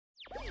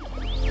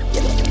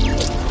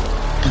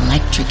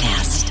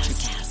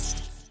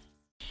Electrocast.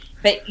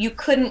 But you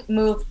couldn't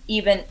move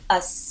even a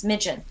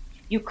smidgen.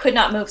 You could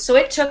not move. So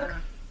it took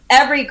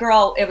every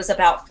girl, it was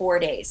about 4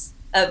 days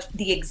of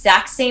the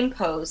exact same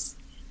pose,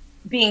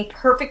 being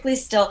perfectly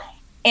still.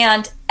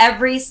 And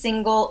every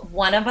single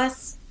one of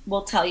us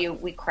will tell you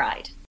we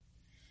cried.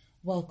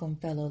 Welcome,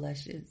 fellow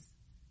Lushes.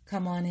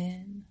 Come on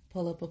in,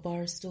 pull up a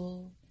bar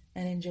stool,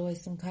 and enjoy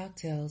some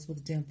cocktails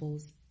with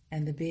Dimples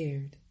and the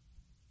Beard.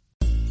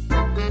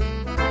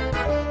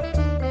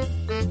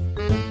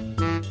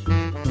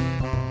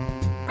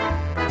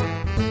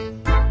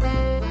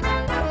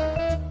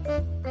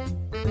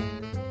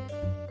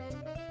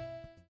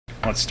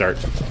 Let's start.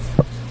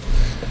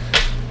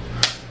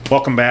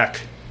 Welcome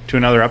back to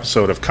another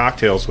episode of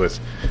Cocktails with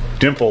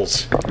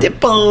Dimples.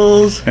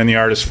 Dimples! And the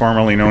artist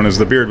formerly known as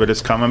The Beard, but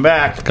it's coming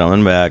back.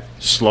 Coming back.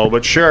 Slow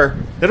but sure.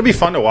 It'll be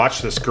fun to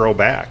watch this grow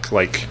back,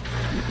 like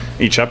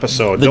each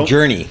episode. The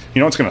journey. You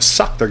know what's going to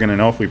suck? They're going to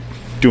know if we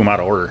do them out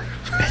of order.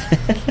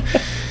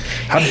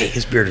 Hey,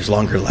 his beard is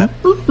longer left.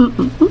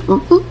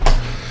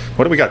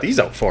 What do we got these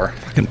out for?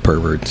 Fucking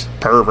perverts.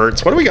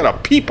 Perverts. What do we got a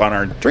peep on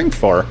our drink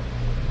for?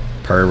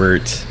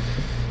 Perverts.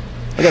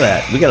 Look at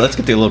that. Let's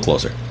get a little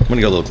closer. I'm going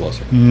to go a little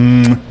closer.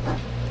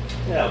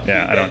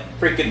 Yeah, I don't...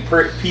 Freaking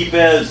peep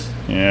is.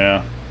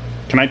 Yeah.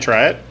 Can I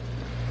try it?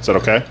 Is that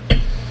okay?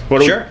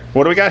 Sure.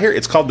 What do we got here?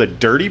 It's called the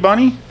Dirty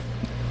Bunny?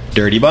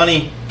 Dirty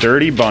Bunny.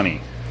 Dirty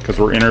Bunny. Because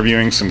we're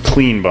interviewing some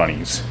clean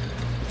bunnies.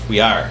 We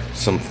are.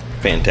 Some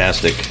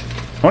fantastic.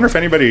 I wonder if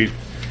anybody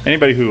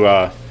who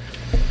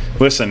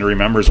listened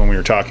remembers when we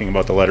were talking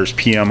about the letters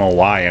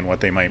PMOY and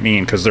what they might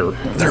mean, because they're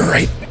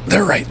right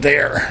there. Right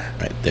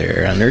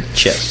there on their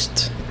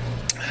chest.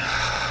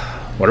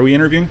 What are we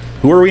interviewing?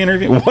 Who are we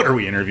interviewing? What are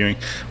we interviewing?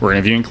 We're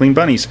interviewing clean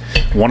bunnies.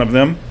 One of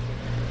them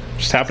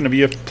just happened to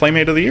be a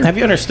Playmate of the Year. Have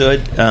you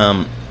understood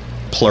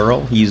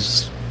plural?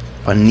 He's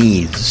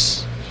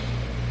bunnies.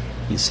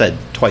 He said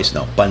twice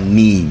now.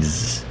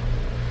 Bunnies.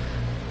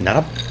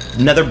 Not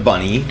another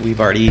bunny. We've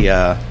already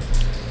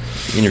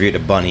interviewed a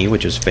bunny,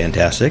 which is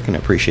fantastic, and I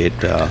appreciate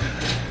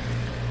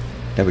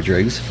Deborah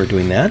Driggs for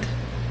doing that.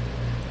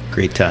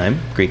 Great time.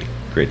 Great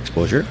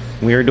exposure.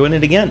 We are doing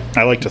it again.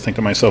 I like to think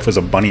of myself as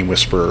a bunny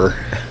whisperer.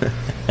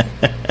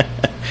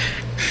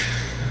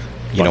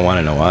 You don't want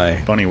to know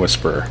why. Bunny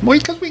whisperer. Well,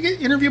 because we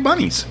interview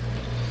bunnies.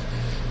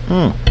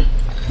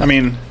 I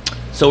mean...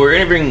 So we're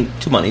interviewing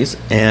two bunnies,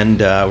 and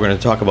we're going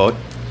to talk about,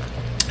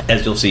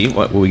 as you'll see,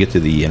 when we get to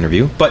the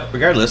interview. But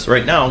regardless,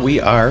 right now we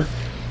are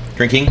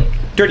drinking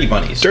Dirty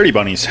Bunnies. Dirty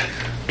Bunnies.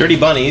 Dirty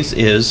Bunnies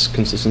is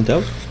consistent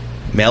of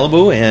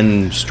Malibu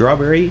and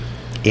strawberry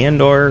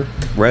and or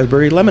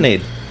raspberry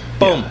lemonade.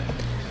 Boom. Yeah.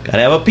 Gotta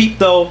have a peep,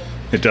 though.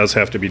 It does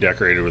have to be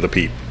decorated with a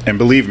peep. And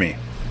believe me,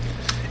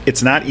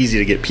 it's not easy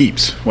to get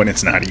peeps when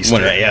it's not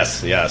Easter.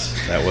 Yes.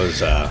 That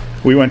was...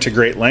 We went to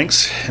great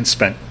lengths and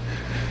spent...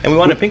 And we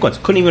wanted pink ones.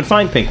 Couldn't even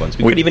find pink ones.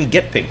 We couldn't even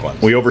get pink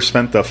ones. We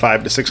overspent the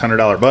 $500 to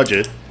 $600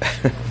 budget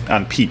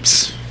on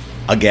peeps.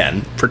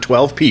 Again. For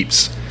 12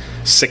 peeps,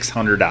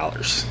 $600.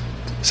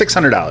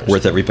 $600.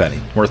 Worth every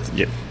penny.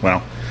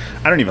 Well,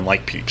 I don't even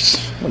like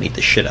peeps. I'm going to eat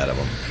the shit out of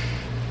them.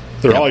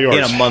 They're all yours.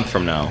 In a month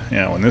from now.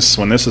 Yeah, when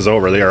this is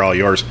over, they are all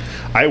yours.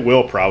 I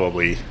will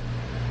probably...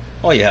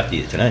 Oh, you have to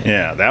eat it tonight.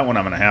 Yeah, that one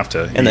I'm going to have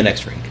to And the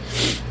next drink.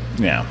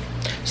 Yeah.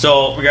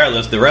 So,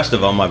 regardless, the rest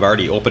of them, I've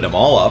already opened them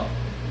all up.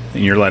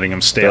 And you're letting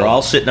them stale. They're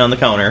all sitting on the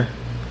counter.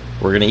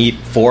 We're going to eat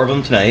 4 of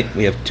them tonight.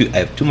 I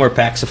have 2 more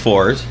packs of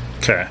 4s.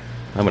 Okay.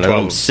 I'm going to let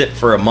them sit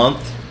for a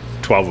month.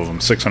 12 of them,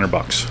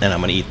 $600. And I'm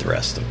going to eat the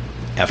rest of them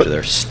after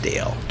they're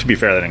stale. To be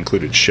fair, that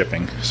included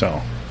shipping,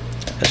 so...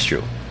 That's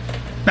true.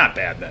 Not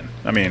bad, then.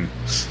 I mean,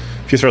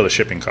 if you throw the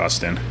shipping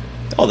cost in...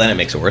 Oh, then it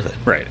makes it worth it.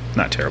 Right.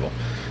 Not terrible.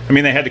 I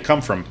mean, they had to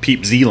come from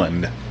Peep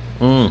Zealand.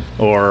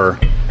 Or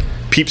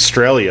Peep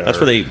Australia. That's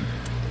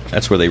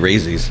where they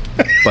raise these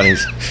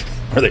bunnies.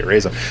 Where they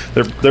raise them.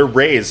 They're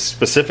raised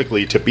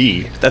specifically to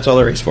be... That's all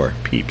they're raised for.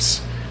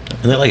 Peeps.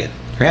 And they like it.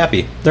 They're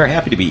happy. They're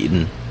happy to be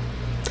eaten.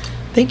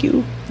 Thank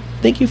you.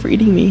 Thank you for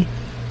eating me.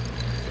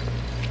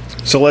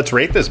 So let's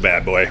rate this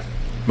bad boy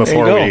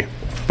before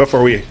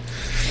we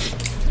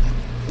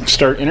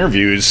start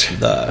interviews.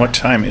 What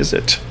time is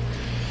it?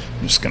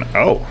 I'm just gonna...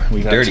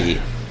 we got... Dirty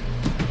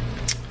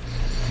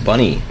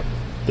Bunny.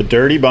 The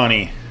Dirty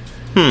Bunny.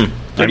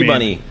 Dirty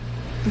Bunny.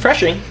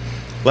 Refreshing.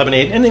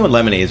 Lemonade. Anything with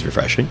lemonade is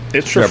refreshing.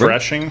 It's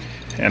refreshing,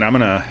 and I'm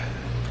gonna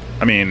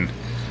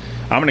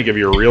give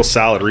you a real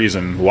solid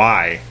reason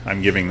why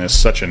I'm giving this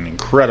such an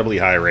incredibly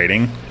high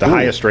rating. The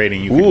highest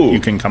rating you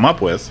can come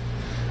up with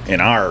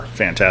in our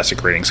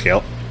fantastic rating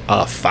scale,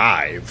 a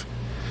 5.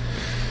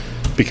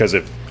 Because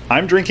if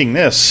I'm drinking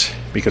this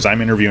because I'm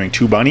interviewing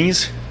 2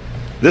 bunnies,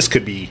 this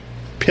could be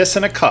piss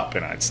in a cup,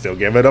 and I'd still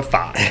give it a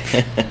 5.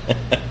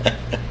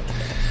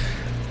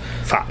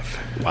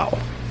 5. Wow.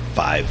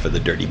 5 for the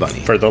Dirty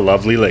Bunny. For the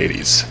lovely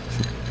ladies.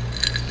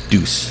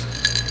 Deuce.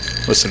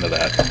 Listen to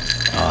that.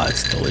 Oh,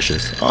 it's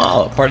delicious.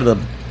 Oh, part of the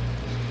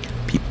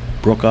peep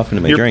broke off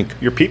into my drink.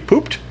 Your peep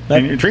pooped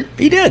in your drink?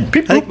 He did.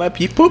 Peep I think my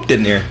peep pooped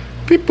in there.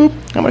 Peep poop.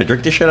 I'm going to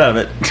drink the shit out of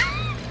it.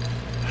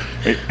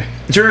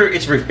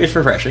 It's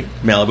refreshing.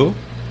 Malibu.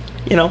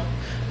 You know,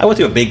 I went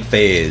through a big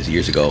phase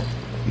years ago.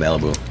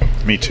 Malibu.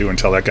 Me too,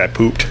 until that guy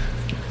pooped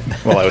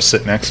while I was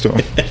sitting next to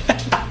him.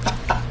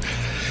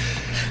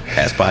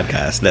 Past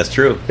podcast. That's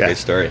true. Yeah. Great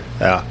story.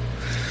 Yeah.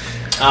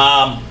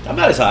 I'm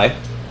not as high.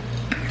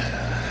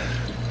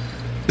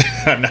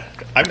 I'm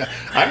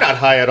not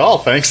high at all,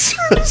 thanks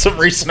to some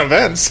recent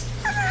events.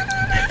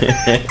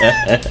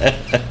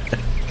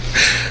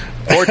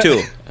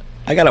 4.2.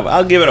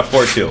 I'll give it a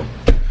 4.2.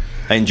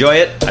 I enjoy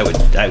it. I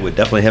would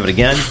definitely have it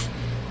again.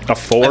 A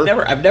 4?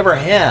 I've never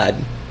had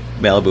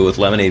Malibu with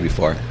lemonade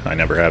before. I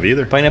never have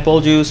either.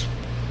 Pineapple juice,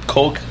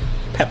 Coke,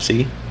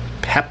 Pepsi.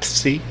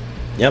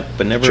 Yep,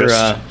 but never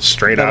just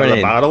straight out of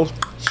the bottle.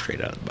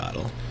 Straight out of the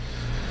bottle.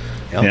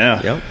 Yep,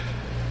 Yeah. Yep.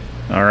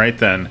 All right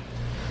then.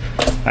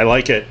 I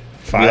like it.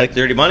 5. We like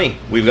Dirty Money.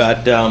 We've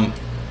got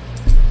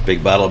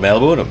big bottle of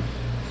Malibu and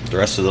the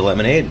rest of the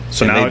lemonade.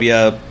 So and now maybe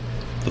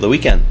for the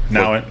weekend.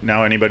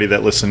 Now anybody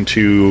that listened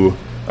to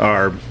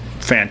our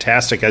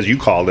fantastic, as you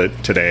called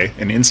it today,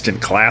 an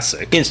instant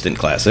classic,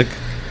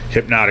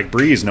 Hypnotic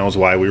Breeze, knows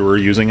why we were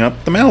using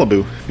up the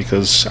Malibu,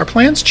 because our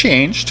plans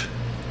changed.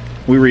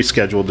 We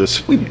rescheduled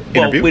this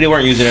interview. We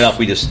weren't using it up.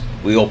 We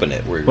opened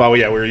it. We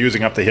were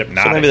using up the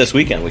Hypnotic. So maybe this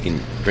weekend we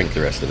can drink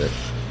the rest of it.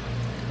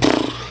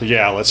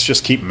 Yeah, let's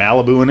just keep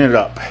Malibuing it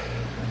up,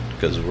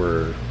 because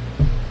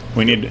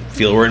we need to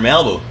feel we're in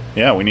Malibu.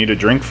 Yeah, we need a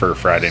drink for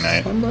Friday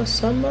night.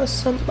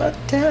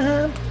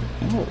 Summertime.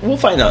 We'll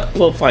find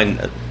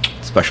a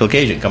special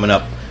occasion coming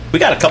up. We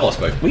got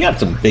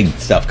some big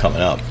stuff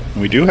coming up.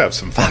 We do have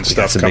some fun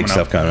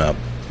stuff coming up.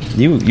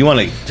 You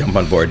want to jump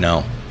on board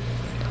now?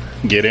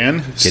 Get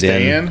in,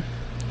 stay in,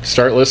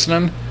 start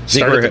listening.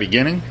 Start at the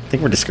beginning.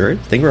 Think we're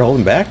discouraged? Think we're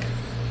holding back?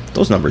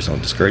 Those numbers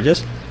don't discourage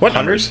us. What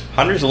numbers?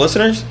 Hundreds of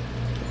listeners.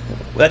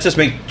 That just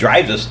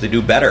drives us to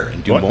do better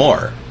and do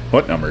more.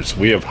 What numbers?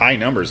 We have high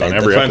numbers on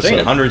every episode.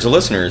 Saying, hundreds of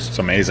listeners. It's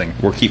amazing.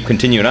 We'll keep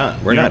continuing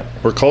on.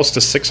 We're close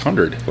to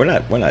 600. We're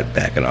not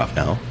backing off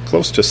now.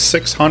 Close to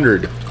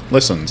 600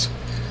 listens.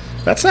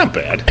 That's not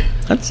bad.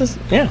 That's just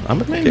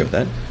I'm okay with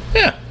that.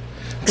 Yeah.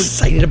 I'm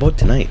excited about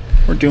tonight.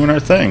 We're doing our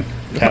thing.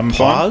 Having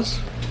pause.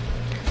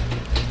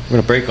 We're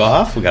gonna break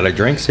off. We got our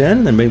drinks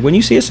in, and maybe when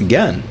you see us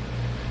again,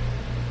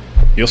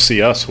 you'll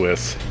see us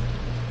with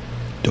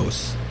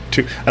dos.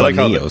 I like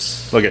how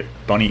look at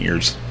bunny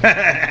ears.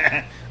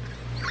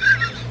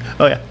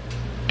 Oh yeah.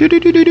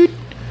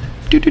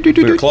 If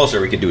we were closer,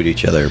 we could do it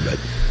each other, but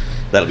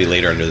that'll be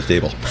later under the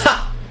table.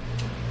 Ha!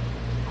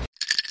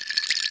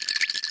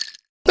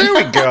 There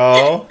we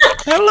go.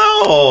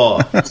 Hello.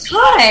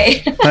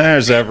 Hi.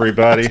 There's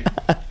everybody.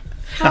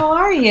 How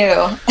are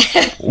you?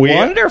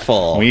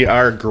 Wonderful. We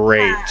are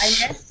great. Yeah,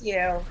 I missed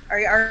you.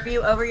 Are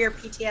you over your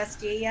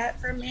PTSD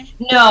yet from me?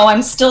 No,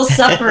 I'm still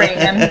suffering.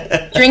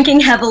 I'm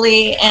drinking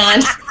heavily,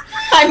 and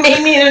I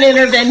may need an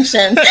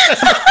intervention.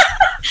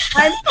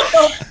 I'm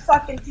so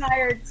fucking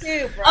tired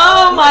too, bro.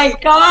 Oh my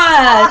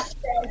gosh.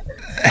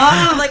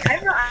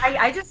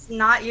 I just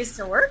not used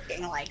to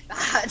working like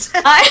that.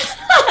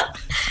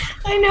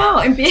 I know.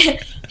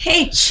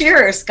 Hey,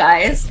 cheers,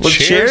 guys. Well,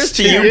 cheers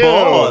to you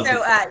both.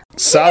 So,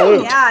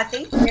 salute. Yeah,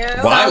 thank you.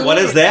 Why? What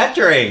is that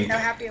drink? So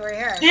happy we're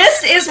here.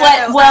 This is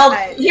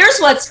here's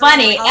what's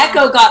funny.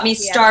 Echo got me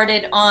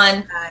started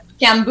on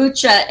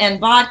kombucha and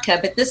vodka,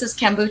 but this is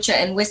kombucha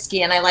and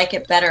whiskey, and I like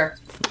it better.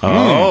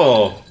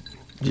 Oh.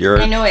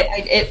 I know it.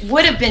 It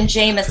would have been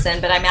Jameson,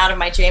 but I'm out of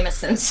my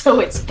Jameson, so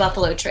it's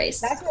Buffalo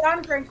Trace. That's what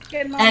I'm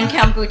drinking. And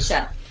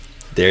kombucha.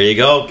 There you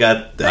go.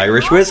 Got the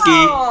Irish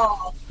whiskey.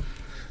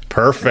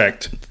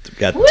 Perfect.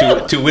 Got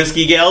two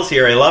whiskey gals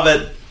here. I love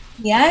it.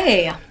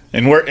 Yay.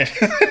 And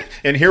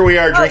and here we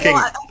are drinking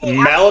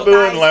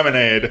Malibu and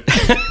lemonade.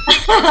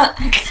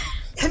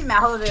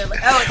 Malibu.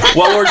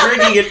 While we're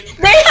drinking it,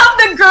 they have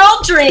the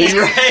girl drink.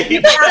 Right.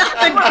 The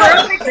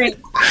girl drink.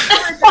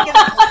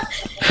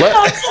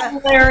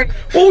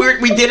 Well,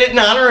 we did it in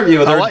honor of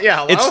you. Hello?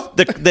 It's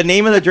the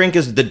name of the drink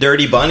is the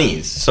Dirty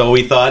Bunnies. So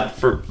we thought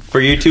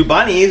for you two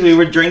bunnies, we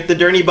would drink the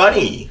Dirty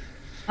Bunny.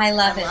 I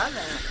love it.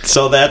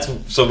 So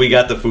we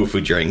got the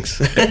foo-foo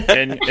drinks.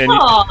 and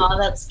oh,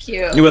 that's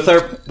cute. With our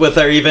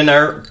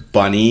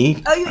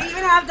bunny. Oh, you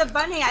even have the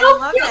bunny. I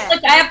love it.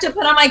 Like I have to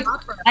put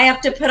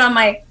on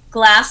my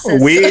glasses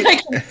so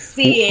I can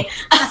see.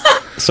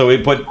 So we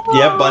put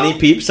bunny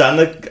peeps on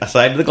the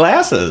side of the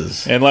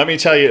glasses. And let me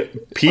tell you,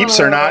 peeps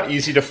are not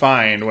easy to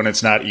find when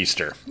it's not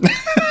Easter.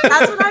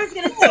 That's what I was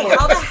going to say.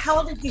 How the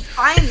hell did you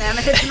find them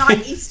if it's not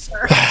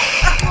Easter?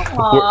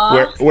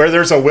 where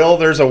there's a will,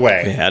 there's a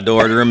way. We had to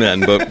order them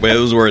in, but it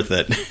was worth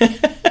it.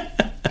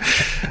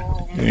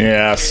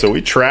 Yeah, so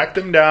we tracked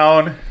them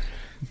down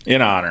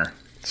in honor.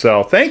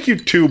 So thank you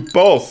to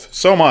both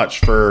so much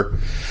for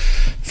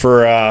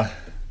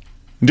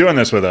doing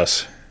this with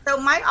us. So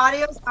my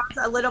audio sounds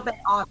a little bit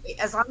off.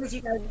 As long as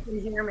you guys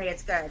can hear me,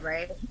 it's good,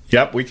 right?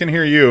 Yep, we can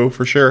hear you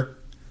for sure.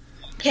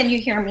 Can you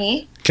hear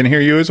me? Can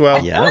hear you as well.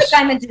 I feel like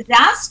I'm a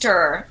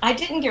disaster. I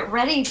didn't get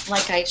ready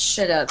like I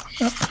should have.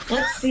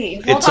 Let's see.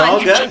 Hold It's on.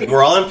 all good.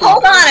 We're all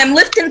Hold on. I'm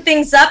lifting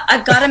things up.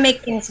 I've got to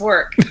make things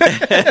work.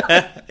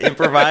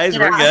 improvise.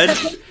 We're good.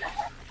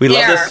 We love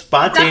There. this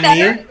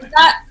spontaneity.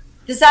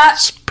 Does that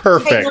It's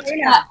perfect.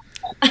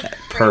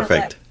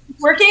 Perfect.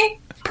 working?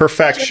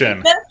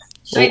 Perfection.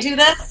 Should I do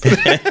this?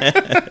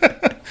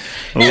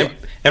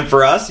 And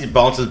for us, it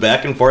bounces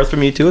back and forth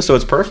from you too, so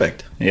it's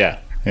perfect. Yeah.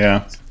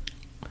 I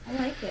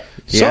like it.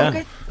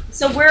 Yeah.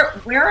 So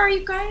where are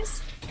you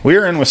guys?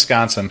 We're in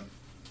Wisconsin.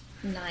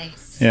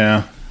 Nice.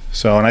 Yeah.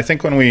 So, and I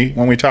think when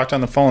we talked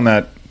on the phone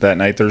that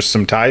night, there's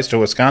some ties to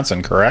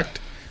Wisconsin, correct?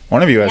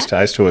 One of you has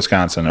ties to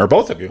Wisconsin, or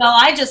both of you. Well,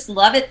 I just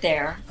love it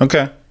there.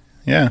 Okay.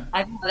 Yeah.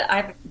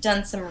 I've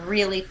done some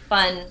really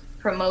fun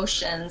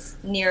promotions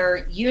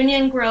near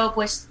Union Grove,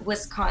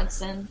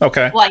 Wisconsin.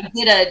 Okay. Well, I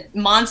did a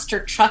monster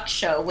truck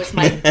show. Was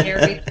my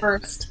very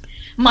first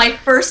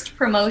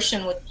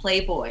promotion with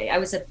Playboy. I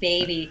was a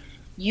baby.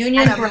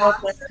 Union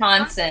Grove,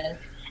 Wisconsin,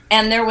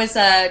 and there was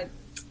a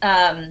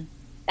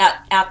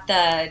at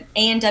the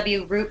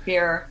A&W root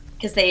beer,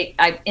 because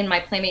in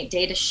my Playmate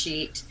data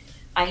sheet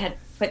I had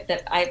put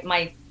that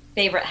my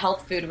favorite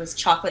health food was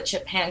chocolate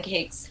chip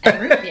pancakes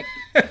and root beer.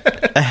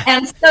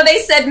 And so they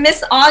said,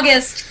 Miss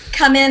August,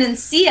 come in and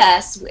see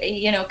us.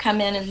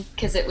 Come in, and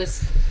because it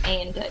was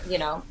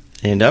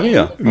A&W.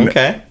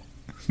 Okay.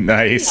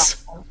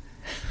 Nice.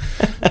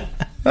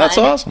 That's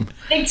awesome.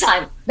 Big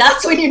time.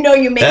 That's when you know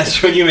you made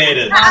That's when you made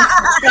it.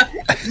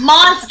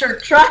 monster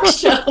truck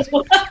show.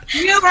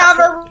 You have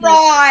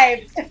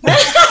arrived.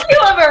 You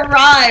have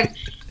arrived.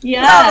 You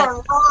Yeah. have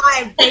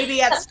arrived,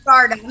 baby, at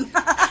stardom.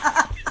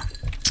 I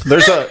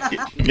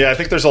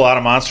think there's a lot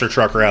of monster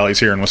truck rallies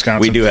here in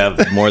Wisconsin. We do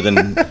have more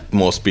than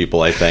most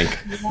people, I think.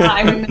 Yeah,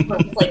 I remember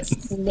it was like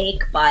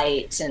snake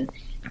bite, and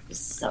it was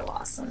so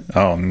awesome.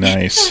 Oh,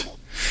 nice.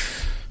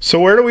 So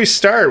where do we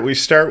start? We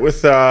start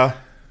with.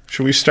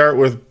 Should we start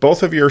with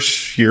both of your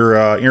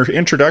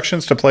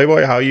introductions to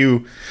Playboy? How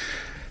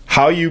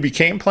you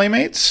became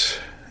Playmates?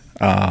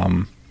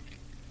 The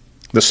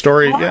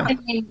story. Yeah. I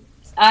mean,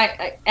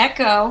 I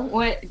Echo.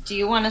 What do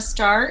you want to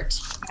start?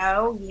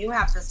 No, you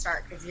have to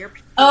start because you're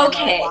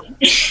Okay.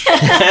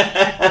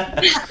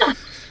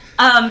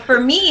 For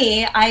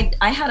me, I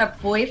had a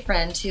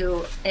boyfriend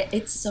who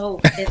it's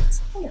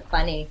kind of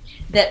funny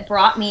that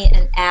brought me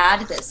an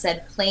ad that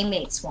said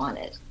Playmates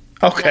wanted.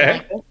 Okay. And I'm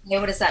like, okay,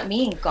 what does that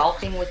mean?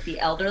 Golfing with the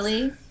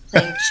elderly,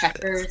 playing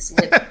checkers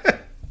with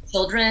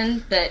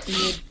children that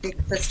need big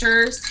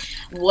sisters.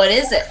 What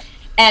is it?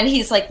 And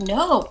he's like,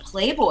 no,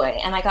 Playboy.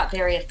 And I got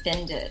very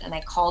offended. And I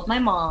called my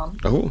mom,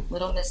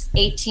 little Miss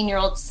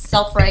 18-year-old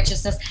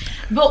self-righteousness.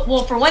 But,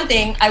 well, for one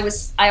thing, I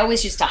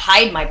always used to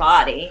hide my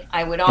body.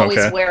 I would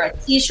always wear a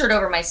T-shirt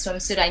over my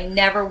swimsuit. I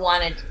never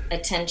wanted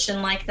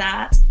attention like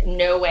that.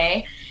 No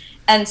way.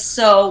 And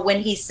so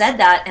when he said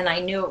that and I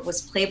knew it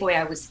was Playboy,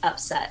 I was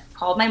upset.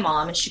 Called my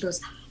mom and she goes,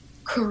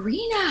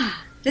 Corinna,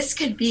 this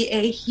could be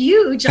a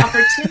huge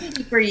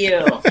opportunity for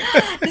you.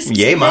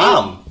 Yay,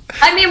 Mom.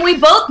 I mean, we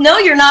both know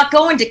you're not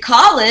going to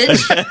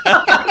college.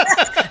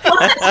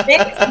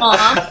 Thanks,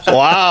 Mom.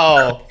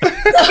 Wow.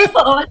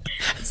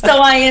 So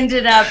I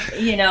ended up,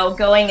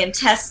 going and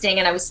testing,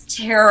 and I was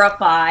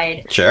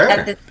terrified. Sure.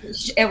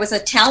 It was a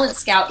talent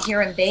scout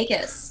here in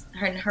Vegas.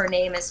 Her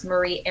name is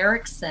Marie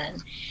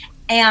Erickson.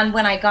 And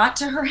when I got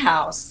to her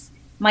house,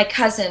 my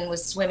cousin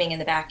was swimming in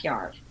the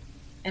backyard.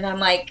 And I'm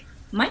like,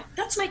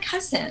 that's my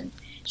cousin.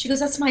 She goes,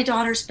 that's my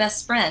daughter's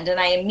best friend. And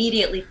I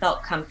immediately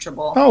felt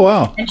comfortable. Oh,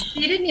 wow. And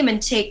she didn't even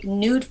take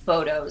nude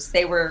photos.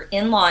 They were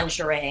in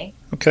lingerie.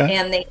 Okay.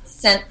 And they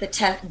sent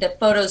the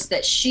photos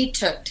that she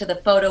took to the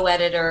photo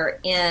editor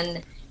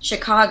in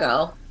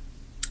Chicago.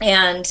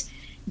 And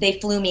they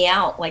flew me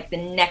out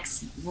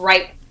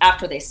right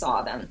after they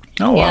saw them.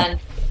 Oh, wow. And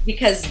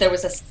because there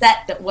was a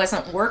set that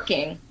wasn't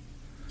working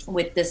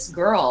with this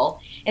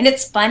girl. And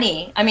it's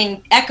funny. I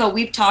mean, Echo,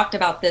 we've talked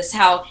about this,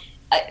 how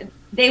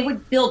they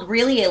would build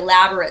really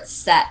elaborate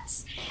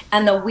sets.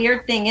 And the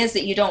weird thing is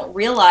that you don't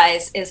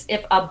realize is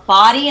if a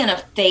body and a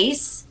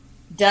face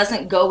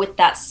doesn't go with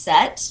that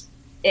set,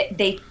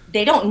 they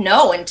don't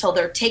know until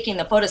they're taking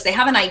the photos. They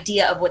have an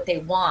idea of what they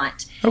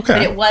want. Okay.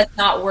 But it was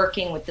not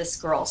working with this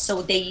girl.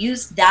 So they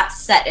used that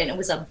set, and it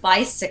was a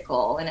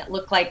bicycle, and it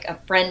looked like a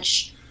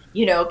French,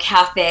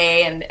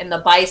 cafe and the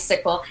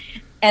bicycle.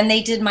 And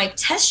they did my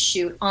test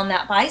shoot on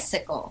that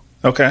bicycle.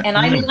 Okay. And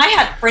I mean, I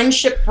had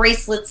friendship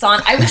bracelets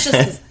on. I was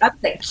just a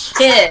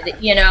kid,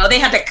 they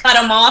had to cut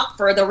them off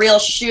for the real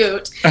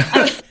shoot.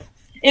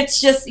 It's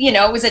just,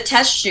 it was a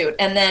test shoot.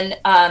 And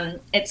then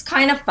it's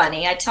kind of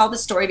funny. I tell the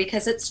story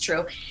because it's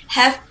true.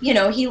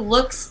 He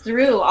looks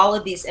through all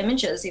of these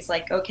images. He's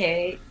like,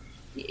 okay,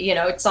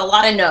 it's a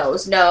lot of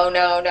no's. No.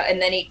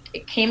 And then he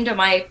came to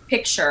my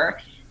picture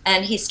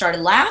and he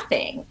started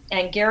laughing.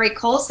 And Gary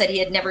Cole said he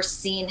had never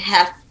seen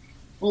Hef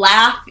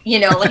laugh.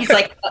 He's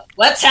like,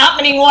 what's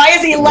happening? Why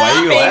is he laughing? Why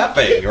are you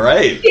laughing?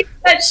 Right. He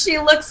said she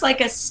looks like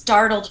a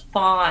startled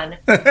fawn.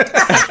 Like,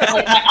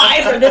 my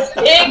eyes are this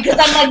big because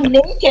I'm like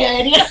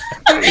naked.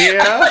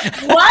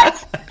 Yeah.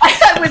 What?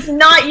 I was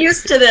not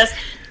used to this.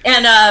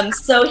 And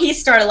so he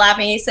started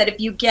laughing. He said, if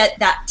you get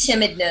that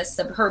timidness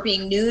of her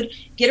being nude,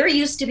 get her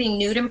used to being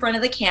nude in front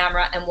of the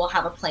camera and we'll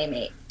have a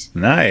Playmate.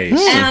 Nice.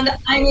 And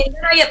I mean,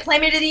 then I get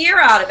Playmate of the Year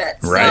out of it.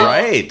 So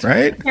Right.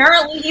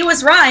 apparently he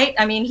was right.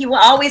 I mean, he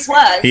always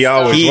was. He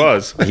always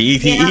was. He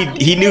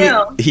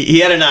knew. He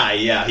had an eye.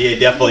 Yeah, he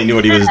definitely knew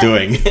what he was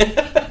doing.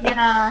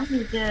 Yeah,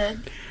 he did.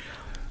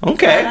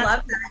 Okay. I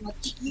love that.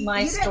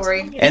 My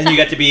story. And you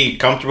got to be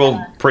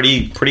comfortable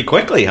pretty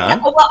quickly, huh?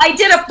 Yeah, well, I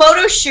did a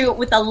photo shoot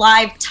with a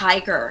live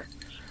tiger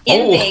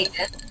in Oh.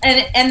 Vegas,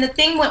 and the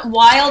thing went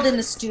wild in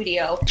the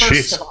studio.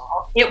 First Jeez. of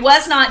all, it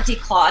was not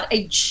declawed.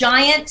 A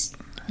giant,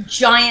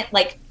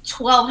 like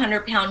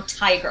 1,200-pound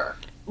tiger,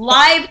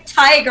 live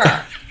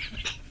tiger.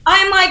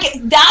 I'm like,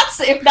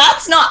 if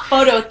that's not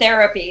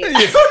phototherapy,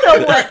 I don't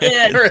know what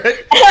is.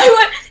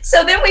 Right.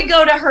 So then we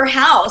go to her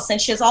house,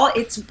 and she's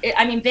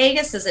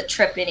Vegas is a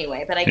trip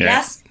anyway, but I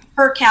guess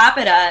per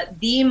capita,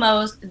 the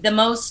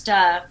most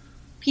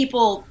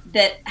people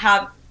that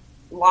have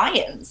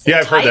lions. Yeah,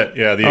 I've heard that.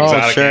 Yeah, the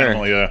exotic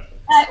animal, yeah.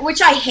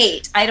 Which I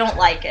hate. I don't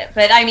like it.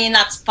 But I mean,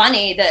 that's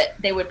funny that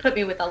they would put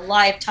me with a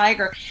live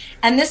tiger.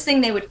 And this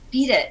thing, they would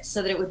feed it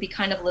so that it would be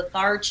kind of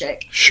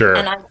lethargic. Sure.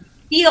 And I would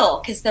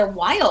feel, because they're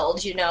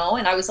wild, and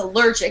I was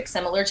allergic, because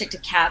I'm allergic to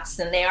cats,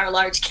 and they are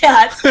large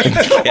cats.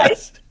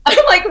 Yes. I'm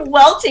like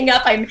welting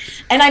up. I'm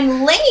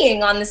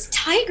laying on this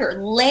tiger,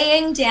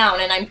 laying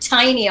down, and I'm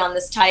tiny on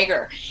this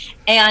tiger.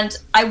 And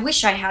I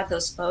wish I had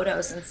those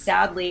photos, and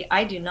sadly,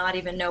 I do not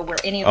even know where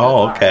any of them are.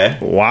 Oh, okay.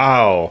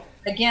 Wow.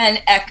 Again,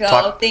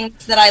 echo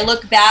things that I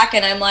look back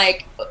and I'm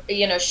like,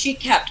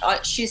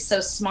 she's so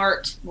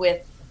smart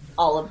with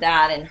all of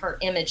that and her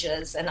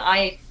images. And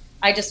I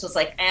just was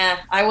like,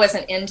 I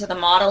wasn't into the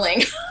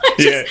modeling. I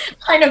just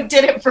kind of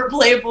did it for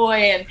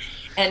Playboy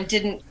and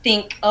didn't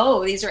think,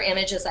 these are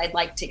images I'd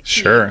like to keep.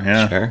 Sure,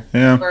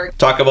 yeah. Or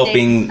Talk about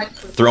being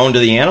thrown to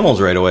the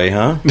animals right away,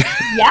 huh?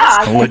 Yeah,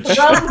 I was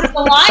thrown with the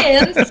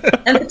lions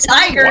and the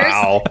tigers.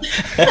 Wow.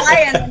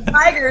 Lions and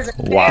tigers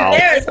and Wow.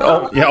 bears.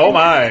 Oh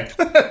my.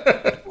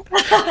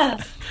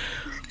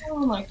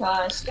 Oh my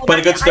gosh. But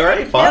a good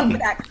story, fun.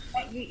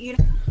 You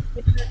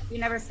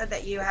never said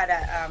that you had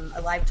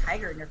a live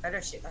tiger in your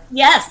photo shoot.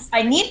 Yes,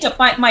 I need to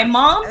find my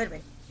mom. That would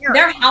have been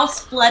Their house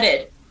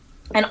flooded.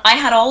 And I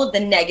had all of the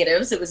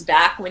negatives. It was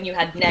back when you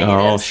had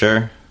negatives. Oh,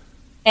 sure.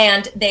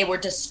 And they were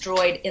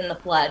destroyed in the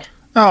flood.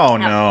 Oh,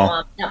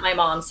 no. At my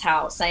mom's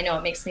house. I know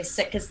it makes me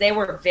sick because they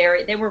were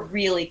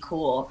really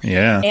cool.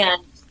 Yeah.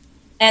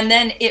 And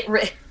then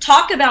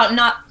talk about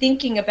not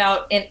thinking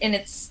about in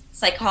its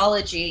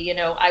psychology.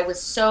 I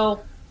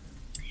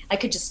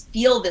could just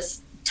feel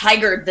this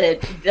tiger.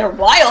 They're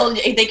wild.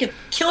 They could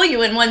kill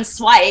you in one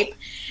swipe.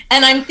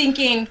 And I'm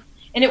thinking.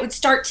 And it would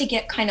start to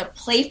get kind of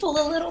playful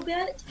a little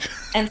bit.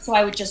 And so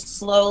I would just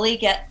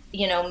slowly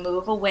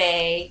move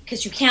away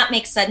because you can't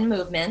make sudden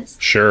movements.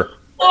 Sure.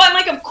 So I'm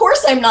like, of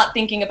course I'm not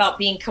thinking about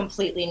being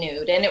completely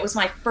nude. And it was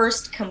my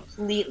first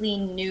completely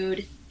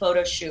nude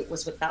photo shoot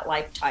was with that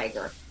live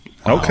tiger.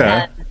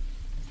 Okay.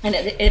 And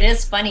it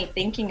is funny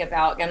thinking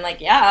about, I'm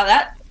like,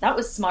 yeah, that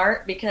was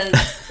smart because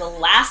the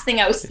last thing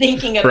I was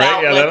thinking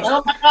about was,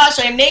 oh my gosh,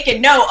 I'm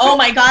naked. No, oh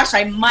my gosh,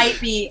 I might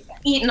be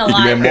eaten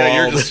alive.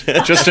 Yeah,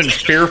 you're just in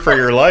fear for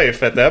your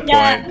life at that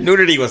point.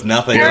 Nudity was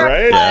nothing.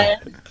 Right?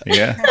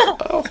 Yeah.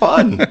 Oh,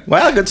 fun.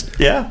 Wow, good.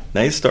 Yeah,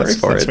 nice story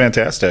for That's it.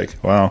 fantastic.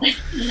 Wow.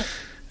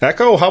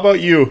 Echo, how about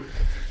you?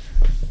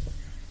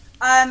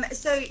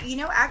 So,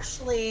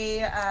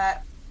 actually,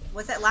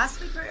 was it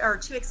last week or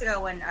 2 weeks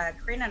ago when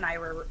Corinna and I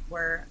were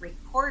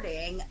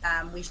recording,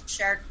 we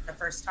shared the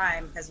first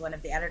time because one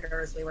of the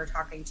editors we were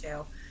talking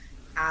to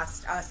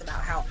asked us about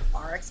how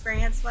our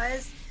experience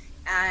was.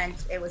 And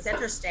it was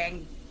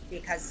interesting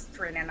because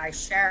Corinna and I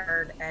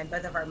shared and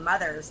both of our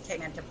mothers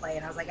came into play.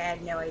 And I was like, I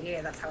had no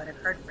idea that's how it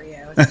occurred for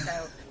you.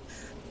 So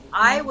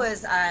I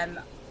was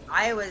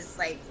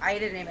like, I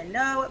didn't even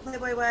know what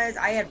Playboy was.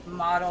 I had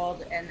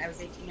modeled and I was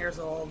 18 years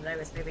old and I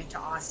was moving to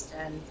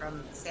Austin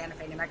from Santa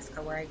Fe, New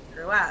Mexico, where I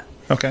grew up.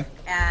 Okay.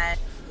 And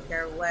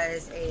there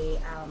was a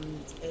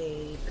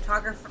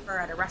photographer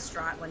at a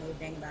restaurant one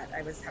evening that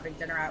I was having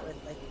dinner out with,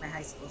 like my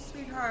high school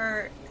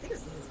sweetheart. I think it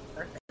was his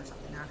birthday or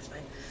something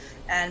actually.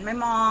 And my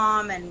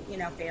mom and,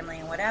 family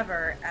and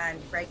whatever. And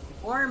Greg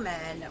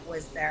Gorman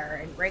was there.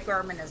 And Greg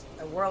Gorman is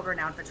a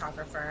world-renowned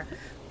photographer.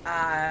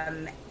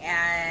 And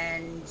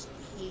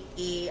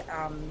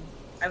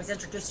I was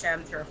introduced to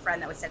him through a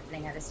friend that was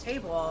sitting at his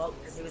table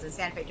because he was in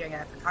Santa Fe doing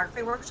a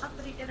photography workshop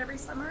that he did every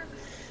summer.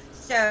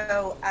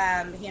 So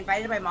he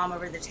invited my mom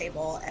over to the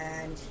table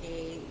and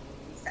he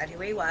said who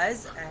he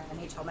was. And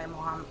he told my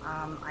mom,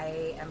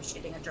 I am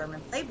shooting a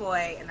German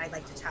Playboy and I'd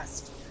like to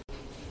test.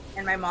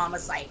 And my mom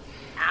was like,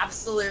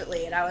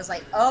 absolutely. And I was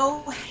like,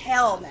 oh,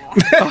 hell no.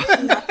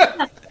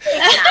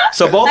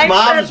 So both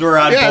moms were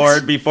on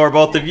board before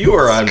both of you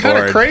were on board. It's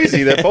kind of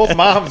crazy that both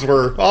moms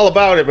were all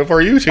about it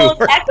before you two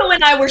were. Echo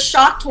and I were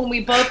shocked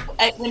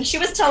when she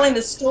was telling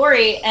the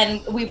story,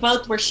 and we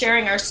both were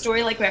sharing our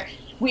story. Like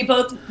we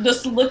both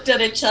just looked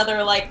at each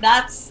other like,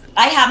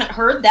 I haven't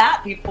heard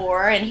that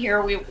before, and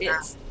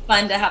it's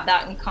fun to have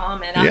that in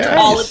common after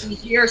all of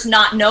these years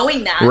not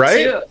knowing that,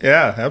 right? Too.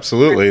 Yeah,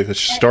 absolutely. The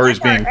stories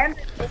being...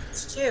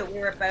 too. We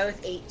were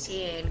both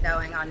 18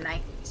 going on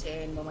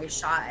 19 when we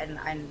shot, and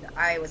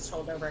I was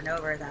told over and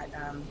over that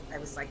I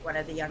was like one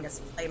of the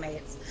youngest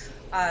Playmates.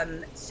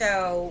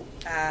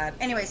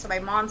 Anyway, so my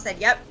mom said,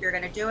 yep, you're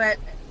going to do it.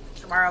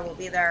 Tomorrow we'll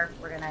be there.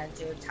 We're going to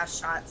do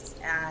test shots,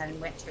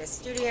 and went to his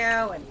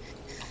studio, and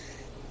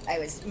I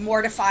was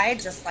mortified,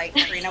 just like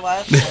Corinna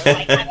was. I was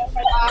like, oh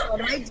my God, what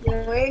am I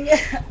doing?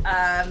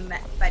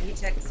 But he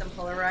took some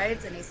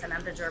Polaroids and he sent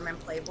them to German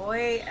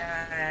Playboy.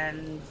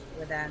 And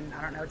within,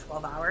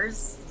 12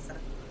 hours,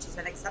 she's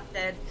been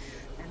accepted.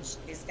 And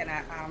she's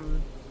gonna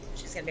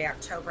be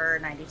October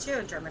 '92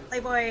 in German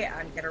Playboy,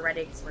 and get her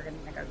ready because we're gonna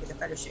go do the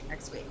photo shoot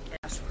next week.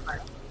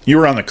 You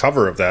were on the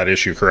cover of that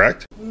issue,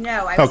 correct?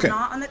 No, I was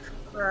not on the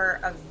cover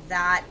of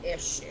that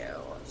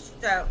issue.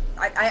 So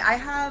I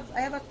have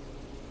a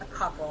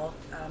couple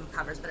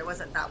covers, but it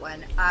wasn't that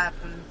one.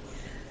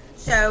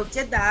 So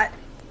did that.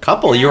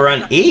 Couple? You were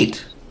on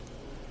 8.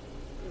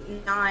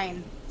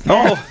 9.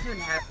 Oh. Who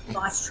knows?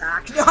 Lost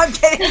track. No, I'm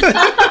kidding.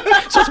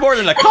 So it's more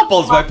than a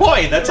couple is my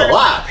point. That's a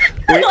lot.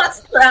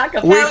 Lost track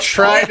of we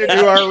tried to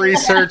do our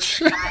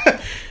research.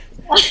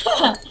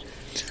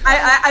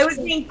 I was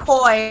being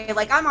coy,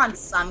 like I'm on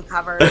some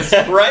covers.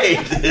 Right.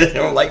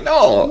 I'm like,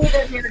 no.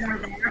 Neither here nor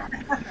there.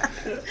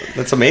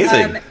 That's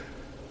amazing.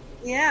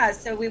 Yeah,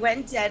 so we went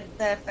and did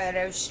the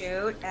photo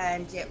shoot,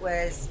 and it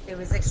was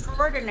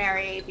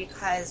extraordinary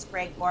because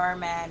Greg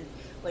Gorman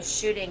was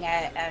shooting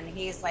it, and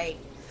he's like,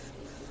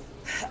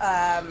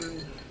 I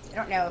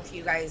don't know if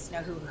you guys know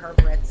who Herb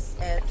Ritz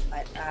is,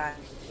 but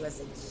he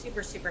was a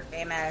super, super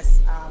famous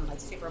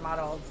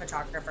supermodel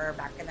photographer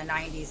back in the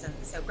 90s, and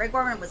so Greg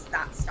Gorman was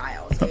that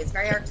style, so he was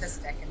very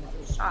artistic in what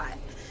he shot,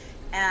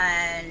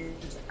 and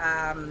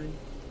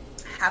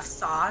Hef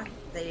saw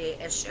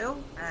the issue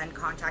and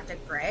contacted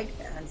Greg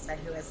and said,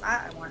 who is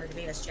that? I wanted to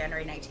be Miss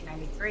January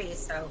 1993.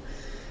 So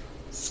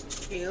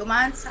 2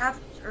 months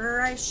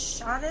after I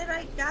shot it,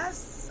 I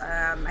guess,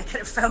 I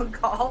get a phone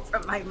call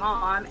from my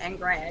mom and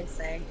Greg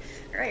saying,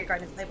 all right, you're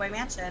going to the Playboy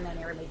Mansion, and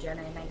you're going to be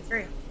January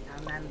 93.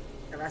 And then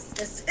the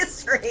rest is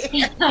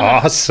history.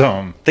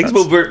 Awesome. Things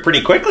moved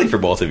pretty quickly for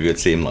both of you, it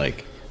seemed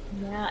like.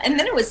 Yeah, and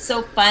then it was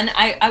so fun.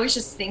 I was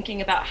just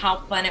thinking about how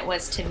fun it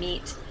was to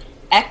meet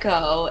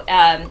Echo.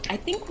 I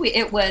think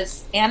it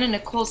was Anna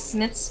Nicole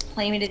Smith's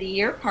Playmate of the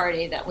Year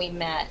party that we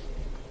met,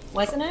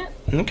 wasn't it?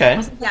 Okay.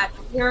 Yeah,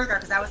 sure,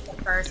 because that was the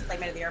first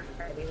Playmate of the Year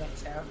party we went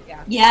to.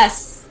 Yeah.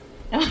 Yes.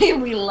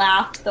 We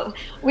laughed.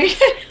 We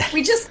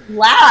just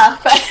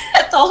laugh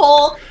at the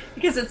whole,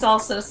 because it's all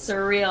so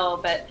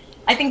surreal. But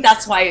I think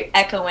that's why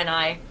Echo and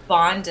I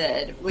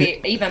bonded.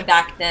 Even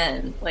back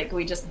then, like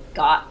we just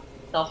got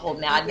the whole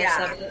madness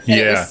of it. Yeah.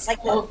 It was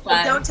so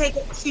fun. Don't take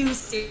it too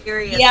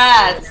seriously.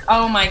 Yes.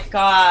 Oh my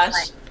gosh.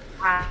 Like,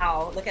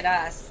 wow, look at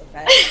us.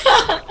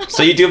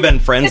 So you two have been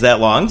friends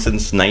that long,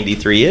 since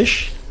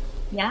 93-ish?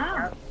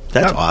 Yeah.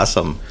 That's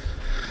awesome.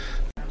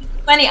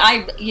 Funny,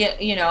 I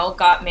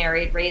got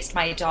married, raised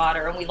my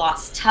daughter, and we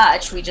lost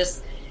touch. It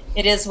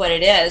is what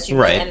it is.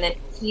 Right. And then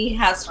he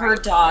has her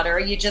daughter.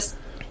 You just,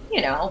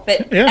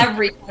 but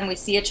every time we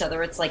see each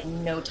other, it's like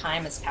no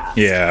time has passed.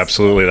 Yeah,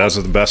 absolutely. Those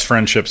are the best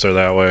friendships are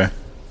that way.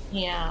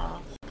 Yeah.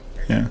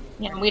 Yeah.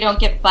 Yeah, we don't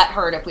get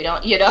butthurt if we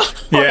don't,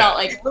 we're not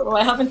like, oh,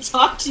 I haven't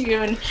talked to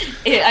you. And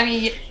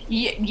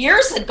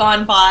years had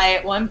gone by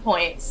at one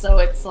point. So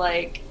it's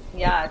like,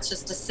 yeah, it's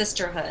just a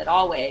sisterhood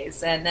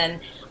always. And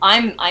then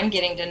I'm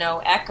getting to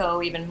know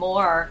Echo even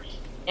more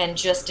and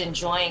just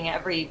enjoying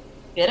every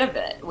bit of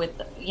it with,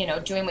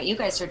 doing what you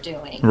guys are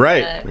doing.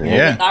 Right.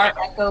 With our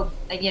Echo,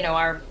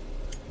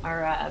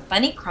 our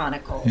Bunny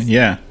Chronicles.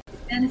 Yeah.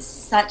 It's been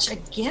such a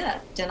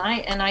gift. And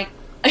I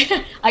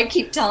I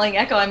keep telling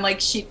Echo, I'm like,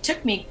 she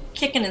took me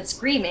kicking and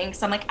screaming.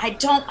 So I'm like,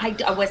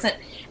 I wasn't,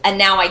 and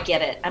now I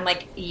get it. I'm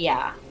like,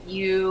 yeah,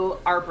 you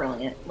are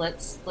brilliant.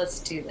 Let's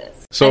do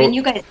this. So, I mean,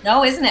 you guys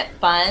know, isn't it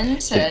fun?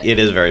 It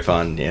is very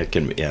fun. Yeah, it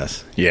can.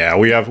 Yes. Yeah,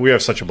 we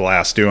have such a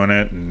blast doing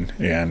it,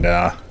 and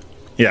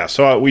yeah,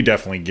 so we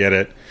definitely get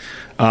it.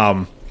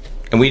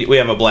 And we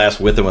have a blast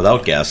with and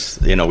without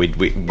guests. We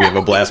have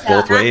a blast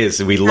both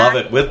ways. We love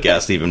it with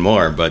guests even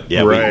more. But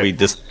yeah, right. we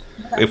just,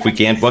 if we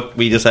can't book,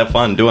 we just have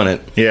fun doing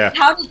it. Yeah.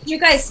 How did you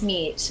guys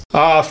meet?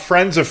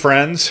 Friends of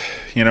friends.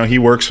 He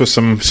works with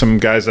some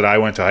guys that I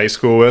went to high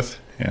school with,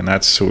 and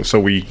that's so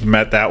we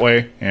met that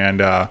way.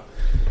 And I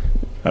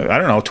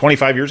don't know,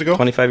 25 years ago,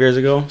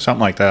 something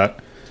like that.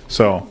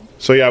 So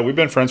yeah, we've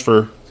been friends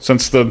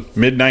since the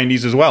mid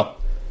 '90s as well.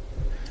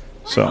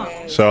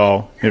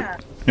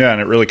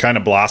 And it really kind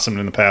of blossomed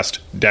in the past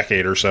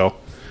decade or so.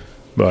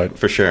 But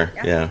for sure,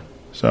 yeah.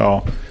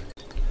 So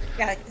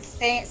yeah,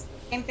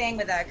 same thing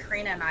with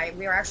Corinna and I.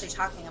 We were actually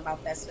talking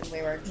about this when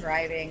we were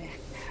driving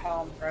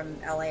home from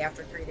LA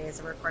after 3 days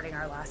of recording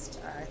our last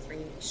 3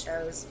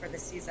 shows for the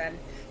season.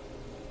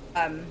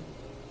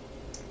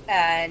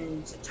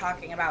 And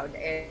talking about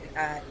it,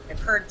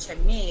 occurred to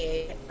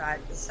me that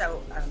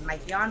my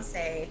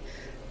fiance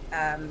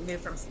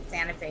moved from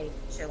Santa Fe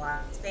to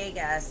Las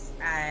Vegas,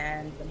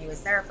 and when he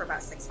was there for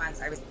about 6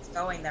 months, I was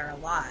going there a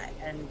lot.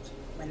 And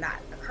when that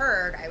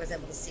occurred, I was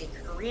able to see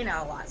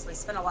Corinna a lot. So we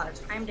spent a lot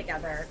of time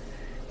together,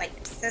 like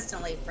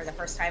consistently for the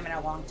first time in a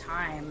long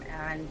time.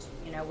 And,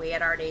 you know, we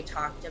had already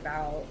talked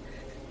about,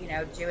 you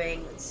know,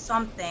 doing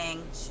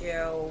something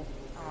to,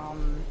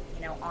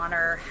 you know,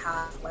 honor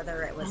half,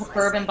 whether it was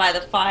bourbon by the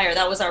fire.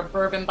 That was our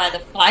bourbon by the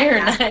fire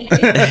night.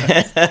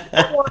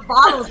 4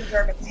 bottles of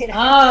bourbon.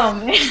 Oh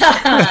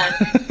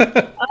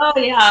man. Oh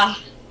yeah.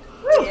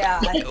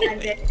 Yeah,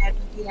 and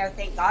you know,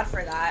 thank God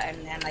for that.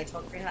 And then I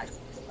told Corinna,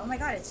 oh my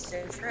God, it's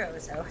so true.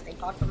 So thank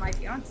God for my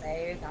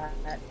fiance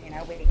that you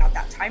know, we got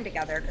that time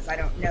together, because I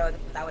don't know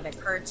that would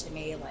occur to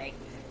me, like,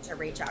 to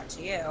reach out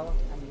to you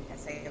and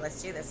say,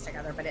 let's do this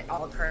together. But it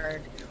all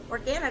occurred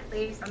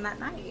organically from that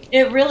night.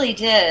 It really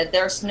did.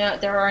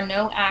 There are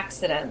no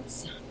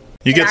accidents.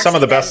 You get some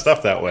of the best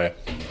stuff that way.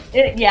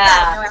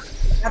 Yeah.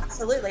 No,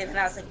 absolutely. And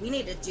I was like, we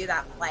need to do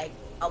that, like,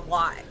 a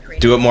lot.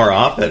 Do it more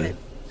often.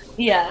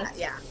 Yeah.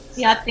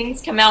 Yeah,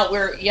 things come out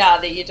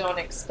that you don't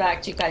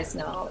expect. You guys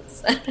know.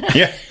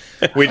 Yeah,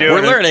 we do.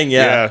 We're learning,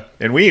 yeah.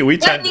 And we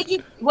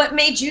what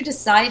made you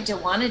decide to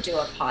want to do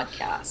a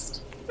podcast?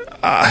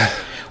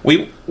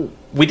 We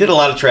did a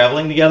lot of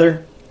traveling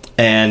together,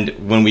 and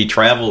when we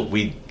traveled,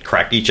 we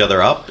cracked each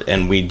other up,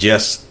 and we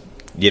just,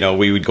 you know,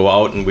 we would go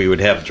out and we would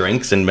have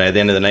drinks, and by the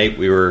end of the night,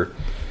 we were,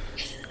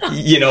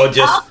 you know,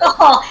 just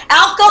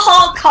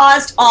alcohol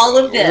caused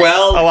all of this.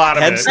 Well, a lot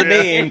of hence it. the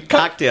name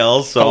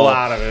cocktails. So a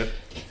lot of it.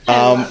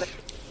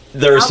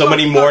 There were so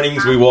many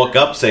mornings we woke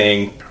up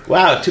saying,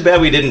 wow, too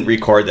bad we didn't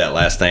record that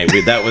last night.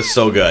 That was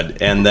so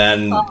good. And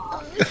then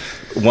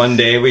one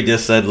day we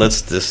just said,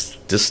 let's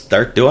just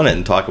start doing it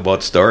and talk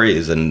about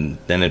stories. And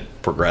then it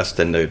progressed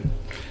into,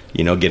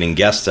 you know, getting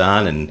guests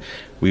on. And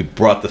we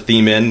brought the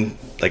theme in.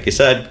 Like you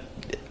said,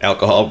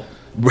 alcohol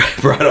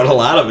brought out a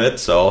lot of it.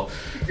 So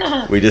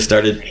we just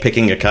started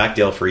picking a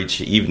cocktail for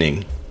each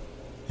evening.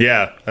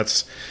 Yeah,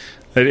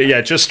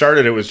 it just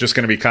started. It was just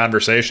going to be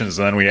conversations,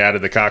 and then we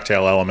added the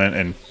cocktail element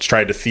and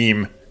tried to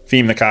theme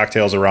the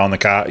cocktails around the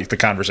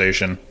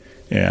conversation.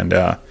 And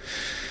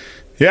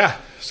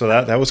so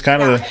that was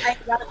kind of the.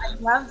 I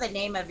love the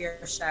name of your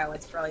show.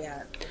 It's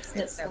brilliant.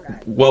 It's so good.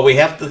 Well, we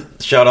have to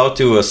shout out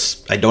to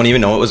us. I don't even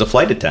know it was a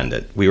flight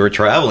attendant. We were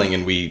traveling,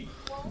 and we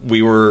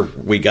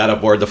got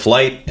aboard the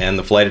flight, and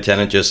the flight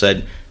attendant just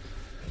said,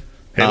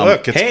 "Hey,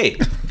 look!" Hey,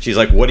 she's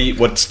like,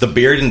 "What's the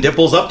beard and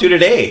dimples up to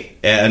today?"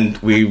 And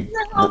we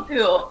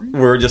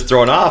were just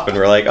thrown off, and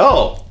we're like,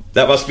 "Oh,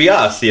 that must be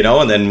us," you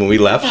know. And then when we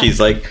left, she's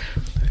like,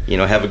 "You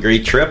know, have a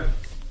great trip,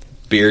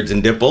 beards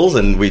and dimples."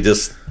 And we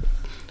just,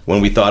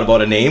 when we thought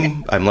about a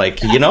name, I'm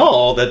like, you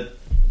know, that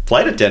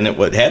flight attendant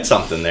had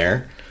something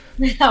there,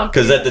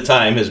 because at the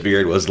time his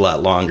beard was a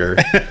lot longer.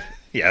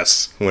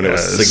 Yes, when it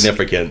was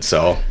significant.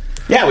 So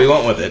yeah, we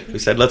went with it. We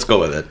said, let's go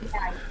with it.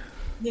 Yeah.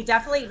 You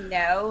definitely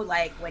know,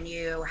 like, when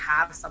you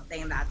have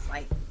something that's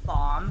like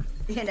bomb,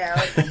 you know,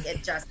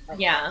 it just like,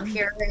 you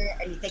hear it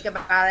and you think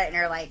about it and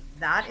you're like,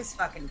 that is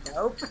fucking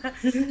dope.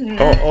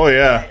 oh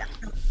yeah,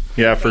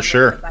 yeah, for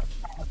sure.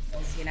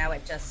 You know,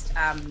 it just,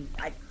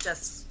 I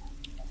just,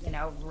 you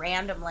know,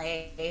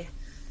 randomly,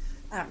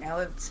 I don't know,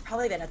 it's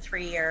probably been a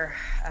 3-year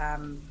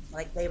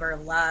like labor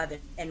of love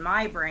in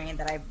my brain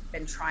that I've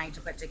been trying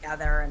to put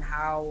together, and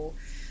how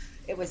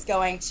it was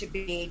going to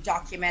be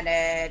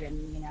documented,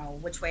 and, you know,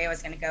 which way it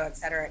was going to go, et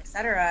cetera, et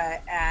cetera.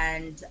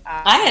 And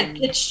I had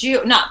pitched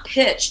you, not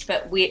pitched,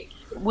 but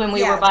when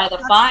we were by the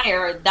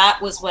fire, that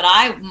was what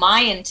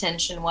my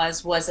intention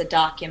was a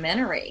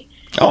documentary.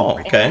 Oh,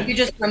 okay. And you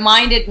just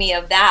reminded me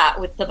of that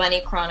with the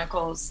Bunny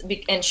Chronicles,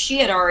 and she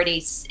had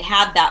already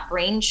had that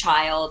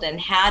brainchild and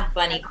had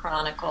Bunny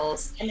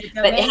Chronicles,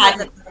 but it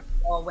hadn't.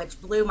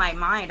 Which blew my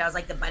mind. I was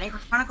like, the Bunny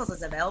Chronicles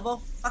is available?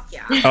 Fuck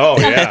yeah. Oh,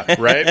 yeah,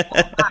 right?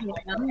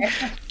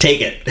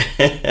 Take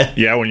it.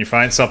 Yeah, when you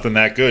find something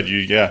that good,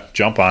 you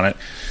jump on it.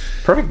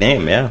 Perfect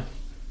name, yeah.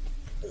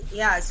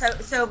 Yeah,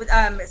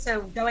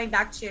 so going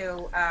back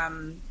to,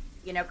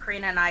 you know,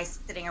 Corinna and I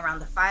sitting around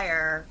the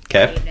fire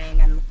one evening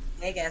in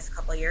Vegas a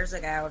couple of years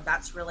ago,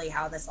 that's really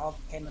how this all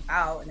came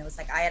about. And it was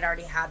like, I had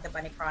already had the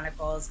Bunny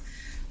Chronicles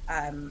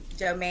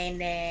domain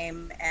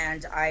name,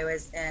 and I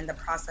was in the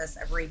process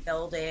of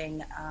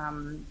rebuilding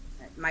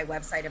my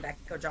website of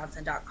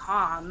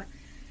echojohnson.com,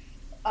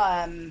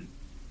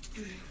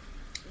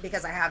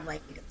 because I have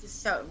like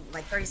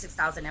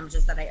 36,000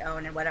 images that I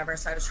own and whatever.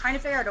 So I was trying to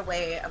figure out a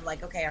way of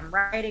like, okay, I'm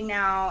writing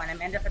now and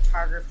I'm into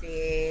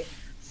photography,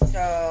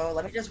 so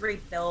let me just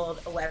rebuild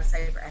a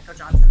website for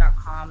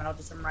echojohnson.com, and I'll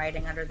do some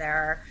writing under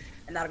there,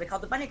 and that'll be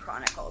called the Bunny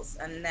Chronicles.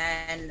 And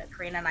then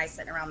Corinna and I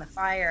sitting around the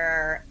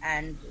fire,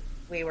 and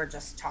we were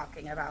just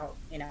talking about,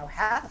 you know,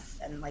 Hef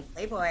and like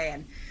Playboy,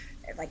 and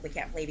like, we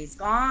can't believe he's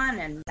gone,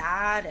 and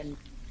sad,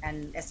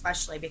 and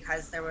especially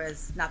because there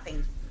was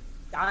nothing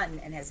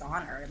done in his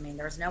honor. I mean,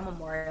 there was no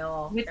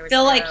memorial. We there was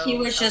feel no like he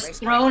was just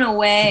thrown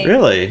away.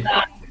 Really?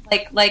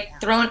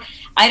 Thrown.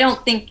 I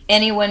don't think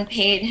anyone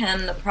paid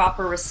him the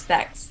proper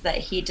respects that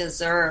he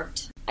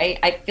deserved.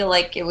 I feel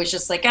like it was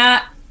just like,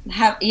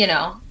 you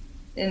know,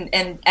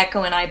 and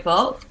Echo and I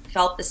both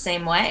felt the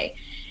same way.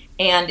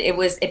 And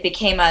it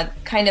became a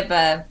kind of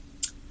a,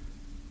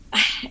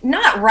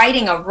 not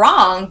righting a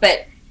wrong,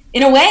 but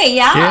in a way,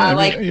 you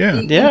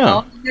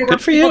know,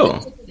 good for you.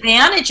 Took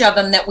advantage of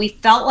him, that we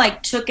felt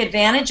like took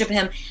advantage of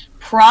him,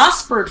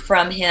 prospered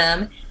from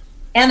him,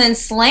 and then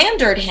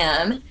slandered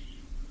him.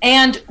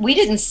 And we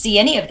didn't see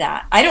any of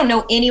that. I don't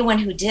know anyone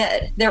who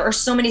did. There are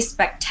so many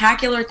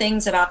spectacular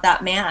things about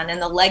that man and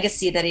the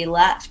legacy that he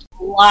left,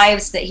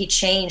 lives that he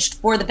changed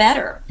for the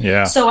better.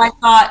 Yeah. So I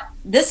thought,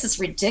 this is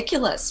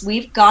ridiculous.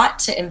 We've got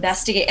to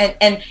investigate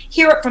and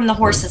hear it from the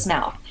horse's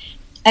mouth.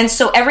 And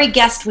so every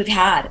guest we've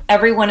had,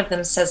 every one of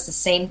them says the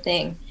same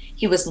thing.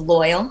 He was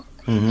loyal.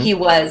 Mm-hmm. He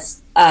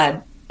was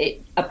a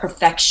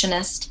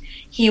perfectionist.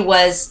 He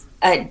was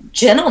a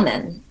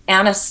gentleman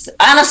and a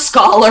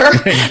scholar.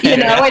 You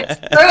know, it's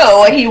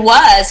true. He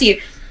was.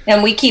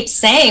 And we keep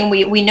saying,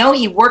 we know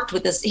he worked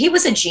with this. He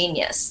was a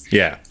genius.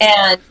 Yeah.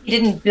 And he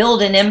didn't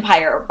build an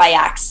empire by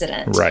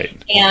accident.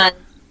 Right. And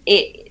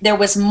there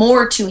was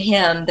more to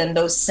him than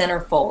those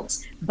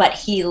centerfolds, but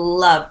he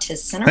loved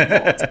his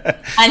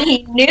centerfolds. And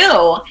he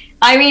knew,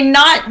 I mean,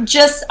 I'm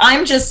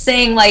just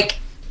saying, like,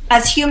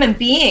 as human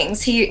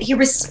beings, he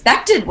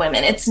respected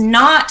women. It's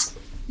not,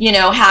 you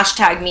know,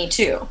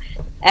 #MeToo.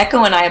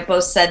 Echo and I have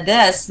both said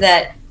this,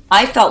 that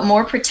I felt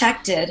more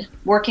protected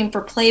working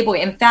for Playboy.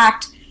 In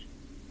fact,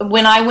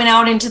 when I went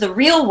out into the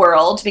real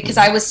world, because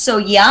I was so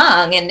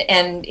young,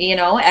 and you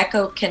know,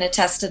 Echo can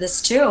attest to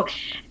this too,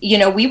 you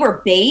know, we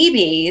were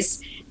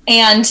babies,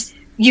 and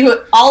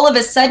you all of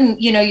a sudden,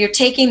 you know, you're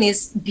taking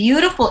these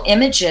beautiful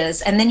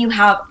images, and then you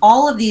have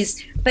all of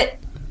these, but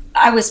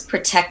I was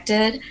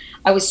protected.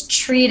 I was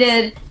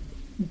treated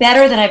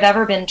better than I've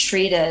ever been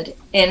treated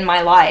in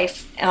my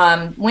life.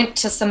 Went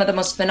to some of the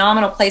most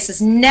phenomenal places,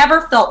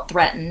 never felt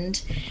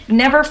threatened,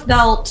 never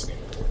felt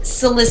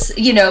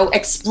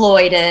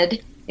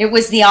exploited. It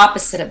was the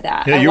opposite of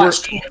that. Yeah, I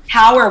watched you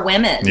empower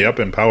women. Yep,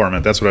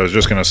 empowerment. That's what I was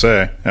just going to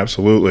say.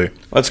 Absolutely. Well,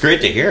 that's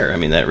great to hear. I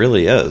mean, that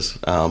really is.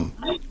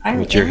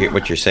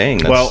 What you're saying.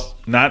 That's... Well,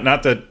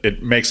 not that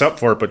it makes up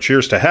for it, but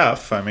cheers to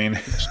Hef. I mean,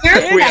 cheers I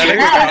think we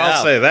can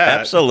all say that.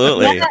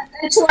 Absolutely. Yeah,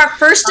 and to our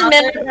First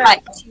Amendment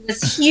rights. He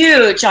was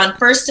huge on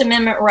First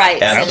Amendment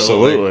rights.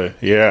 Absolutely.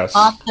 Yes.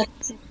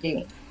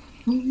 Authenticity.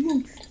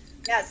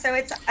 Yeah, so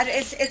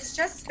it's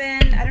just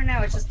been, I don't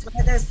know, it's just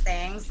one of those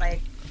things,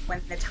 like, when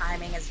the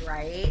timing is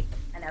right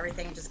and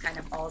everything just kind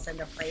of falls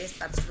into place.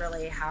 That's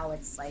really how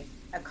it's, like,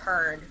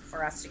 occurred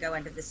for us to go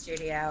into the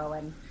studio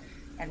and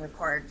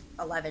record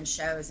 11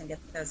 shows and get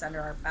those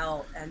under our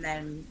belt, and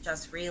then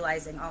just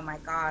realizing, oh my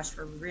gosh,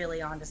 we're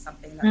really onto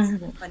something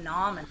that's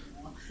phenomenal.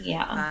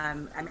 Yeah. I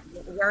mean,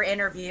 we're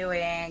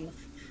interviewing,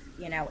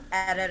 you know,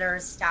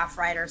 editors, staff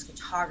writers,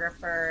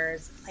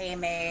 photographers,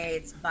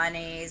 Playmates,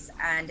 bunnies,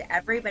 and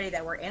everybody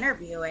that we're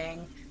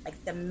interviewing,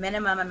 like, the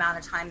minimum amount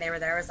of time they were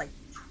there was like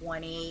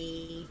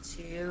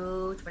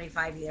 22,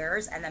 25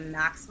 years, and the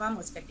maximum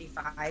was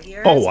 55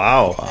 years. Oh,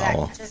 wow. So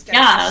that just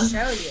goes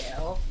to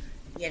show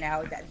you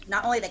know, that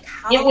not only the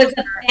caliber. It was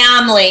a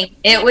family.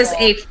 It was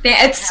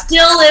it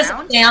still is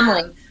a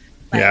family.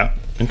 Yeah.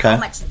 Okay. How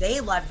much they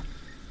loved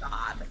the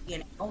job,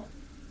 you know,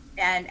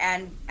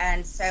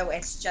 and so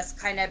it's just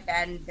kind of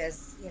been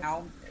this, you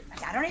know,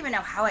 I don't even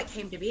know how it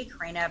came to be,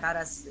 Corinna, about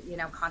us, you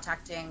know,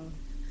 contacting,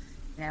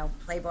 you know,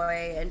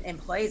 Playboy and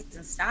employees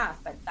and staff,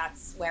 but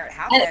that's where it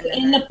happened.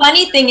 And the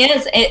funny thing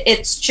is,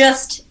 it's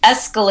just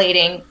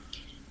escalating,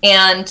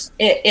 and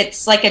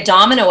it's like a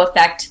domino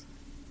effect.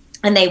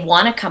 And they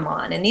want to come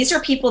on. And these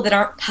are people that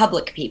aren't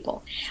public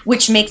people,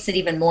 which makes it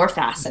even more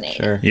fascinating.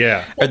 Sure.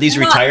 Yeah. Are these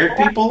retired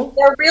people?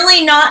 They're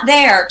really not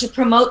there to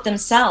promote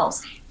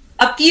themselves.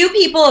 A few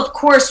people, of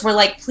course, were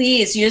like,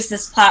 please use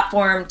this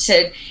platform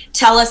to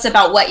tell us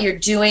about what you're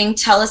doing.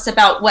 Tell us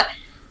about what...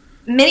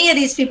 Many of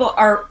these people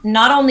are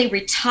not only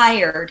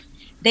retired,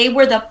 they're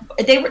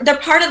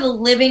part of the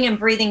living and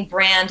breathing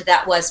brand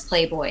that was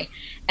Playboy.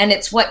 And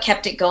it's what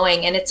kept it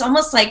going. And it's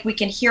almost like we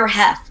can hear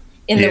Hef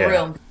in the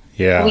room.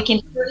 Yeah. We can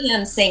hear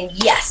him saying,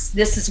 yes,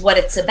 this is what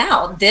it's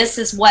about. This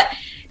is what,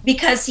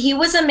 because he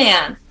was a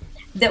man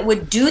that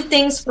would do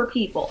things for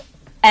people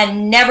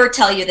and never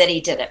tell you that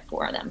he did it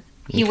for them.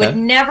 He would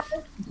never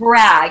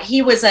brag.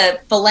 He was a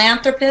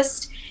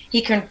philanthropist. He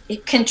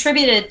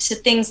contributed to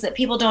things that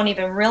people don't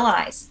even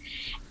realize,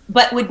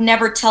 but would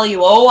never tell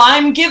you, oh,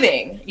 I'm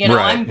giving, you know,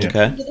 I'm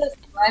giving to this,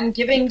 I'm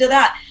giving to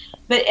that.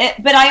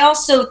 But I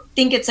also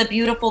think it's a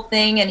beautiful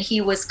thing. And he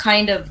was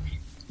kind of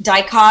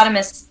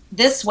dichotomous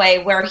this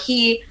way, where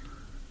I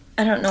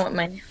don't know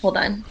hold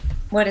on.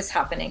 What is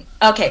happening?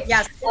 Okay.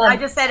 Yes, I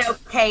just said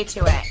okay to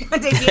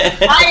it. Did you?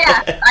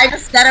 I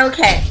just said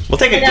okay. We'll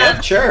take a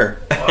gift, sure.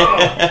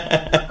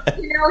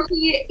 You know,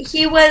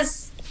 he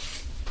was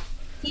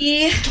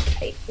He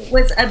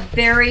was a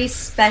very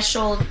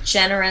special,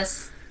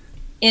 generous,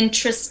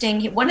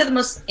 interesting, one of the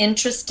most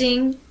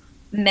interesting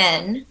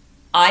men,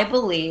 I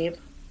believe.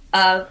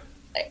 I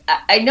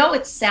know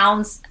it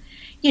sounds,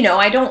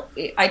 I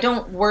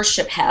don't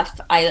worship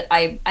Hef.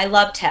 I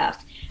loved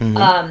Hef.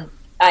 Mm-hmm.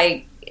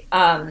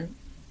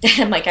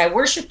 I'm like, I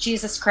worship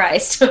Jesus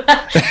Christ.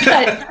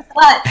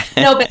 but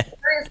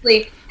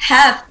seriously,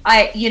 Hef,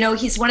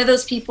 he's one of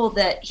those people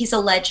that he's a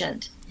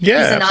legend.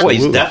 Yeah,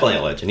 he's definitely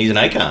a legend. He's an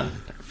icon,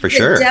 for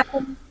sure.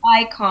 Definitely an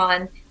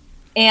icon.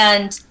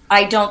 And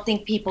I don't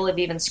think people have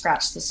even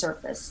scratched the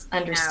surface,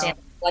 understand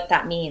what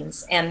that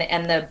means, and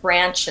the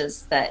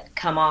branches that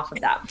come off of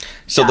that.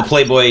 So the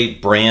Playboy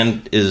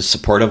brand is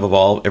supportive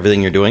of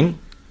everything you're doing?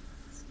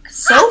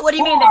 So what do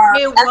you mean, the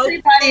new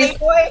woke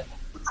Playboy?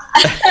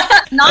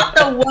 Not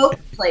the woke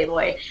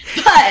Playboy,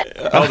 but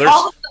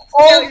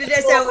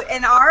so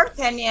in our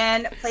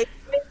opinion, Playboy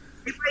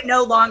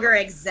no longer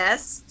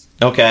exists.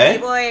 Okay.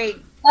 Playboy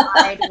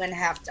died when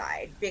Hef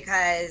died,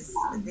 because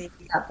the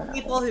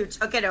people who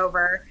took it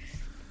over,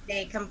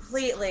 they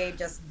completely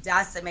just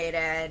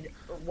decimated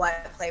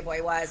what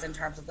Playboy was in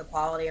terms of the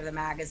quality of the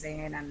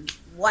magazine and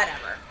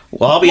whatever.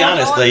 Well, I'll be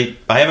honest,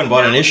 I haven't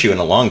bought an issue in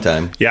a long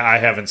time. Yeah, I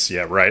haven't.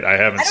 Yeah, right. I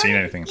haven't seen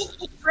anything.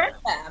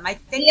 I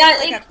think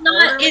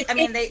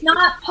it's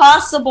not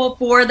possible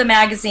for the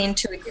magazine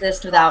to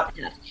exist without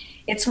Hef.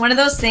 It's one of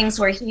those things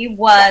where he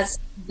was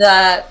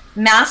the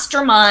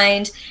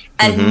mastermind,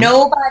 and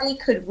nobody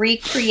could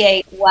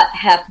recreate what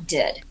Hef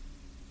did.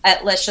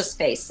 Let's just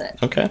face it.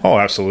 Okay. Oh,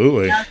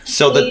 absolutely.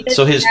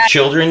 So his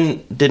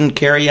children didn't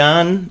carry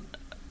on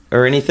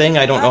or anything?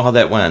 I don't know how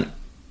that went.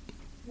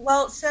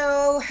 Well,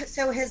 so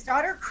his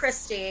daughter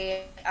Christy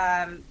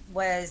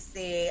was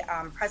the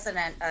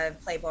president of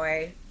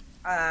Playboy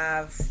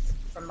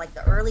from like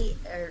the early.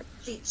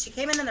 She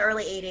came in the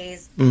early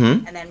 '80s,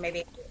 and then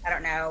maybe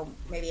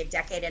a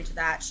decade into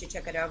that, she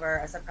took it over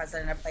as the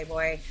president of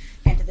Playboy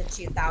into the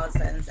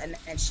 2000s,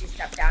 and she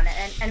stepped down.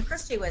 And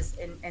Christy was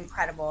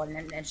incredible,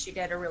 and she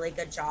did a really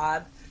good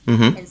job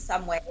in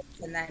some ways.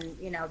 And then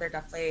there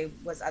definitely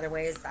was other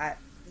ways that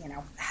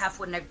Hef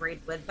wouldn't agree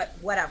with, but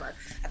whatever.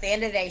 At the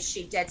end of the day,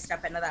 she did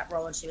step into that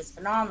role, and she was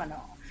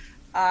phenomenal.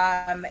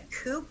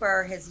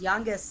 Cooper, his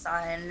youngest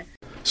son.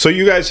 So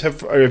you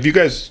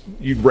guys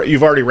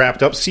you've already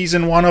wrapped up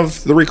season 1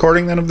 of the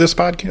recording then of the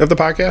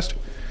podcast?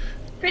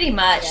 Pretty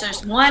much. Yeah.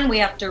 There's one we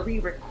have to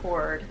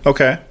re-record.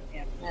 Okay.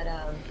 But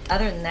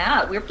other than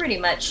that, we're pretty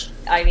much.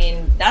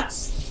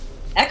 That's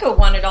Echo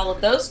wanted all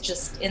of those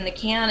just in the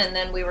can, and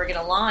then we were going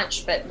to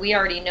launch. But we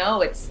already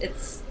know it's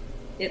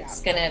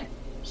going to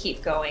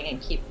keep going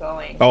and keep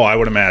going. Oh, I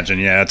would imagine.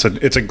 Yeah,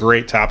 it's a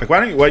great topic. Why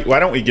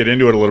don't we get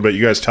into it a little bit?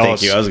 You guys tell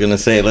us. Thank you. I was going to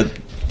say,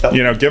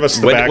 give us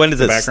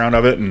the background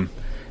of it, and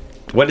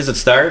when does it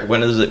start?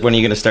 When are you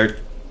going to start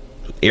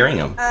airing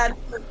them?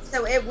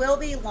 So it will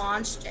be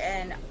launched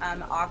in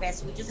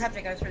August. We just have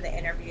to go through the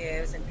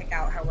interviews and pick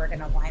out how we're going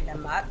to line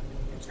them up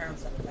in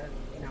terms of the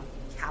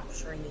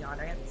capturing the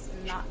audience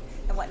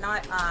and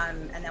whatnot.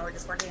 And then we're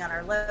just working on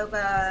our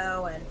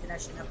logo and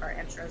finishing up our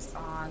intro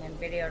song and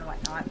video and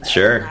whatnot. But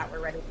sure. Other than that, we're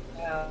ready to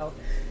go.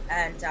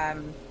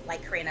 And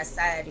like Corinna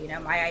said,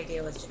 my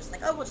idea was just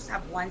like, we'll just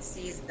have one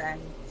season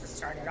to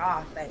start it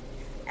off. But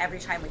every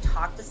time we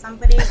talk to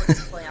somebody, we're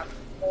just pulling out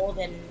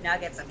golden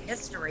nuggets of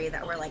history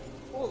that we're like,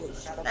 holy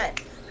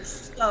shit,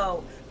 there's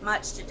so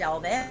much to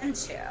delve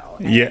into.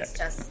 And it's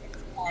just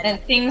and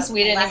things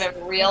we didn't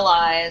even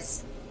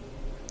realize.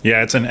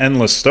 Yeah, it's an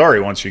endless story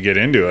once you get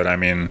into it.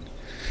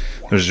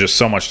 There's just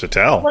so much to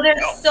tell. Well,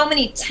 there's so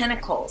many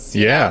tentacles.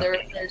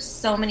 There's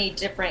so many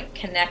different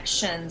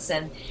connections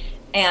and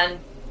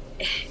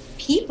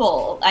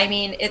people.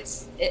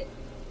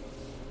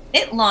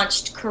 It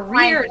launched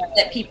careers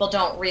that people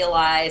don't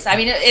realize.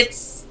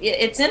 It's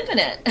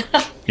infinite.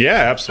 Yeah,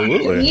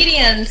 absolutely.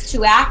 Comedians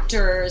to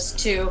actors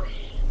to,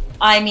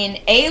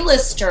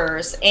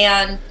 A-listers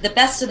and the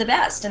best of the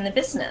best in the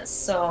business.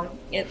 So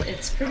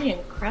it's pretty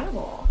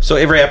incredible. So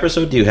every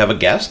episode, do you have a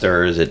guest,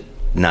 or is it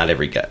not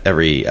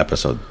every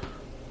episode?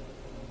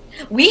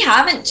 We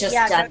haven't just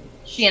done,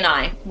 she and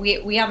I,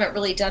 we haven't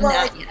really done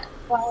that yet.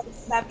 Well,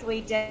 except we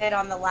did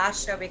on the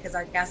last show because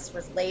our guest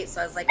was late,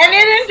 so I was like... And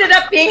it ended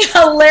up being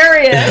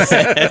hilarious.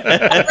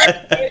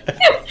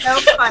 So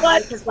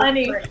funny. Because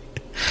funny.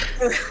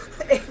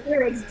 We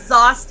were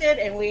exhausted,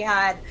 and we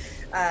had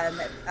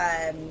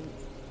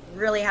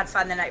really had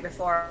fun the night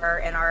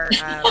before in our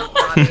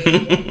lobby.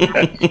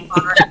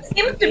 That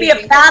seems to be a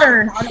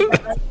pattern.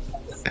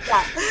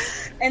 Yeah.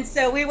 And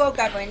so we woke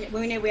up when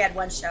we knew we had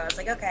one show. I was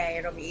like, okay,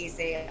 it'll be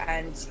easy.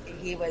 And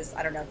he was,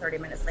 30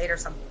 minutes late or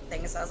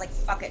something. So I was like,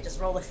 fuck it, just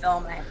roll the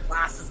film. And I had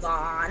glasses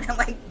on and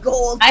like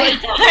gold. I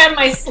had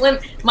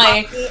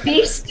my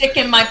beef stick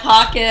in my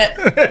pocket.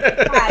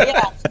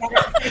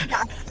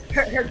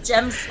 Her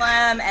gym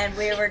slim, and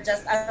we were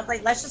just, I was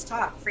like, let's just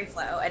talk, free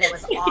flow. And it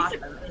was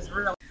awesome.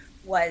 It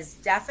was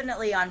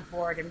definitely on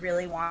board and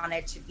really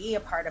wanted to be a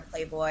part of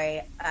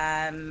Playboy.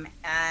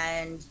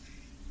 And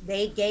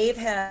they gave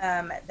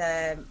him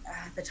the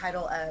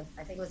title of,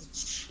 I think it was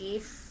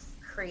chief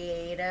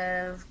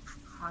creative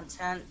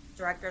content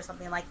director or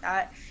something like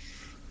that.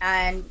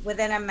 And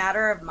within a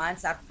matter of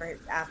months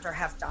after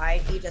Hef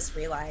died, he just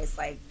realized,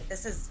 like,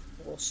 this is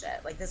bullshit.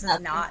 Like, this is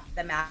not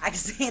the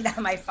magazine that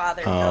my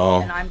father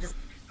built, and I'm just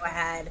gonna go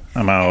ahead.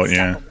 I'm out,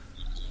 yeah.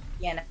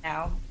 You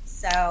know.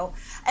 So,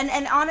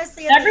 and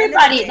honestly,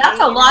 everybody, that's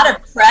a lot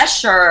of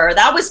pressure.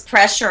 That was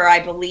pressure, I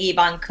believe,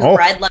 on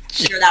Cooper. I'd love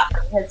to hear that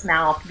from his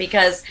mouth,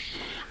 because,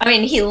 I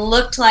mean, he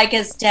looked like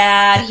his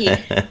dad.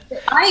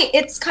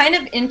 It's kind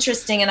of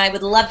interesting, and I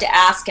would love to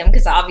ask him,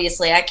 because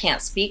obviously I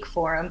can't speak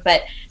for him,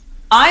 but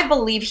I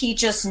believe he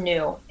just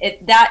knew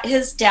that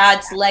his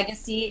dad's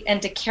legacy, and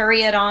to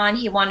carry it on,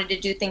 he wanted to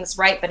do things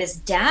right, but his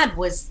dad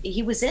was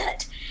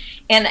it.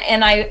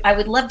 And I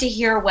would love to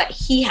hear what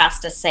he has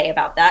to say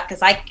about that,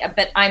 because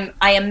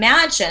I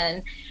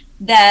imagine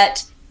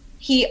that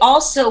he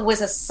also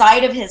was a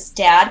side of his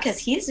dad, because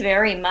he's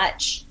very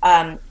much,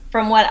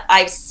 from what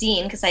I've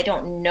seen, because I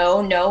don't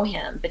know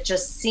him, but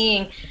just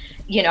seeing,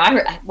 you know,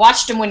 I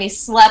watched him when he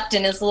slept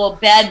in his little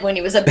bed when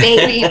he was a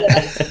baby at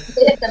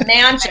the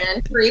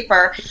mansion,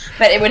 creeper,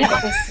 but it would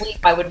help him sleep.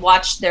 I would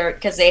watch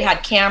because they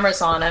had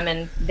cameras on him,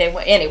 and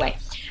anyway.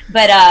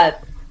 But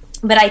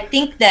I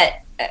think that,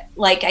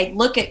 like, I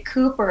look at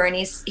Cooper, and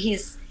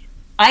he's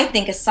I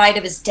think a side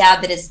of his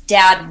dad that his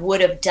dad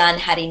would have done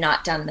had he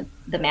not done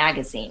the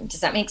magazine. Does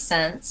that make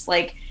sense?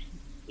 Like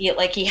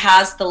he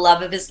has the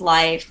love of his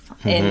life,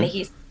 and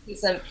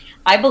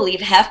I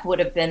believe Hef would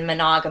have been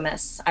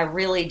monogamous. I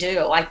really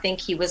do. I think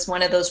he was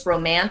one of those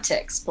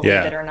romantics, believe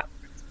it or not.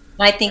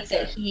 And I think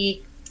that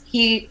he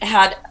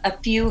had a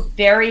few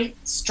very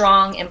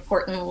strong,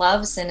 important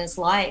loves in his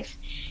life,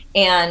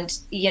 and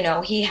you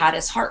know, he had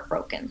his heart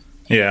broken.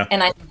 Yeah.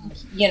 And I think,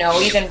 you know,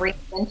 even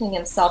reinventing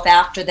himself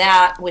after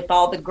that with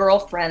all the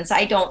girlfriends,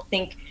 I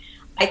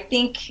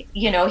think,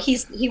 you know,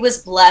 he was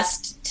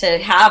blessed to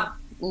have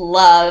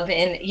love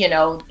in, you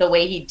know, the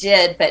way he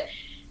did, but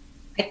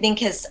I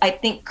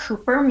think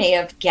Cooper may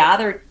have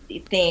gathered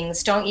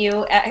things, don't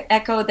you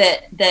echo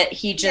that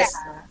he just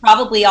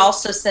probably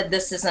also said,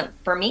 this isn't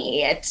for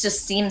me. It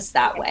just seems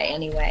that way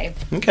anyway.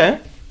 Okay.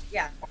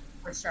 Yeah.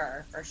 For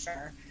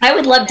sure. I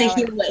would love to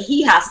hear what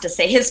he has to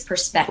say, his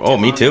perspective. Oh,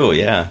 me too.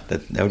 Yeah,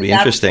 that would be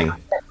interesting.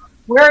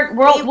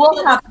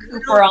 We'll have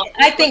Cooper on.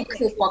 I think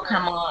Cooper will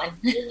come on.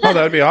 Oh,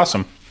 that would be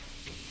awesome.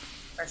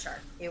 For sure,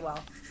 he will,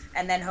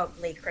 and then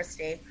hopefully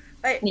Christy.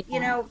 But you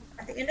know,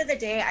 at the end of the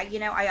day,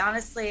 I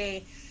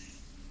honestly,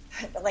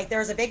 like, there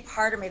was a big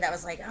part of me that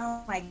was like,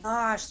 oh my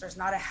gosh, there's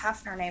not a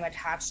Hefner name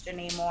attached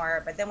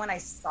anymore. But then when I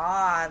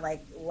saw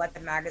like what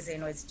the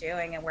magazine was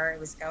doing and where it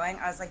was going,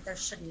 I was like, there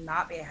should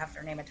not be a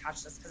Hefner name attached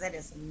to this, because it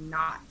is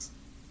not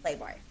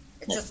Playboy.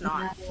 It's just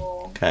not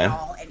at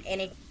all in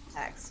any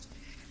context.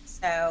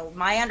 So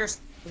my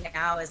understanding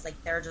now is like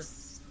they're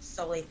just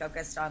solely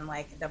focused on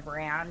like the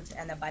brand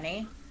and the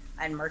bunny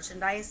and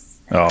merchandise.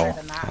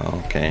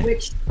 Okay.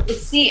 Which you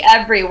see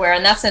everywhere,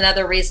 and that's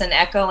another reason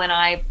Echo and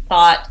I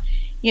thought,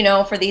 you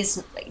know, for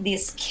these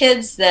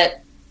kids,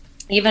 that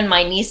even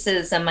my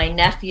nieces and my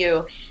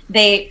nephew,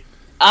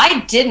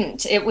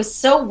 it was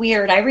so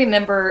weird. I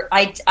remember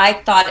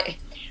I thought,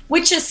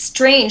 which is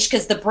strange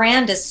because the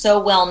brand is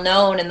so well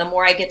known, and the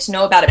more I get to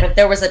know about it, but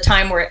there was a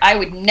time where I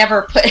would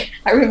never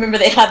I remember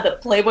they had the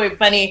Playboy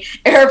Bunny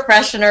air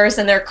fresheners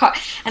in their car,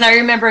 and I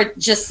remember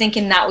just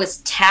thinking that was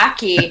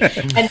tacky.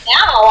 And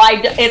now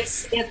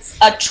it's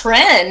a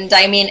trend.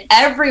 I mean,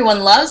 everyone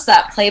loves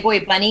that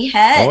Playboy Bunny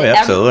head. Oh,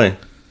 absolutely.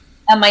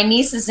 And my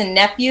nieces and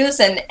nephews,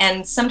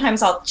 and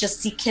sometimes I'll just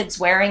see kids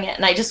wearing it,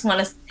 and I just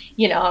want to,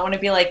 you know, I want to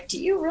be like, do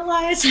you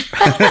realize you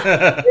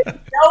know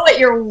what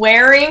you're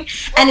wearing?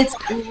 And it's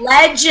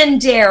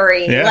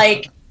legendary. Yeah.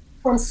 Like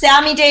from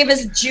Sammy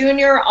Davis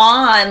Jr.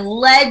 on,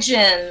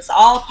 legends,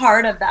 all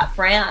part of that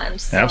brand.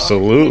 So.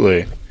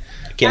 Absolutely.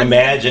 I can't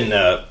imagine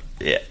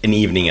an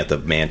evening at the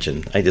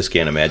mansion. I just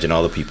can't imagine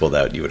all the people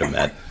that you would have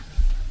met.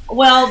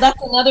 Well, that's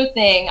another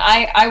thing.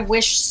 I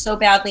wish so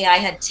badly I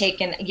had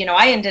taken, you know,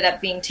 I ended up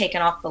being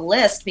taken off the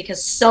list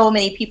because so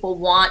many people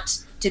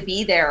want to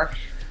be there.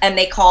 And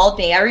they called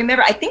me. I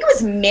remember, I think it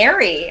was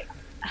Mary.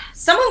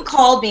 Someone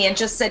called me and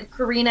just said,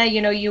 Corinna,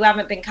 you know, you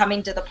haven't been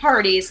coming to the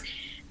parties.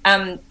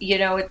 You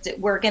know,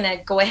 we're going to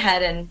go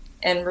ahead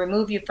and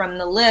remove you from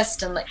the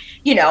list. And,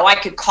 you know, I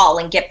could call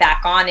and get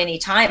back on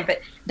anytime.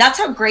 But that's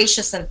how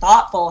gracious and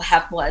thoughtful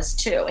Hef was,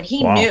 too. And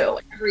he knew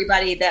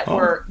everybody that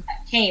that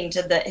came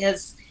to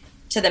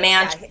the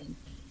mansion.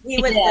 Yeah,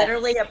 he would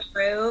literally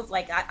approve.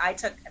 Like, I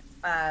took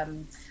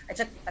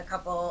a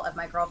couple of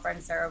my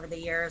girlfriends there over the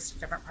years to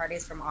different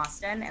parties from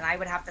Austin, and I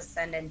would have to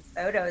send in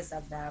photos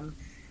of them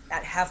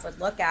that Hef would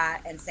look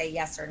at and say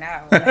yes or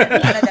no.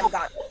 And one of them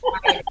got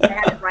quiet and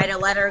had to write a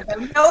letter and go,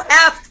 no,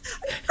 Hef,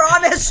 I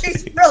promise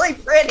she's really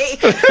pretty.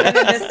 And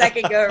then the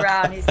second go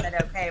around, he said,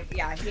 okay. But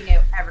yeah, he knew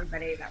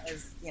everybody that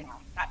was, you know,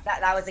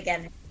 that was,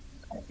 again,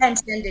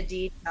 attention to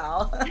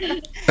detail.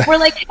 We're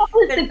like, Hef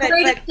was the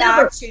greatest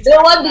ever.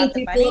 No ugly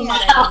people in my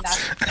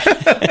house.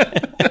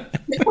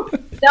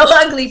 No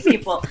ugly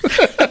people.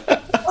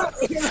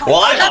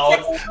 Well, I'm out.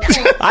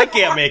 I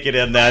can't make it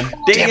in then.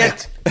 Dang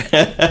it.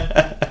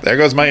 There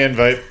goes my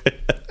invite.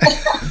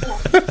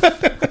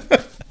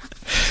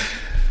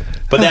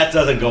 But that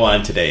doesn't go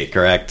on today,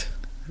 correct?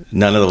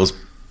 None of those.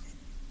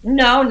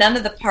 No, none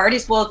of the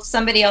parties. Well,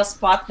 somebody else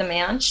bought the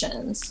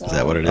mansion. So. Is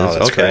that what it is? Oh,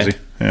 that's okay. crazy.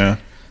 Yeah.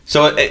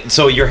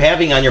 So you're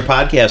having on your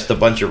podcast a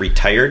bunch of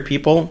retired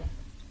people?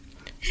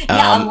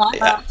 Yeah, a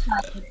lot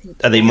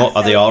of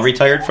Are they all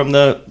retired from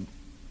the?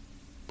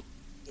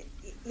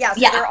 Yeah,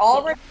 so Yeah. they're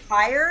all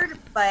retired,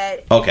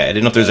 but Okay, I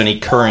didn't know if there's any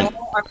current.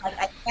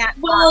 I can't.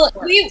 Well,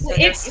 work, we'll so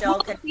they're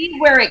still see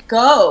where it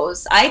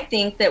goes. I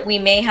think that we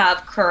may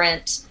have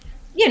current.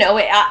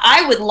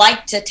 I would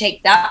like to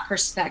take that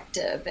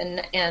perspective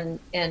and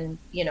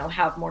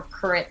have more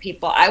current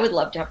people. I would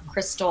love to have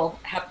Crystal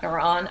Hefner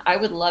on. I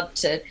would love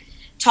to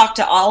talk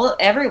to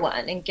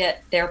everyone and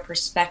get their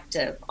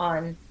perspective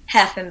on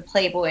Hef and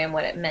Playboy and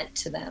what it meant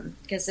to them,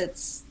 because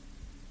it's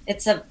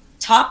a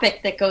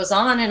topic that goes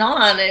on and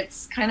on.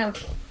 It's kind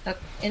of an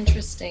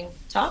interesting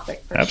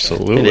topic. For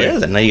Absolutely. It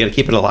is, and now you got to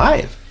keep it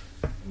alive.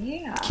 Sure.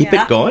 Yeah. Keep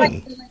it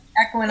going.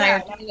 Echo and I are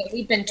doing it.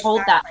 We've been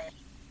told that.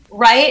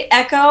 Right,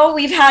 Echo?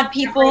 We've had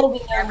people when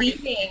they're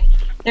leaving.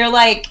 They're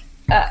like,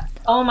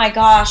 oh my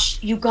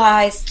gosh, you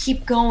guys,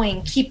 keep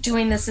going. Keep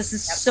doing this. This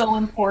is so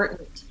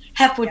important.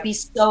 Hef would be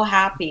so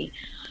happy.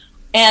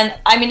 And,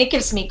 I mean, it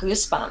gives me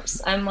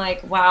goosebumps. I'm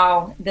like,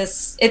 wow,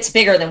 it's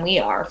bigger than we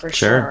are, for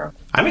sure.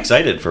 I'm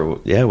excited for,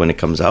 when it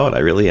comes out. I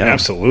really am.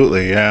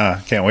 Absolutely,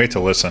 yeah. Can't wait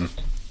to listen.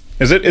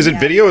 Is it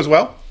video as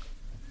well?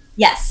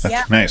 Yes.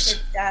 Yeah,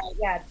 Nice.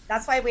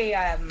 That's why we,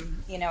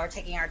 are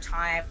taking our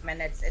time,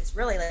 and it's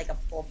really like a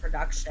full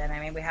production. I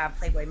mean, we have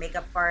Playboy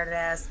makeup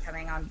artists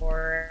coming on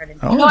board.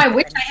 And I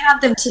wish I had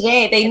them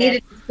today. They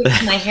needed to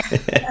fix my hair.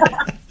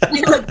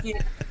 You look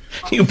beautiful.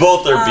 You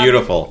both are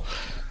beautiful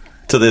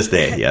to this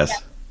day. Yes.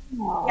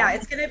 Yeah,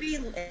 it's gonna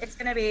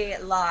be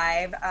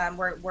live.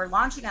 We're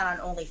launching it on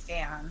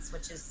OnlyFans,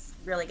 which is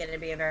really going to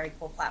be a very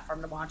cool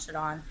platform to launch it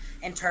on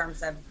in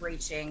terms of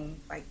reaching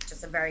like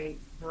just a very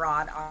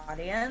broad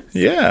audience.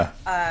 Yeah.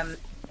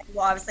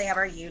 We'll obviously have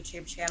our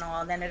YouTube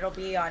channel, and then it'll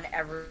be on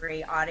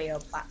every audio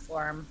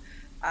platform.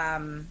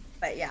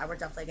 But yeah, we're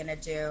definitely going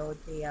to do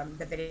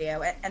the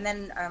video, and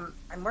then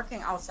I'm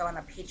working also on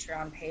a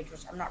Patreon page,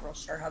 which I'm not real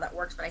sure how that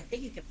works, but I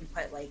think you can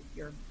put like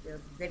your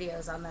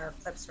videos on there,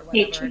 clips or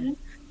whatever, and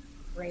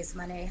raise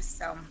money.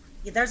 So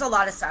yeah, there's a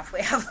lot of stuff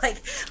we have.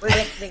 Like we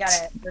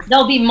gotta.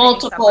 There'll be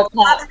multiple.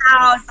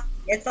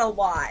 It's a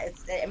lot.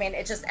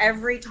 It's just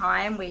every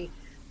time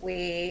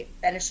we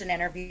finish an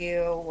interview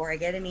or I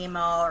get an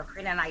email or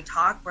Corinna and I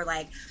talk, we're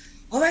like,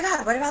 oh my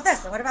God, what about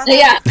this? And what about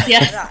that?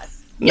 Yeah.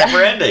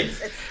 Never ending.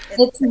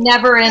 It's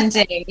never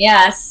ending.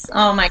 Yes.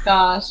 Oh my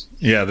gosh.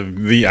 Yeah,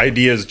 the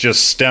ideas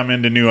just stem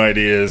into new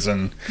ideas,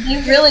 and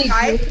You really do.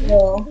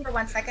 For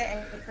 1 second,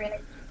 and Corinna,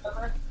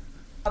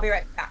 I'll be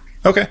right back.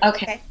 okay.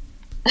 Okay.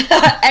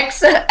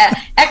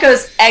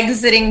 Echo's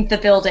exiting the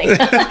building.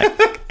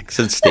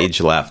 Exit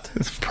stage left.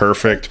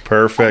 Perfect.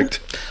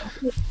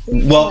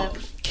 Well,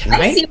 can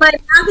I I? see my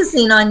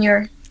magazine on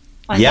your.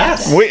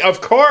 Yes. Wait, of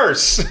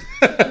course.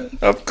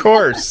 Of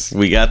course.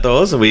 We got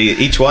those.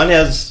 Each one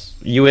has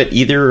you at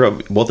either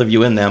both of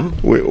you in them.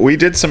 We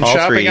did some All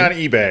shopping three. on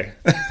eBay.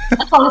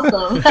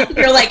 Awesome.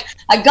 You're like,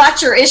 I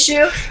got your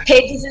issue.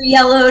 Pages are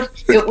yellowed.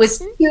 It was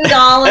 $2.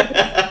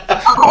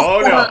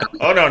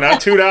 Oh no,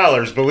 not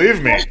 $2.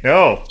 Believe me,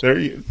 no.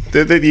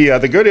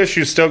 The good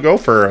issues still go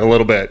for a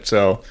little bit.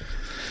 So,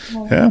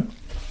 yeah.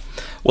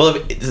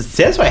 Well,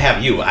 since I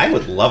have you, I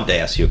would love to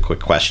ask you a quick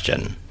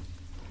question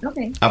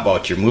Okay.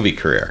 about your movie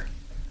career.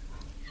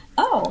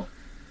 Oh,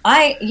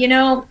 I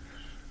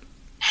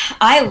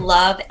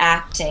love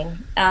acting.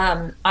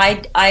 I'm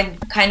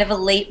kind of a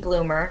late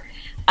bloomer.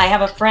 I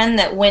have a friend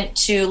that went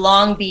to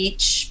Long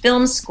Beach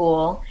Film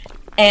School,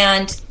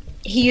 and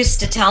he used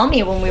to tell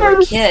me when we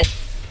were kids,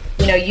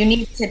 you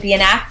need to be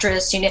an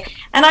actress. And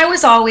I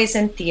was always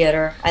in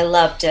theater. I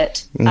loved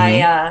it. Mm-hmm.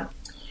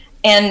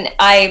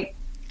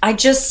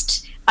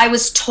 I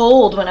was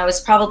told when I was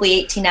probably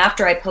 18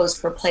 after I posed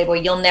for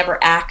Playboy, you'll never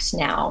act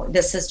now.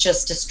 This has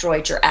just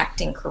destroyed your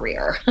acting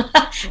career.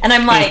 And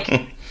I'm like,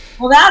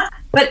 well,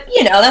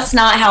 that's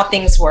not how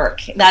things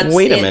work.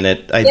 Wait a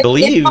minute. I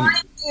believe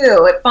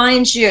it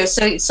finds you.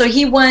 So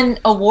he won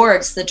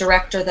awards. The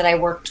director that I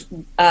worked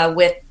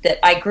with,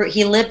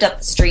 he lived up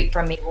the street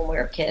from me when we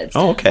were kids.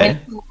 Oh, okay.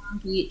 Went to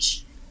Long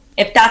Beach,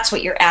 if that's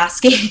what you're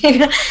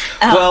asking.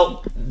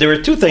 Well, there were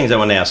two things I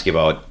want to ask you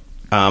about.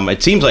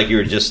 It seems like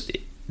your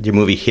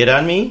movie Hit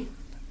on Me.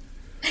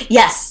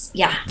 Yes.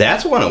 Yeah.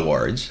 That's won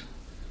awards.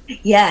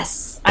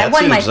 Yes. That I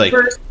won my seems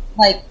first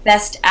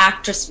best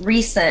actress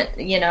recent,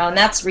 and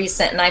that's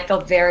recent, and I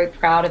feel very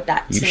proud of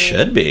that too. You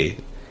should be.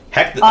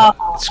 Heck,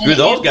 screw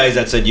those guys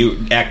that said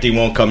acting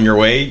won't come your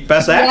way.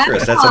 Best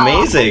actress. That's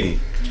amazing.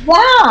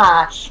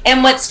 Yeah.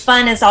 And what's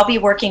fun is I'll be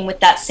working with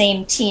that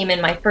same team in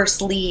my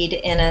first lead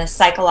in a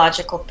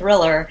psychological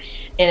thriller,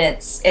 and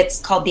it's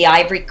called The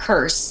Ivory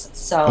Curse.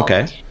 So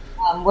okay.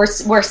 We're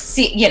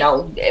seeking.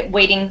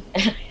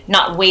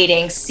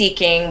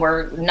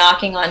 We're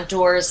knocking on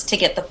doors to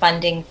get the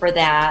funding for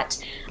that.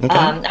 Okay.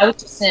 I was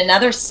just in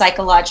another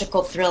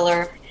psychological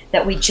thriller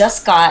that we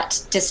just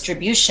got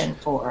distribution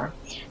for.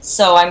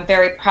 So I'm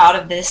very proud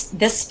of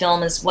this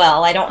film as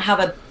well. I don't have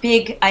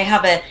I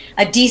have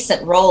a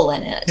decent role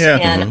in it.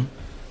 Yeah.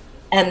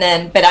 And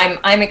then, but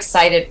I'm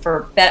excited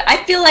for that.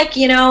 I feel like,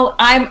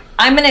 I'm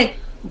going to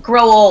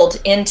grow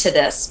old into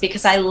this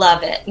because I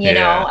love it. You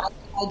know,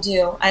 I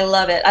do. I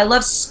love it. I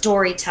love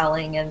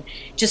storytelling and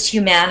just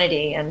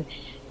humanity and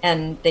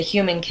the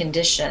human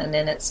condition.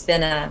 And it's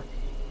been a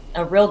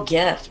real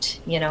gift.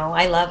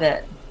 I love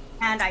it.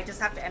 And I just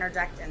have to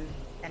interject and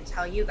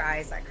tell you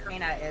guys that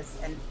Corinna is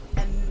an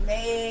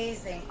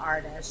amazing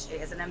artist. She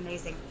is an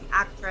amazing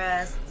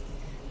actress,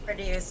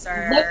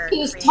 producer. Look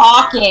who's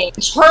talking.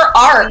 Her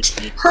art.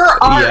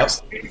 Yep.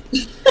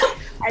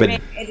 I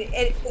mean,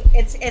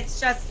 it's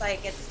just I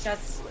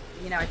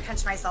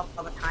pinch myself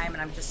all the time,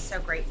 and I'm just so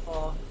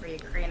grateful for you,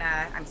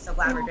 Corinna. I'm so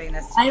glad we're doing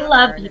this together. I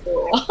love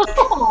you.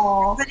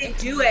 I couldn't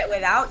do it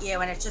without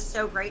you, and it's just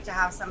so great to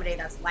have somebody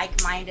that's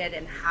like-minded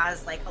and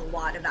has like a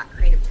lot of that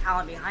creative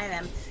talent behind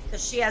them,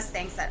 because she has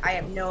things that I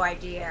have no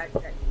idea,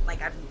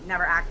 like I've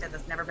never acted,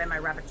 that's never been my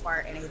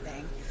repertoire,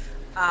 anything.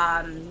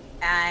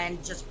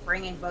 And just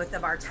bringing both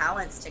of our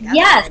talents together.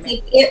 Yes,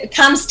 it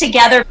comes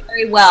together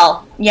very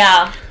well.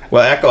 Yeah.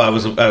 Well, Echo, I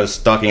was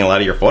stalking a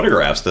lot of your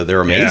photographs.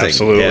 They're amazing. Yeah,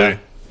 absolutely.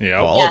 Yeah.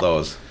 All of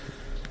those.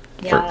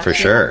 For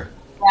sure.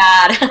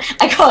 Rad.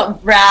 I call it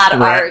rad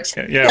art.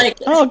 Yeah.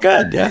 Oh,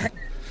 good. Yeah.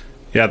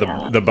 Yeah.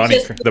 The bunny.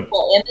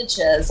 The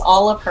images,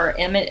 all of her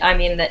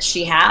that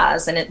she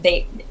has, and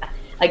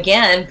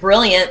again,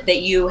 brilliant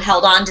that you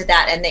held on to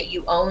that and that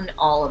you own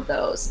all of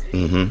those.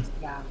 Mm-hmm.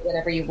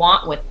 Whatever you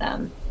want with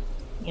them.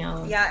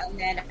 Yeah,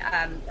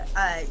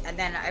 and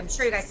then I'm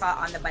sure you guys saw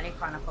on the Bunny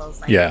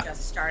Chronicles,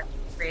 just start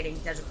creating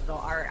digital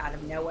art out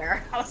of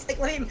nowhere. I was like,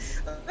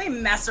 let me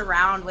mess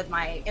around with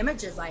my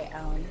images I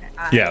own.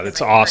 Yeah,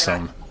 that's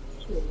awesome.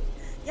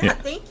 Yeah,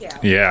 thank you.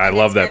 Yeah, I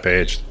love that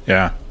page.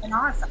 Yeah. And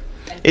awesome.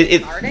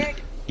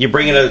 You're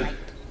bringing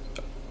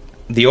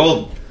the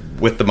old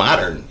with the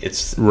modern.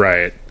 It's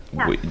right.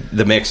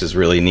 The mix is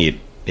really neat.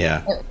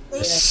 Yeah.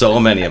 So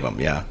many of them.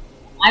 Yeah.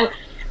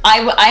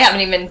 I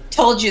haven't even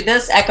told you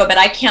this, Echo, but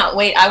I can't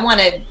wait. I want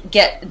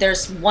to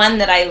there's one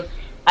that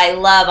I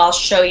love. I'll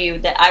show you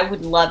that I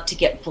would love to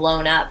get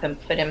blown up and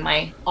put in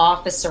my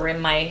office or in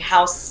my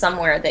house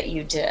somewhere that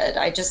you did.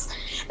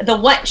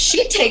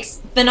 She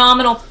takes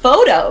phenomenal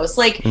photos.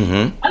 Like,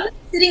 I was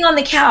sitting on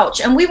the couch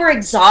and we were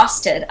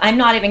exhausted. I'm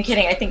not even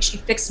kidding. I think she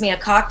fixed me a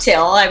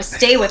cocktail. I would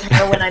stay with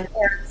her when I'm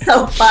there. It's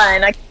so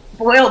fun. I get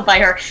spoiled by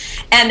her.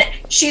 And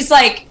she's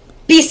like,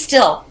 be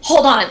still,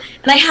 hold on.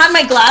 And I had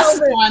my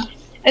glasses on.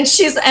 And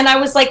I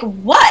was like,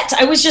 what?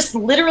 I was just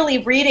literally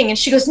reading, and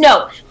she goes,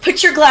 no,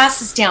 put your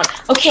glasses down.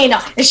 Okay, now.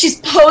 And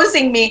she's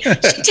posing me. She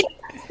takes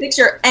a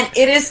picture, and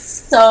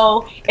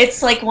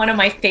it's like one of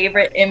my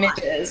favorite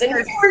images. And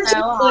it's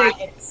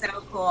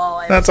so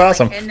cool. That's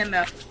awesome. Like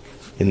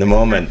in the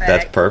moment. Perfect.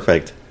 That's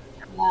perfect.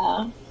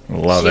 Yeah.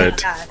 Love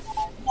it.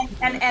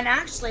 And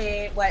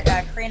actually, what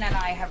Corinna and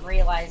I have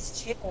realized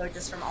too,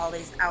 just from all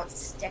these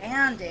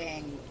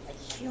outstanding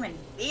human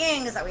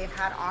beings that we've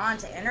had on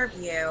to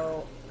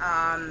interview,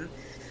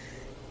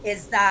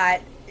 is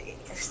that,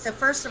 so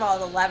first of all,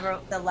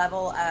 the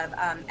level of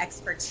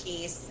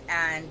expertise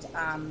and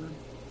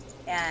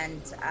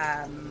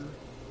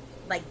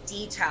like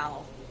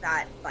detail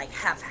that like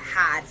have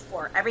had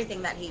for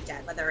everything that he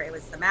did, whether it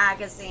was the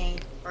magazine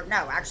or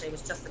no, actually it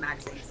was just the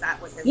magazines. That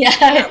was his.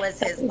 That was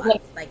his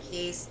life. Like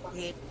he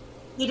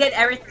did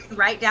everything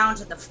right down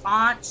to the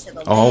font, to the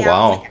layout, oh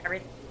wow, like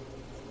everything,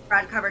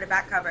 front cover to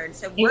back cover. And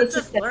so we're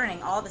just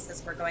learning all this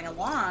as we're going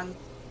along.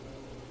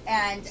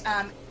 And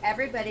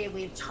everybody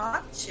we've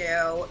talked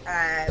to,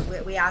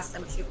 we asked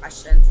them 2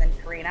 questions, and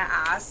Corinna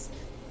asked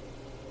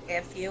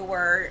if you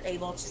were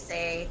able to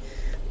say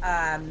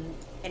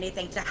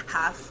anything to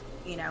Huff,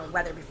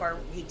 whether before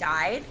he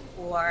died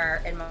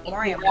or in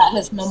memoriam. Yeah,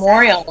 his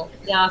memorial,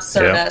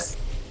 service.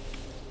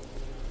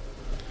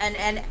 Yeah.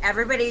 And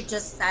everybody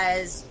just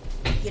says,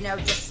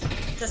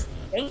 just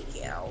thank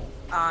you.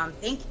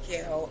 Thank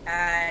you.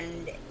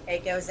 And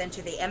it goes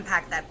into the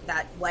impact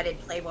that what did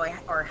Playboy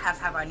or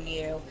have on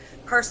you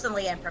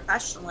personally and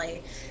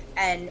professionally.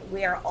 And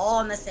we are all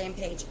on the same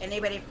page.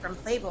 Anybody from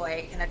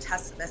Playboy can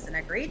attest to this and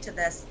agree to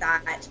this,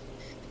 that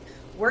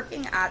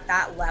working at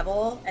that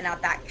level and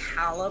at that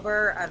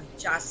caliber of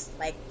just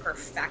like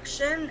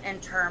perfection in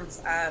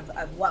terms of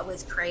what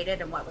was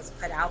created and what was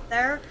put out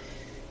there,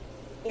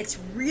 it's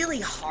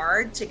really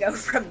hard to go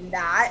from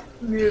that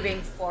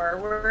moving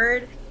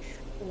forward,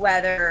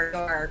 whether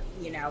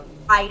you're,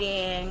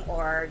 writing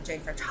or doing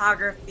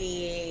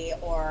photography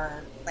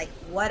or like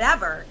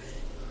whatever,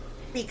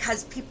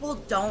 because people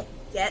don't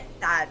get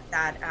that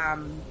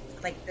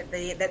like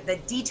the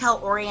detail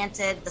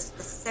oriented, the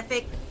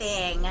specific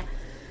thing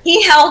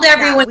he held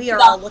everyone we are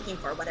all looking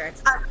for, whether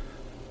it's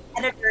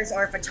editors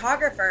or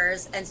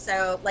photographers. And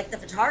so like the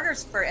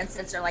photographers, for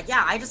instance, are like,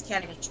 yeah, I just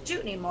can't even shoot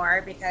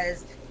anymore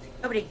because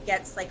nobody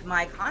gets like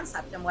my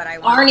concept and what I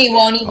want. Arnie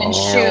won't even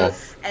shoot.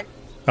 And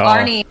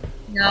Arnie,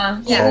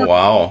 yeah. Oh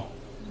wow.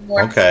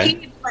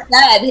 Okay. But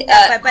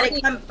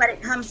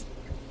it comes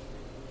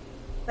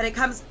but it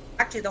comes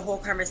back to the whole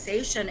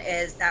conversation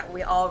is that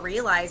we all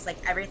realize like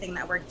everything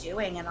that we're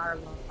doing in our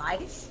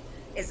life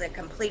is a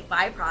complete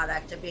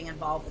byproduct of being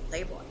involved with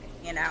Playboy.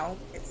 You know,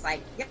 it's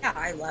like, yeah,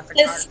 I love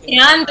photography. The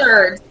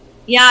standard.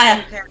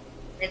 Yeah.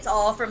 It's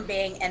all from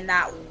being in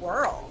that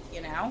world,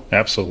 you know?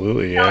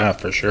 Absolutely. Yeah,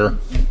 for sure.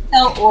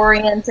 So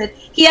oriented.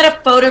 He had a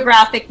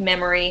photographic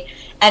memory,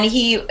 and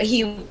he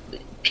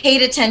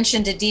paid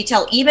attention to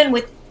detail, even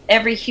with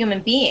every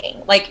human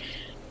being. Like,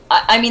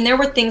 I mean, there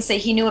were things that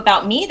he knew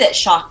about me that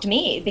shocked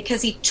me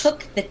because he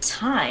took the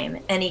time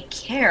and he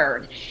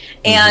cared.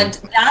 And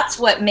that's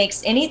what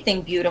makes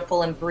anything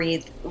beautiful and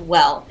breathe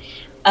well.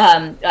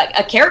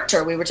 A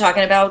character, we were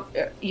talking about,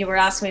 you were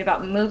asking me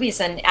about movies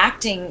and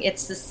acting.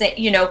 It's the same,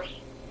 you know,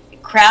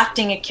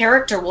 crafting a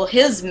character. Well,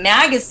 his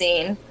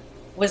magazine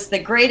was the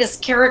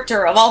greatest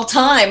character of all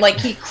time. Like,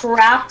 he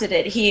crafted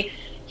it. He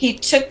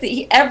took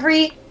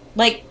every,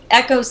 like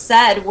Echo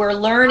said, we're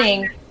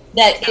learning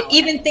that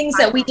even things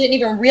that we didn't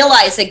even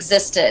realize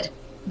existed.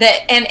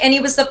 And he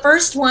was the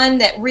first one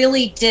that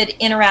really did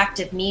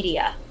interactive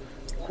media,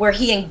 where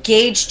he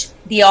engaged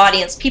the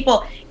audience.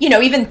 People, you know,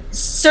 even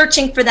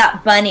searching for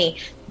that bunny,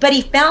 but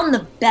he found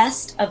the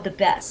best of the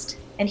best,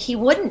 and he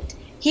wouldn't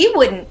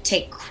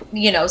take,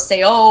 you know,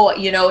 say, oh,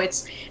 you know,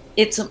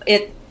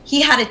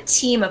 he had a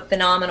team of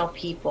phenomenal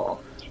people,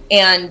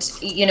 and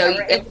you know,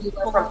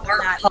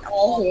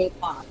 who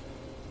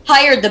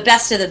hired the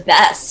best of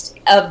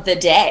the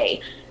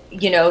day,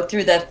 you know,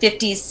 through the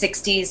 50s,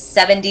 60s,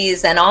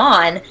 70s, and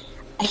on.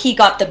 He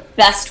got the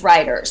best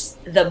writers,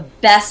 the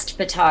best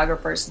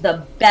photographers,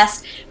 the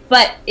best,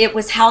 but it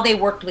was how they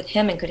worked with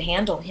him and could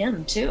handle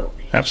him too.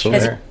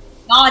 Absolutely. Because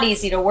it's not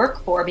easy to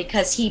work for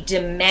because he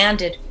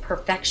demanded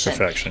perfection.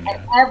 Perfection, yeah.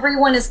 And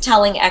everyone is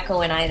telling Echo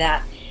and I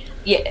that.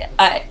 Yeah,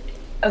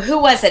 who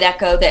was it,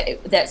 Echo,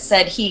 that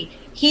said he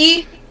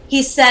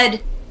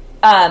said,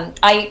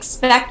 I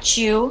expect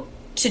you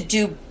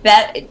to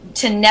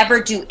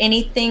never do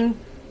anything,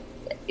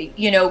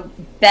 you know,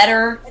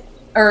 better,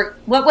 or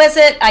what was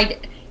it?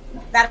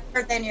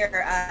 Better than your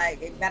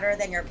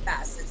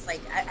best. It's like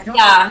I don't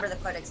remember the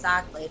quote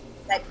exactly,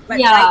 but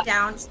right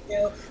down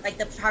to like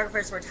the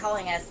photographers were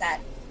telling us that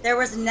there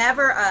was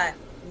never a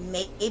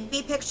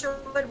maybe picture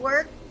would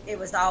work. It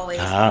was always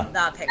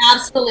the picture.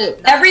 Absolute.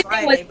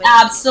 Everything was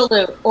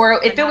absolute.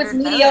 Or if it was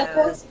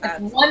mediocre, if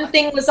one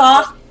thing was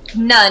off,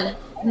 none.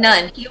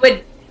 He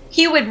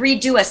would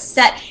redo a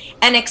set,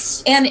 and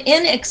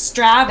in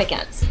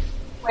extravagance,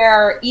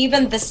 where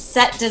even the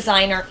set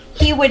designer,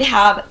 he would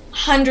have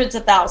hundreds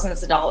of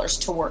thousands of dollars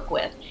to work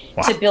with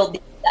to build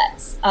these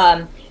sets.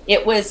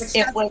 It was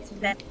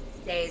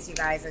days, you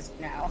guys, as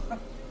you know.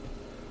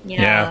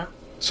 Yeah.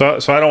 So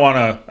I don't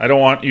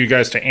want you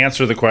guys to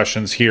answer the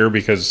questions here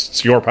because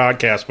it's your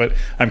podcast, but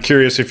I'm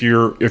curious if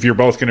you're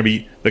both going to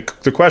be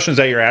the questions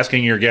that you're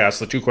asking your guests,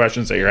 the two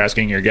questions that you're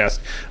asking your guests.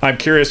 I'm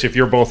curious if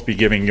you're both be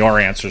giving your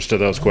answers to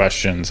those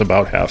questions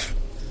about Hef.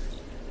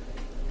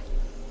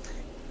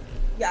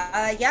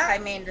 Yeah. I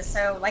mean,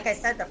 so like I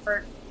said,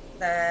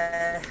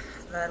 the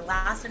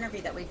last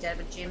interview that we did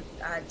with Jim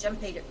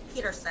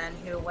Peterson,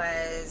 who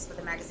was with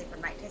the magazine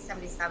from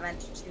 1977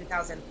 to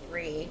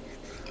 2003.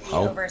 He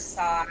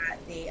oversaw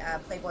the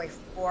Playboy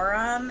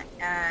Forum,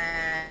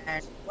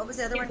 and what was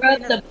the other one?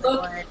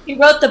 He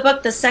wrote the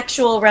book, The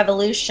Sexual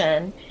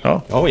Revolution.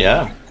 Oh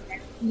yeah.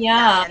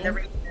 Yeah.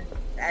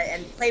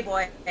 And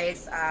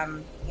Playboy's,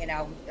 you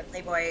know,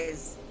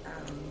 Playboy's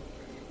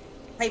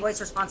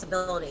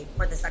responsibility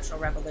for the sexual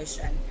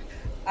revolution.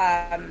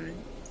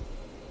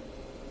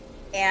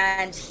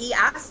 And he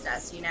asked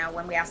us, you know,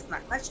 when we asked him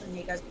that question,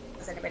 he goes,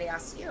 "Has anybody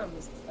asked you?" And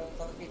we said,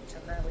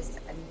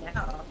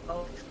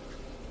 "No."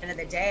 End of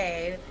the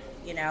day,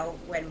 you know,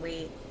 when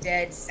we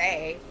did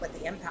say what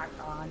the impact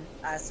on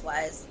us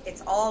was,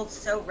 it's all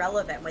so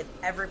relevant with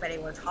everybody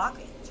we're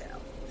talking to.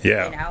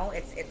 Yeah. You know,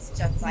 it's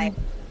just like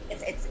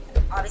it's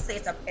obviously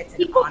it's an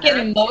people honor. Get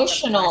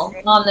emotional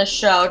on the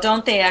show,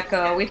 don't they,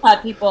 Echo? We've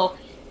had people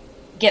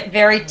get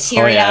very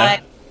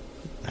teary-eyed.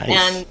 Nice.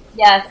 And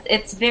yes,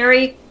 it's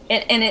very.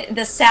 And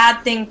the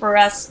sad thing for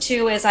us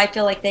too is I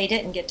feel like they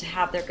didn't get to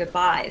have their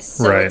goodbyes.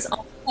 So it's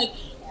like.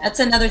 That's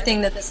another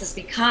thing that this has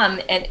become,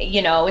 and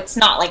you know, it's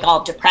not like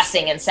all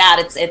depressing and sad.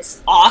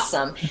 It's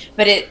awesome,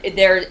 but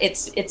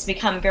it's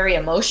become very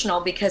emotional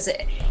because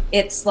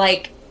it's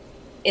like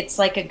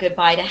a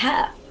goodbye to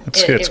Hef.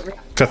 It's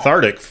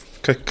cathartic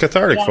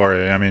for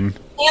you. I mean,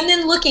 and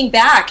then looking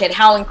back at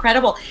how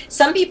incredible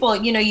some people,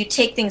 you know, you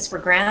take things for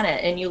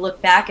granted, and you look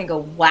back and go,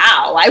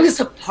 "Wow, I was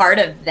a part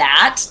of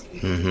that."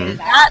 Mm-hmm.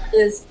 That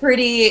is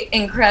pretty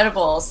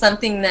incredible.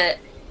 Something that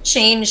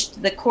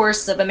changed the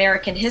course of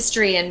American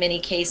history in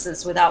many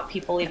cases without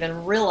people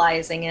even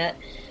realizing it.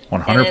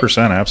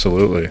 100%,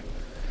 absolutely.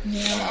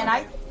 Yeah. And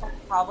I think that's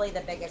probably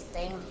the biggest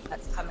thing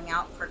that's coming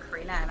out for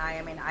Corinna and I.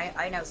 I mean,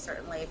 I know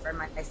certainly for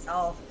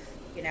myself,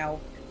 you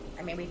know,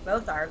 I mean, we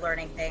both are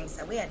learning things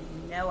that we had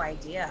no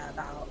idea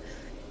about.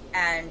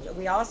 And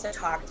we also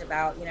talked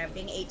about, you know,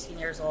 being 18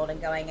 years old and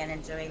going in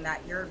and doing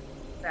that. You're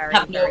very,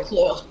 have no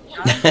clue.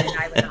 And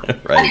I would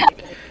not right.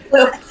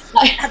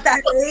 at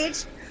that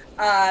age.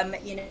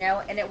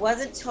 And it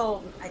wasn't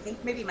till I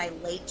think maybe my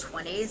late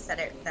 20s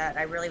that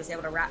I really was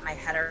able to wrap my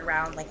head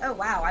around, like, oh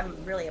wow, I'm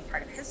really a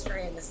part of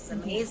history and this is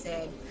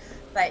amazing.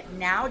 But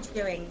now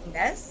doing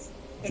this,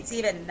 it's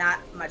even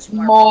that much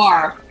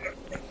more.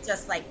 It's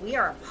just like we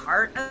are a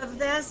part of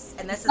this,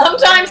 and this is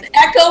sometimes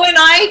Echo and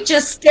I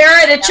just stare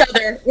at each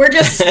other. We're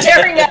just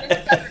staring at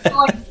each other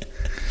going,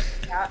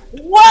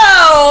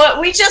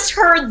 whoa, we just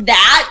heard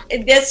that.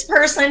 This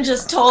person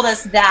just told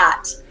us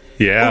that.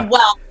 Yeah.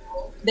 Wow.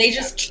 They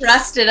just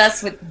trusted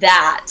us with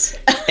that.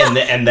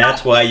 And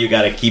that's why you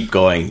got to keep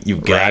going.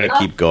 You've got to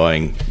keep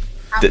going.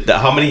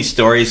 How many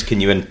stories can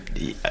you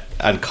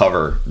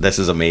uncover? This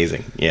is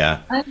amazing.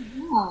 Yeah.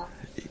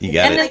 You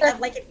got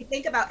it. Like if you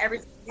think about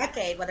every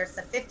decade, whether it's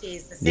the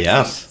 50s, the 60s,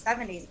 yes. the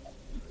 70s,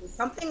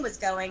 something was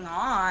going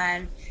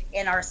on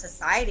in our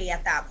society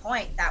at that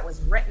point that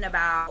was written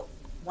about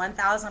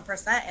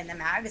 1,000% in the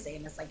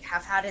magazine. It's like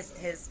Hef had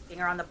his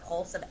finger on the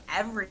pulse of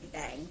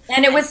everything.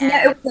 And it was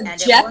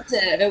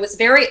objective.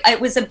 It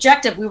was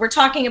objective. We were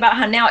talking about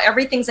how now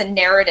everything's a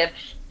narrative.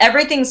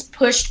 Everything's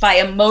pushed by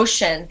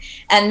emotion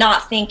and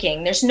not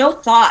thinking. There's no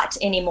thought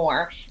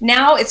anymore.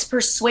 Now it's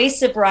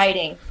persuasive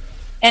writing.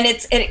 And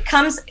it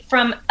comes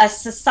from a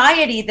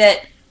society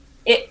that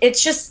I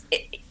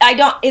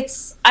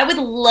would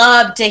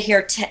love to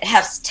hear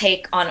Hef's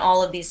take on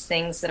all of these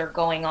things that are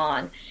going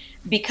on,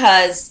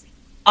 because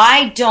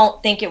I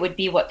don't think it would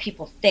be what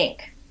people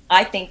think.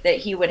 I think that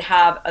he would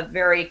have a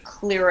very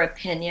clear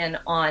opinion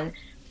on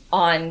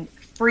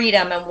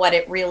freedom and what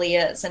it really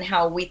is, and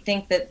how we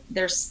think that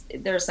there's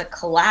a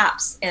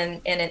collapse,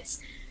 and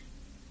it's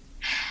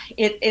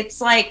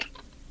like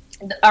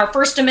our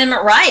First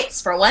Amendment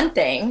rights, for one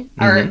thing,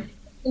 are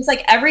it's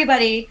like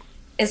everybody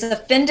is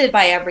offended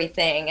by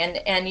everything, and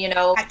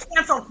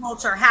cancel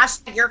culture.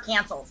 # you're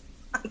canceled.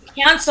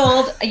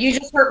 Canceled. You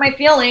just hurt my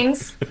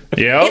feelings.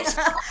 Yep. It's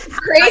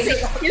crazy.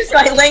 Use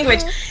my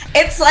language.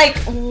 It's like,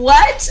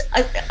 what?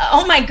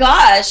 Oh my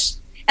gosh.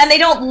 And they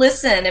don't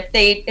listen if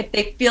they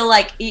feel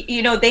like,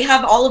 they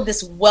have all of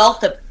this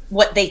wealth of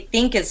what they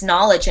think is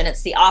knowledge, and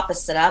it's the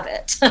opposite of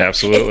it.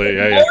 Absolutely.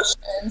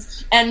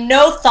 Emotions and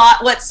no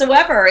thought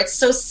whatsoever. It's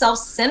so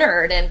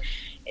self-centered, and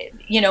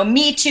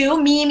me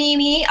too,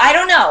 me. I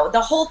don't know,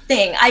 the whole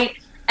thing.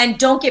 And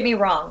don't get me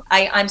wrong,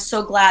 I'm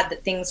so glad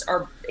that things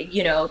are,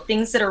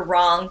 things that are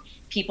wrong,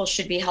 people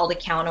should be held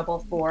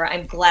accountable for.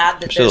 I'm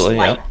glad that there's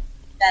light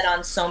set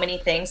on so many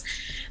things.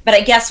 But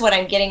I guess what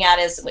I'm getting at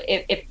is,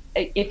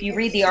 if you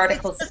read the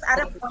articles,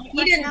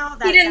 he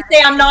didn't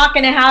say, I'm not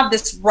going to have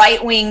this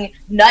right-wing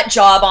nut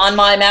job on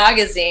my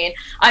magazine.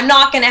 I'm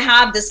not going to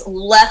have this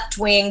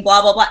left-wing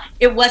blah, blah, blah.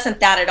 It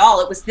wasn't that at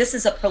all. It was, this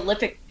is a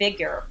prolific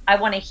figure. I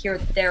want to hear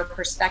their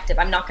perspective.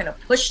 I'm not going to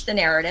push the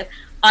narrative.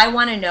 I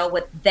want to know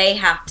what they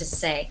have to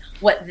say,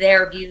 what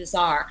their views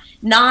are.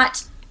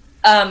 Not,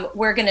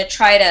 we're going to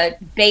try to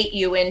bait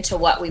you into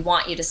what we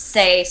want you to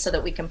say so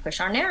that we can push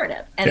our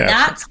narrative. And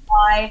that's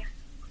why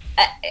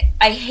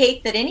I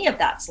hate that any of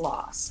that's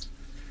lost.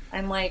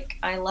 I'm like,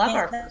 I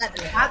love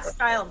that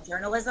style of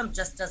journalism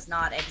just does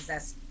not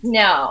exist.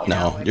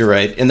 No, you're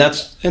right. And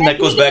that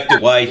goes back to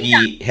why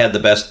he had the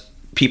best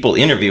people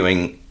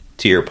interviewing,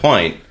 to your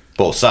point,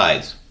 both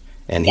sides.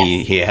 And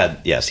he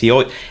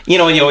always,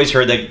 he always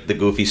heard the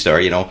goofy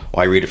story,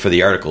 why read it for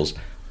the articles.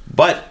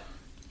 But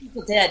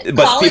people did.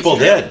 But people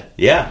did.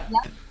 Yeah.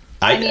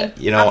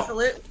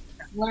 Absolutely.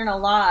 Learn a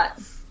lot.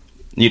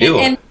 You do.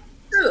 And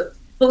truth,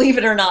 believe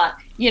it or not,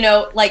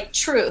 like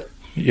truth.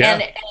 Yeah.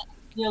 And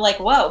you're like,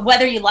 whoa,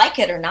 whether you like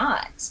it or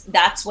not,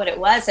 that's what it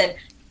was. And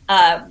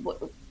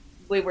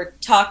we were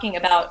talking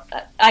about,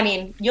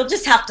 you'll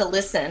just have to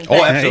listen.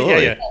 Oh,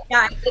 absolutely.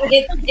 Yeah.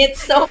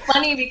 It's so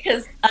funny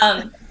because,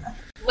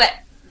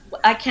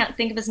 I can't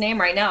think of his name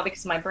right now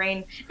because my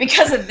brain,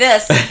 because of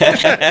this. Hey,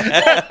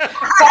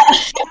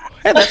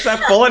 that's not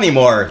full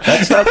anymore.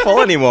 But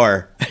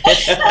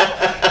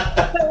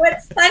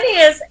what's funny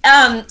is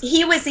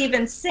he was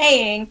even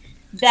saying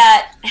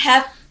that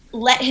Hef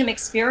let him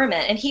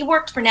experiment, and he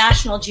worked for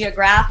National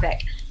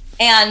Geographic,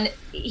 and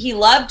he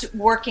loved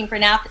working for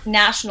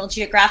National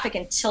Geographic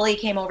until he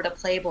came over to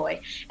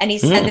Playboy, and he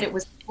said that it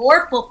was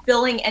more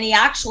fulfilling, and he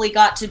actually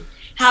got to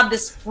have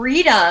this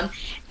freedom,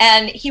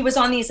 and he was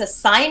on these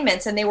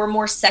assignments, and they were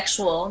more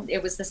sexual.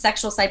 It was the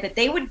sexual side, but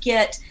they would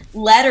get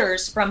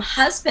letters from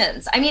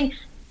husbands.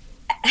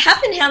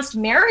 Hef enhanced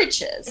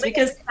marriages,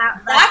 because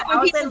back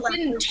when people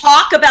didn't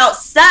talk about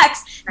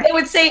sex, they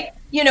would say,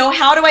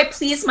 how do I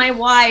please my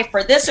wife,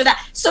 or this or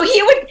that. So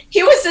he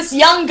was this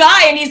young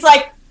guy, and he's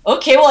like,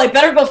 okay, well, I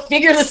better go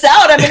figure this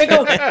out. I'm going to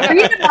go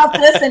read about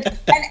this, and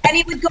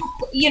he would go,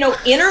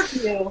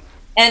 interview.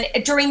 And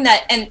during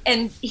that,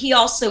 and he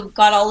also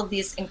got all of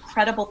these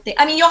incredible things.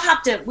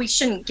 We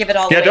shouldn't give it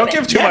all away. Yeah, don't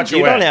give too much away.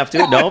 You don't have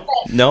to.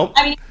 Nope.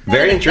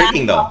 Very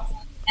intriguing, though.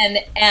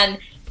 And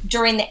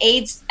during the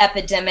AIDS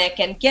epidemic,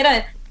 and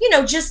get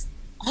just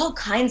all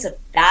kinds of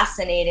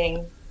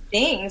fascinating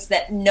things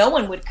that no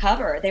one would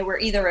cover. They were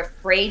either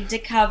afraid to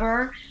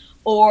cover,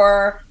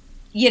 or,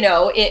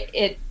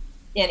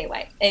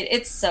 anyway,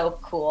 it's so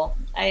cool.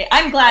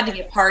 I'm glad to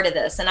be a part of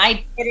this, and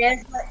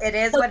it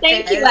is so what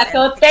thank it you, is.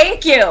 Echo.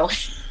 Thank you.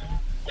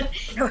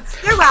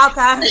 You're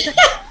welcome.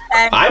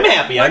 And I'm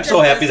happy. I'm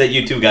so happy that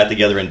you two got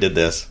together and did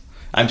this.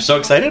 I'm so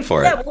excited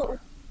for it. well,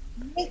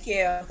 thank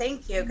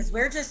you,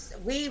 because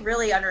we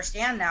really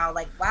understand now,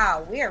 like,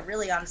 wow, we are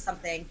really on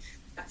something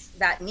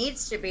that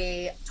needs to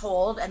be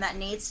told, and that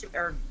needs to,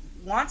 or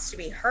wants to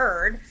be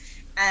heard.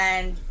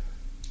 And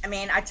I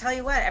mean, I tell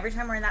you what, every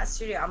time we're in that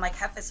studio, I'm like,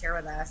 Hef is here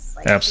with us.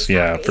 Like,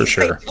 Yeah, for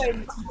sure.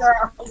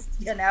 Girls,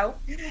 you know?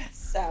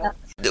 So,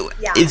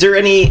 yeah. Is there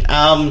any,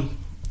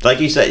 like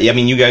you said, I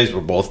mean, you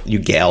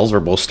gals were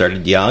both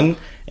started young,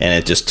 and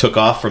it just took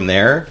off from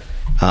there.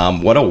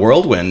 What a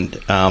whirlwind,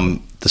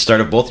 the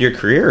start of both your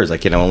careers. I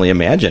can only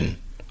imagine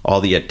all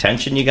the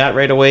attention you got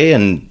right away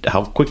and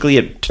how quickly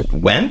it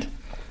went.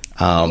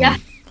 Yeah,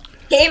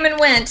 came and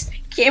went.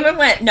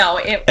 No,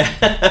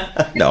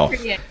 it's No.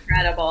 pretty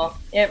incredible.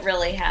 It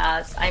really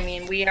has. I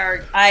mean,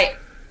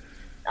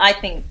 I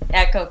think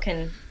Echo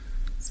can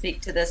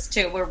speak to this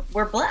too.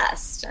 We're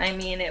blessed. I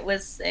mean, it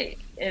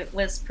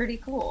was pretty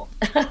cool.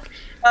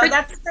 Oh,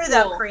 that's true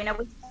though, Corinna.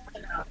 We talked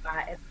about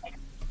that. It's like,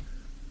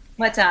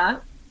 what's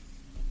up?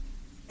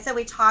 so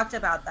we talked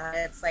about that.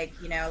 It's like,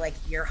 you know, like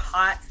you're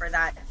hot for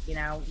that, you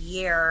know,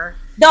 year.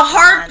 The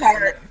hard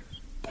part.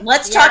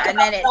 Let's talk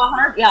about the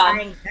hard.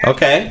 Yeah.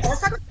 Okay.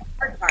 Let's talk about the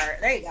hard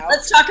part. There you go.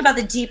 Let's talk about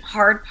the deep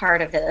hard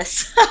part of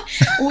this.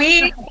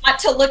 We got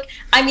to look.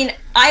 I mean,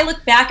 I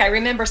look back. I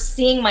remember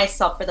seeing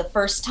myself for the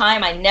first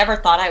time. I never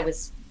thought I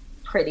was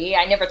pretty.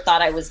 I never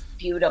thought I was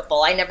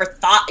beautiful. I never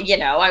thought, you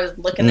know, I was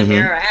looking in the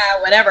mirror,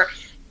 whatever.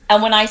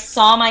 And when I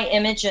saw my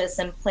images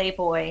in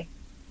Playboy,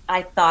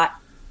 I thought,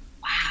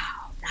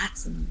 wow,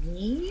 that's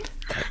me.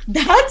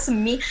 That's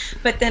me.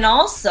 But then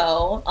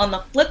also on the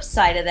flip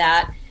side of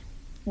that,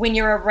 when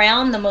you're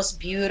around the most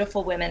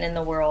beautiful women in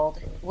the world,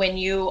 when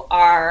you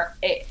are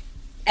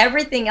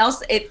everything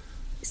else,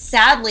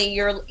 sadly,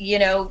 you're, you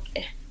know,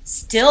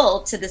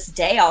 still to this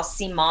day, I'll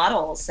see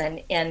models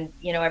and,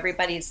 you know,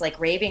 everybody's like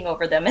raving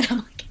over them. And I'm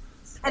like,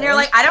 and you're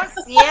like, I don't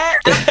see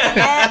it.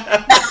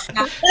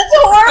 That's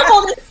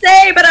horrible to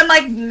say, but I'm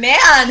like,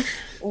 man,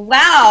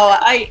 wow.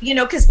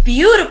 Cause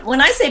beautiful,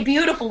 when I say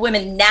beautiful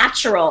women,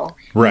 natural,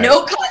 right.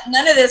 No cut,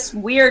 none of this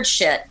weird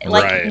shit.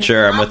 Like, right.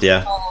 Sure. I'm with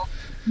you.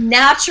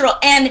 Natural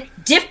and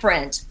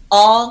different,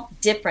 all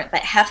different,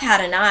 but Hef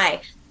had an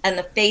eye and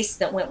the face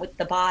that went with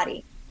the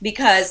body,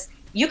 because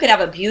you could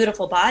have a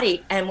beautiful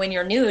body and when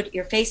you're nude,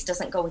 your face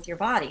doesn't go with your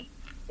body.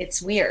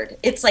 It's weird.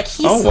 It's like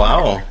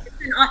wow.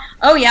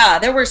 Oh yeah,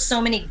 there were so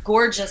many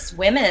gorgeous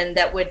women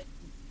that would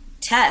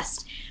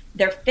test.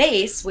 Their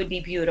face would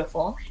be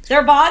beautiful,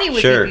 their body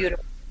would be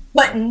beautiful,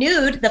 but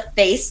nude, the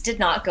face did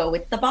not go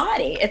with the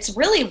body. It's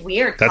really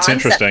weird. That's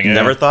concept. interesting. Yeah.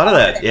 Never thought of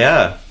that.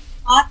 Yeah.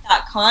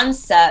 That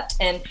concept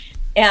and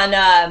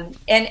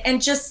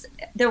just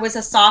there was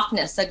a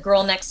softness, a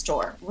girl next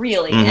door,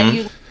 really. And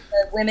you,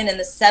 the women in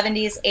the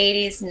 70s,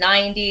 80s,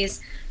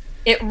 90s,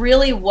 it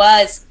really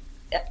was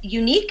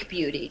unique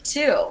beauty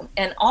too,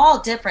 and all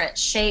different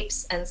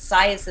shapes and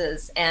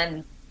sizes,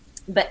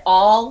 but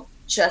all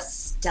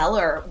just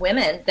stellar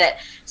women that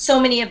so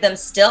many of them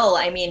still,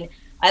 I mean,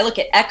 I look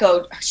at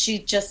Echo, she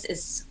just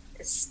is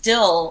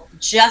still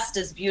just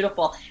as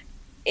beautiful.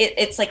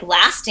 It's like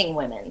lasting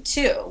women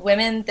too,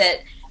 women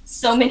that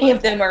so many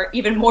of them are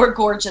even more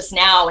gorgeous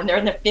now and they're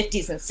in their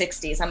 50s and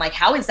 60s. I'm like,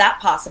 how is that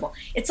possible?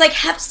 It's like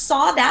Hef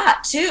saw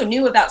that too,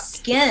 knew about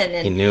skin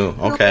and he knew.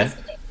 Okay.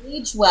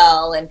 Age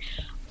well, and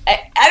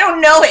I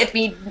don't know if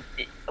he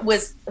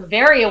was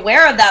very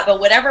aware of that, but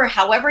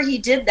however he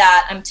did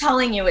that, I'm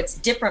telling you, it's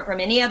different from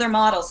any other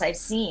models I've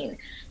seen.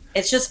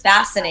 It's just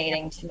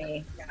fascinating to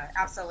me. Yeah,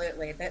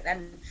 absolutely.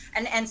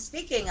 And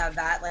speaking of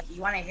that, like,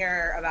 you want to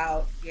hear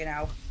about, you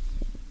know,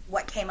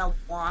 what came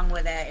along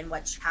with it and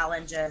what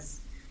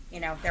challenges,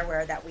 you know, there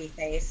were that we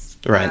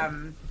faced. Right.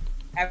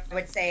 I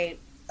would say,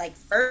 like,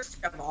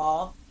 first of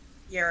all,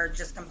 you're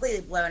just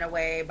completely blown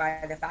away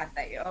by the fact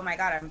that oh my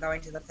God, I'm going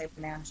to the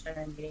Playboy Mansion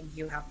and meeting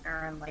Hugh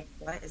Hefner and like,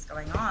 what is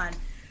going on?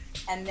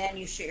 And then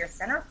you shoot your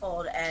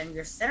centerfold and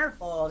your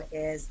centerfold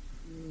is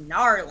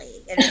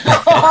gnarly. It is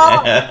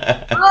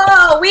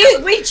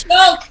we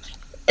joke.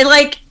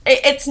 Like,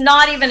 it's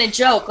not even a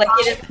joke. Like,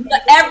 it is,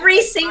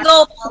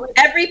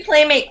 every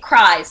Playmate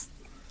cries.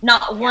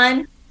 Not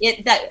one.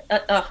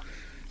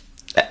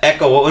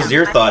 Echo, what was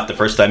your thought the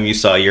first time you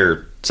saw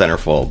your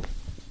centerfold?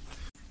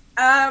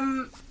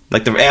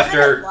 Like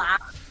after.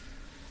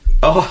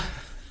 Oh.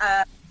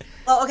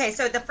 Well, okay.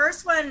 So the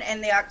first one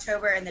in the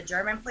October in the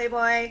German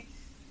Playboy,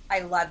 I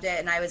loved it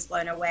and I was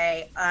blown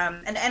away.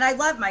 And I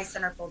love my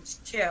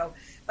centerfolds too.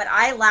 But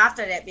I laughed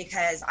at it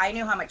because I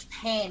knew how much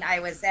pain I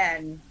was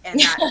in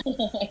that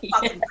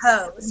fucking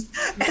pose.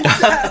 And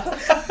so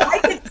I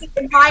could see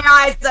in my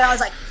eyes that I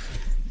was like,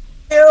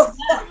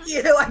 fuck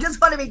you. I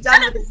just want to be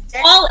done with this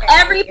dick.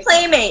 Every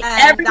Playmate.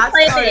 Every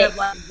Playmate. Part of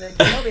like the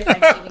deal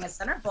behind shooting a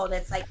centerfold.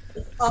 It's like,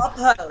 it's all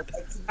pose.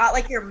 It's not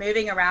like you're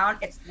moving around.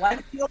 It's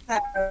one single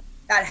pose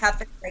that have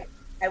to, like,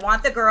 I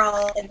want the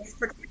girl in this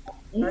particular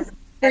pose.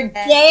 For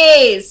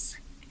days.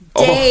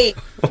 Days.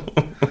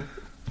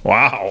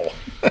 Wow.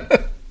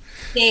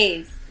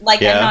 Days.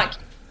 Like, Yeah. I'm not.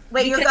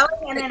 Wait, you're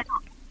going in and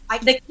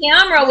out. The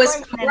camera was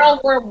Going in and World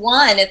out. War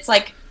One. It's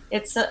like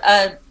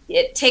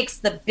it takes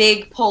the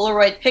big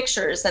Polaroid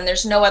pictures, and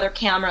there's no other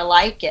camera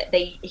like it.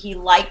 He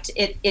liked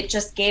it. It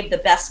just gave the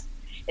best.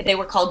 They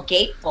were called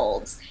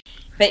gatefolds,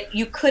 but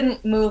you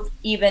couldn't move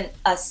even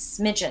a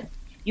smidgen.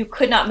 You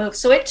could not move.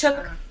 So it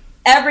took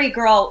every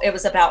girl. It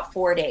was about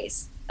 4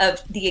 days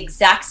of the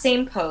exact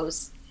same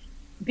pose,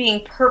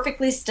 being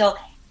perfectly still,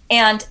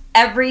 and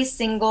every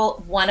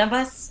single one of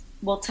us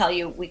will tell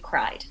you we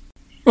cried.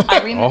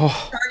 I remember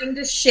starting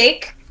to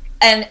shake,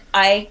 and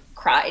I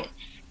cried.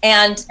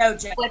 And No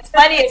joke. what's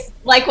funny is,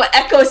 like what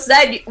Echo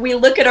said, we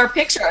look at our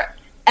picture,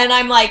 and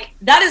I'm like,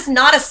 that is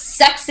not a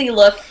sexy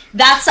look.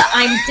 That's a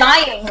I'm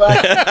dying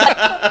look.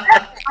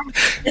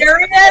 There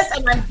it is,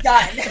 and I'm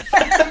done.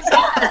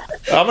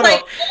 I'm gonna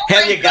Like,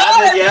 Have you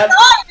gotten it yet?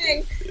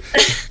 Dying.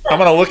 I'm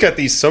gonna look at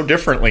these so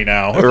differently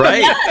now.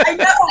 Right? I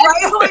know,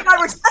 right? Oh my God,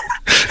 we're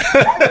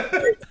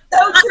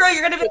so true.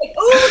 You're gonna be like,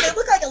 ooh, they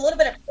look like a little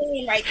bit of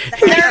pain right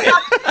there.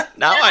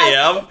 Now I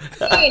am.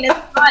 It's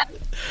not,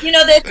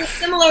 it's a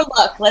similar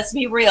look. Let's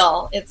be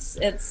real. It's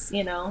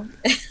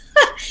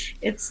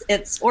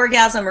it's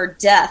orgasm or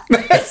death.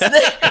 It's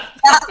that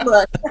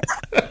look.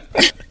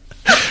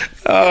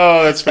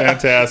 Oh, that's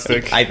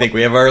fantastic. I think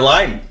we have our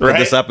line for Right?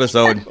 this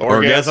episode.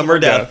 Orgasm or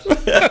death.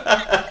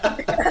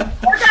 Orgasms,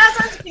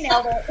 we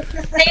nailed it.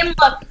 Same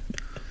look.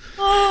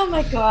 Oh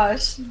my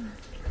gosh.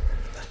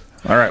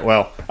 All right.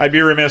 Well, I'd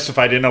be remiss if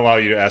I didn't allow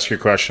you to ask your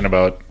question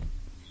about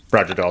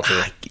Roger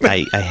Daltrey.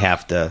 I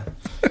have to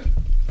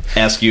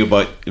ask you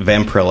about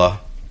Vampirilla.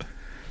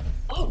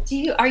 Oh,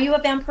 are you a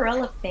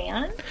Vampirilla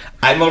fan?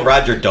 I'm a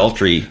Roger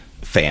Daltrey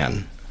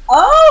fan.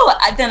 Oh,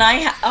 then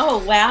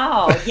oh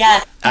wow,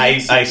 yes.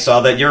 I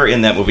saw that you're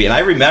in that movie, and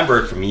I remember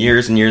it from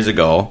years and years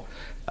ago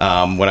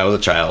when I was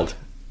a child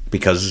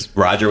because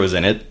Roger was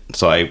in it.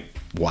 So I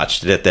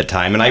watched it at that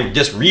time, and I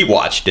just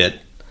rewatched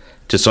it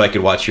just so I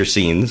could watch your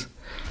scenes.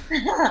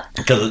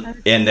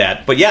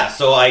 But yeah,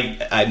 so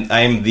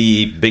I'm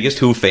the biggest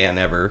Who fan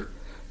ever,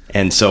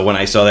 and so when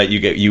I saw that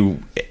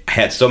you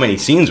had so many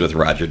scenes with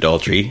Roger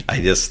Daltrey,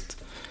 I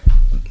just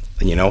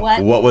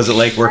what was it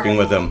like working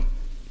with him?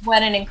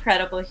 What an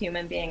incredible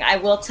human being. I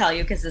will tell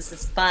you, because this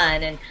is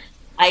fun, and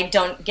I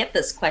don't get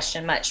this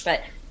question much,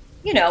 but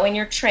in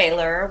your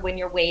trailer, when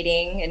you're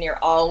waiting, and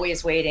you're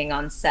always waiting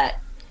on set,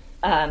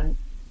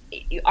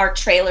 our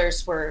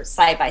trailers were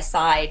side by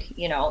side,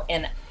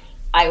 and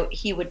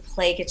he would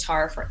play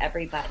guitar for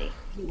everybody.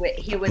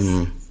 He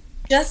was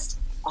just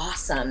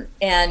awesome,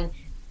 and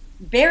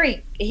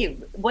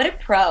what a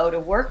pro to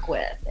work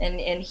with,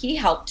 and he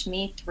helped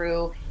me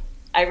through.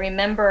 I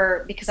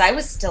remember, because I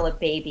was still a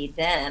baby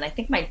then. I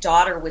think my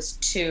daughter was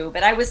 2,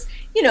 but I was,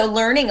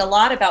 learning a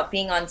lot about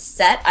being on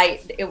set. I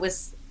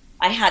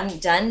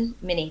hadn't done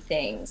many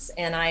things,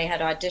 and I had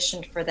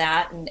auditioned for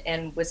that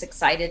and was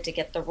excited to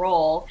get the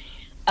role.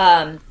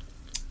 But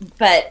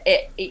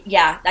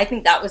I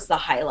think that was the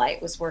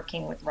highlight, was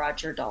working with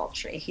Roger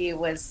Daltrey. He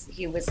was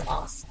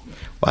awesome.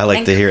 Well, I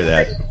like to hear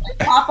that.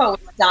 Papa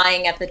was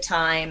dying at the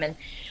time, and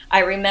I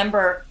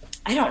remember,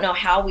 I don't know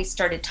how we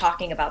started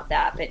talking about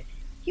that, but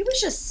he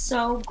was just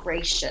so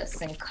gracious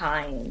and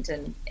kind,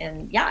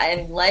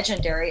 and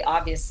legendary,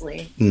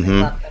 obviously. Mm-hmm.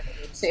 I love that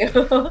movie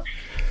too.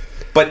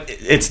 But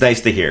it's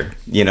nice to hear.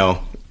 You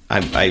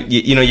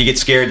get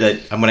scared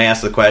that I'm going to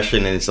ask the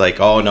question, and it's like,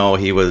 oh no,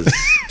 he was.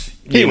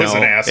 He was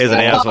an asshole. Is an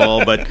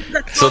asshole, but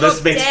so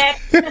this makes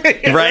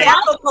right.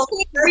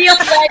 Real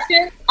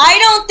legends. I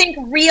don't think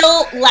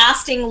real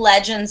lasting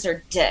legends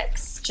are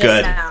dicks. Just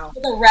Good.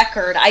 For the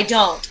record, I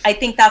don't. I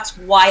think that's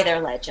why they're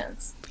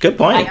legends. Good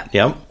point.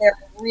 Yep. They're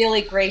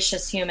really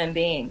gracious human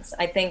beings.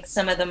 I think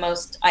some of the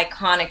most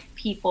iconic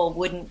people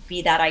wouldn't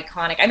be that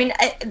iconic. I mean,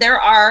 there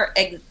are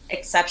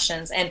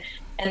exceptions, and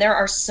there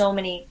are so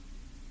many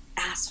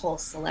asshole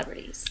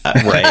celebrities.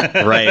 Right.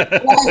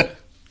 Like,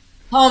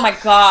 oh my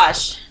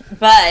gosh.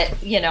 But,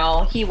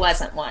 he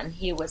wasn't one.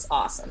 He was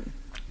awesome.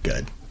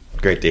 Good.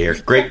 Great to hear.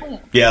 Great.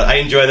 Yeah, I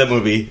enjoy that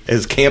movie.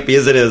 As campy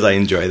as it is, I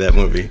enjoy that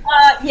movie.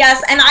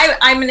 Yes, and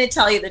I'm going to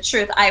tell you the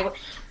truth.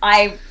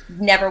 I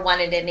never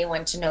wanted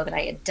anyone to know that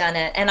I had done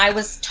it. And I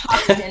was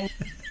talked in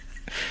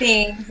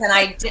things, and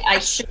I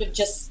should have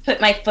just put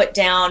my foot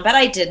down, but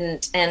I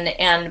didn't.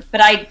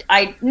 But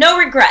I no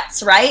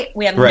regrets, right?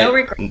 We have no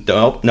regrets.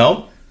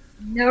 No.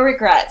 No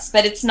regrets,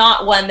 but it's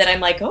not one that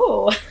I'm like,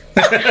 oh,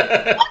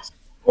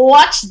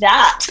 watch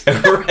that.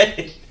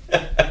 Right.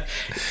 But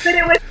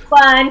it was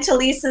fun.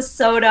 Talisa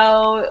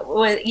Soto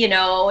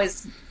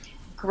was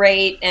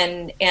great,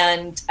 and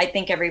I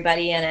think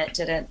everybody in it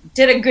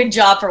did a good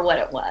job for what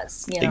it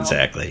was.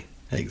 Exactly.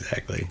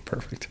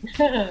 Perfect.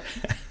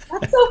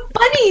 That's so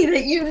funny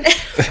that you.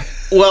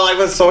 Well, I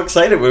was so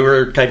excited. We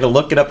were kind of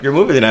looking up your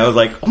movie, and I was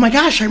like, "Oh my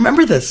gosh, I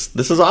remember this!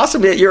 This is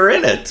awesome that you're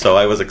in it." So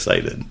I was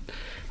excited.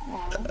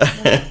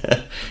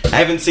 I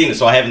haven't seen it,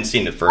 so I haven't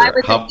seen it for. I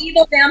was an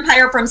evil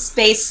vampire from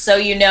space, so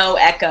you know,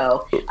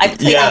 Echo. I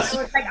played Yes.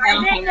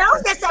 I didn't know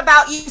this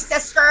about you,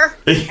 sister.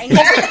 I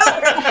never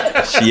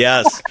know.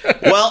 Yes.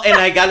 Well, and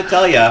I got to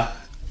tell you,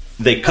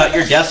 they cut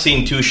your death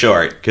scene too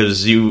short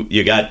because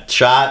you got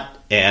shot,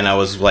 and I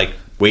was like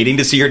waiting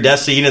to see your death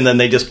scene, and then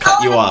they just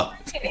cut you off.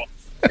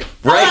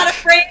 Right. Out of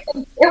frame.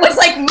 It was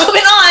like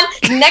moving on.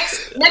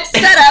 Next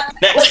setup.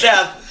 Next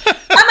step.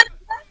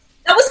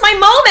 That was my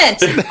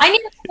moment. I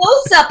need a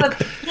close up of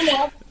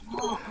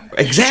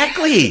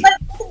Exactly. The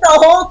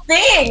whole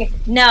thing.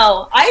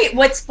 No,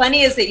 what's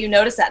funny is that you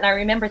notice that, and I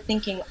remember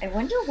thinking, I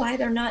wonder why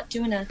they're not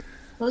doing a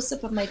close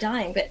up of my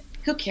dying. But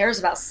who cares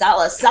about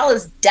Sala?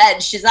 Sala's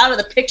dead. She's out of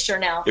the picture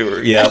now.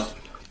 Yeah,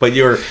 but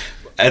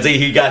as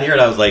he got here,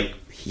 and I was like,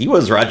 he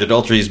was Roger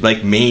Daltrey's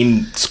like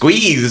main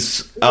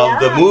squeeze of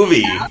the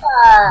movie,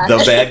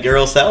 the bad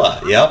girl Stella.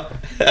 Yep,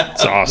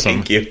 that's awesome.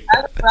 Thank you.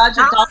 I was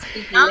Roger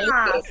Daltrey's I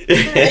love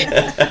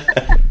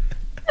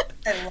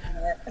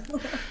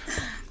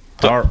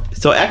it.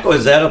 So Echo,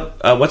 is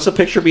that what's the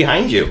picture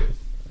behind you?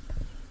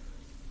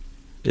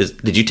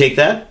 Did you take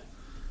that?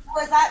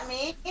 Was that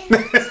me?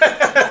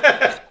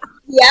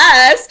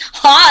 Yes,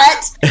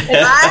 hot.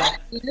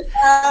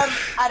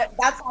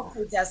 That's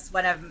also just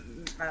one of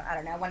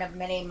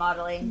many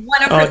modeling.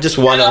 Just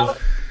one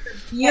of.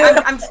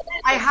 Yeah,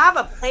 I have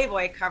a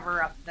Playboy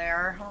cover up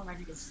there. I don't know if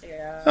you can see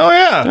it. Oh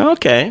yeah.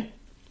 Okay.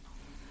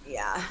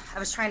 Yeah, I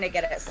was trying to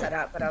get it set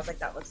up, but I was like,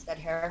 that looks good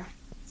here.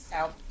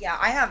 So yeah,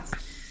 I have,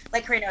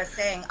 like Corinna was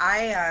saying,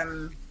 I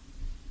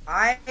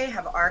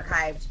have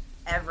archived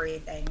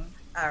everything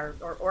or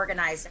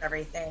organized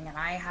everything, and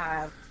I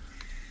have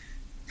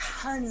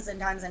tons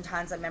and tons and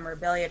tons of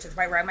memorabilia to the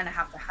point where I'm going to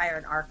have to hire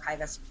an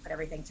archivist to put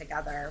everything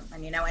together.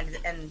 And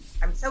and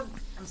I'm so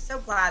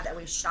glad that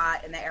we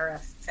shot in the era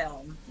of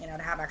film. To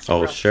have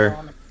actual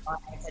film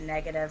and a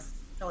negative,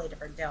 totally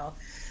different deal.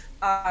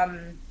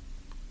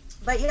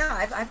 But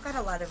yeah, I've got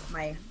a lot of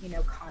my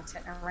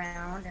content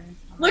around. And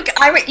look,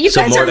 you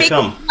guys are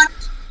making.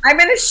 I'm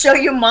going to show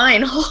you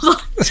mine.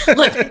 Hold on.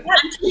 Look,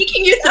 I'm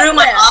taking you through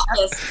my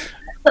office.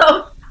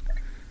 So.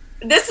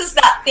 This is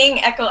that thing,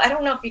 Echo. I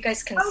don't know if you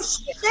guys can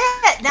see it.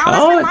 Shit! Now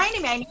that's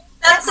reminding me.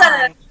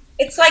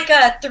 It's like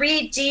a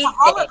 3D a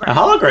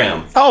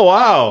hologram. Oh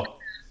wow!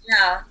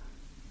 Yeah.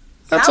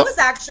 That was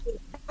actually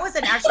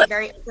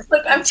very interesting.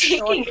 Look, I'm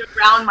taking you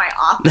around my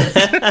office.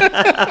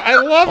 I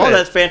love it. Oh,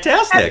 that's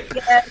fantastic.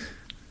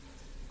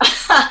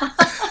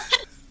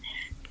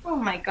 Oh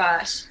my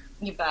gosh,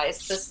 you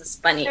guys, this is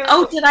funny.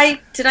 Oh,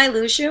 did I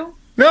lose you?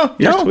 No,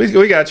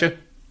 we got you.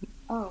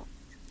 Oh.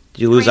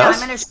 Did you lose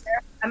us?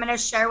 I'm going to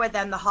share with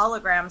them the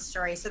hologram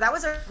story. So that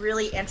was a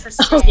really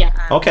interesting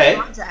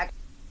project.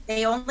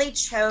 They only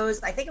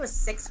chose, I think it was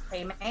 6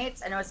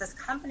 Playmates, and it was this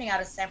company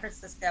out of San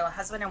Francisco, a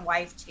husband and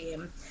wife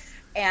team,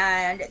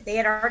 and they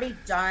had already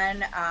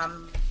done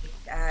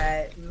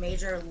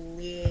Major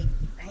League,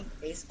 I think,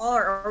 baseball,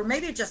 or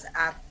maybe just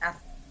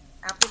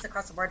athletes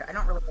across the board. I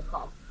don't really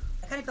recall.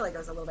 I kind of feel like it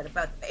was a little bit of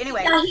both. But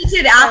anyway. Yeah, he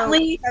did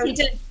athletes. He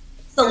did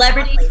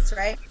celebrities. Athletes,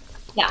 right?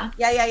 Yeah.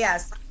 Yeah.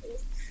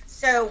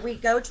 So we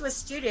go to a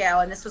studio,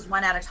 and this was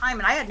one at a time,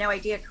 and I had no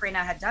idea Corinna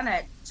had done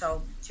it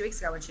until 2 weeks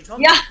ago when she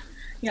told me.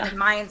 Yeah. And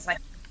mine's like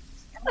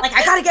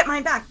I got to get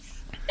mine back.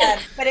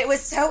 But it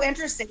was so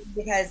interesting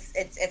because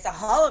it's a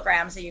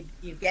hologram, so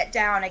you get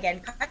down again,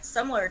 kind of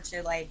similar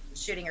to like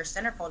shooting your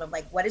centerfold of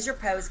like, what is your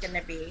pose going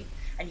to be,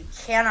 and you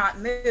cannot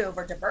move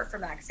or divert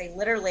from that because they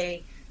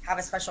literally have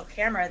a special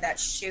camera that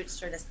shoots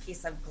through this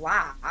piece of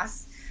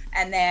glass,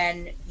 and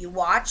then you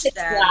watch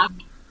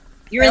them.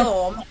 You're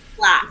film,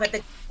 black. Put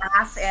the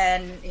glass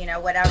in,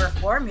 whatever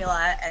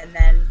formula, and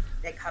then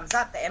it comes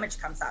up. The image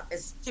comes up.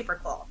 It's super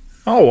cool.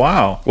 Oh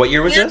wow! What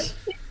year was this?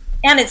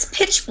 And it's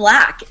pitch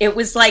black. It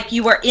was like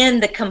you were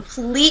in the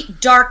complete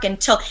dark and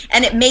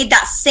it made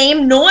that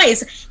same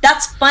noise.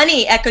 That's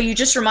funny, Echo. You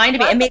just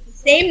reminded me. It made the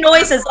same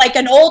noise as like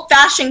an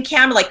old-fashioned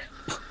camera, like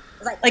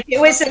it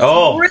was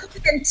really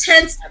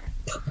intense.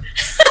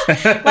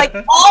 Like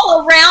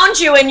all around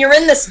you, and you're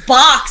in this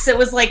box. It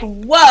was like,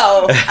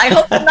 whoa, I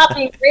hope I'm not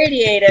being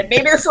radiated.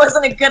 Maybe this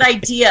wasn't a good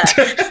idea.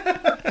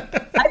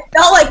 I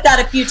felt like that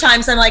a few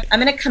times. I'm like, I'm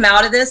going to come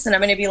out of this and I'm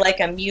going to be like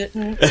a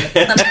mutant.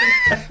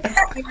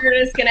 Something weird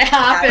is going to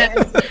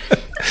happen.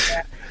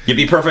 You'd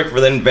be perfect for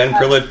then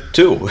Vampirilla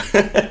too.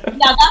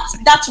 Yeah,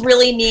 that's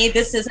really me.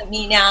 This isn't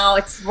me now.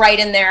 It's right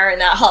in there in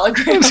that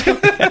hologram.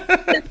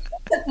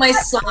 My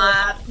soul.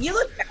 You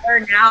look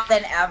better now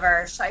than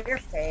ever. Show your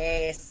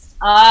face.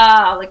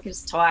 Look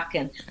who's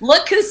talking.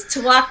 Look who's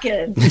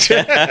talking.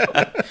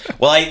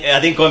 Well, I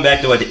think going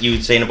back to what you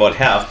were saying about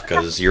Hef,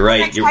 because you're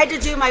right. I tried to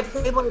do my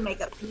Playboy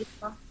makeup.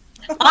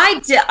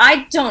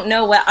 I don't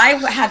know what. I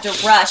had to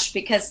rush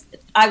because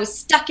I was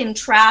stuck in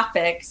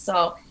traffic.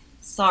 So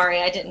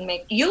sorry, I didn't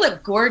make. You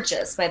look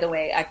gorgeous, by the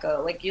way,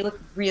 Echo. Like you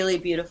look really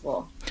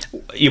beautiful.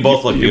 You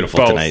both look beautiful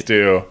both tonight.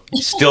 Do.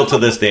 Still to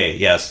this day,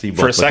 yes. You both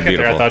For a second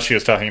beautiful. there, I thought she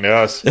was talking to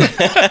us.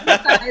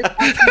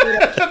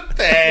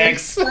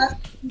 Thanks.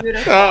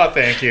 Beautiful. Oh,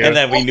 thank you. And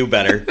then we knew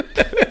better.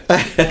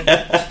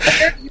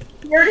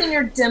 beard and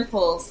your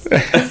dimples.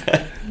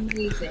 It's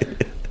amazing.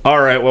 All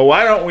right. Well,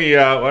 why don't we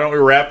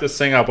wrap this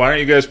thing up? Why don't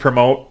you guys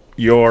promote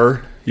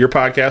your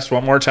podcast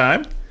one more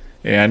time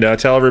and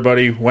tell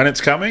everybody when it's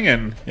coming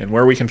and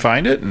where we can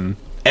find it and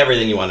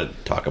everything you want to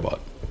talk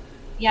about.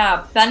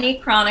 Yeah, Bunny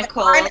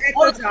Chronicles. I'm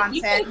Echo Johnson.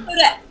 You can go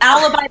to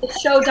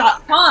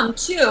alibytheshow.com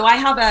too. I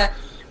have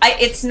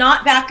it's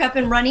not back up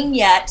and running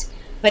yet,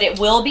 but it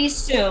will be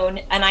soon.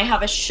 And I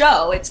have a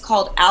show. It's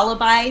called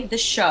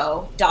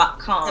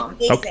alibytheshow.com.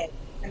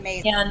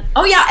 Amazing. And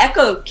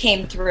Echo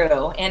came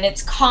through, and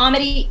it's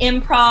comedy,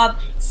 improv,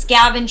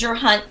 scavenger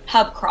hunt,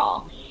 pub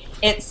crawl.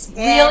 It's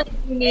really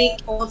unique.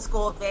 Old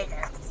school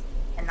Vegas.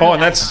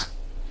 And that's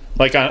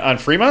like on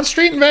Fremont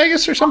Street in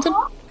Vegas or something?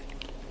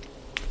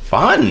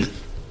 Fun.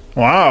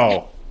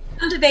 Wow.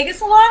 Come to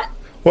Vegas a lot?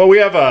 Well,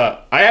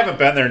 I haven't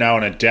been there now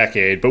in a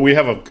decade, but we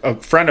have a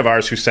friend of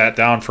ours who sat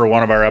down for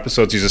one of our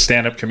episodes. He's a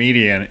stand-up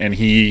comedian, and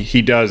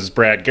he does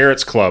Brad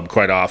Garrett's club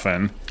quite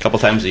often. A couple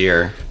times a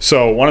year.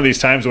 So one of these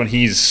times when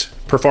he's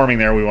performing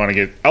there, we want to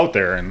get out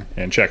there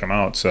and check him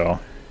out. So.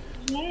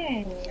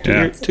 Yay.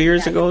 2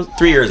 years ago?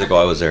 3 years ago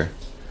I was there.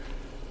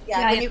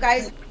 Yeah,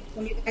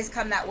 when you guys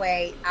come that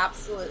way,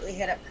 absolutely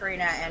hit up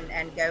Corinna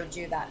and go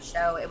do that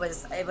show. It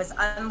was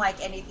unlike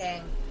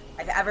anything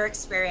I've ever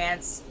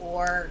experienced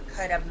or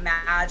could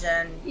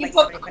imagine. You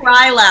put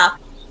cry laugh.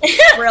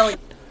 Really.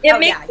 It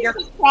makes you're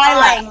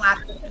crying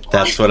laughing.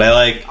 That's what I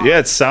like. Yeah,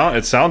 it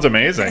sounds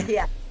amazing.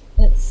 Yeah.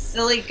 It's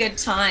silly good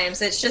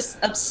times. It's just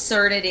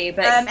absurdity,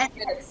 but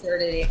good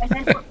absurdity.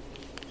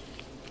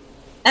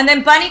 And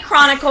then Bunny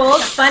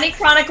Chronicles. Bunny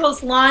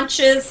Chronicles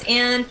launches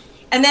in,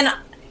 and then,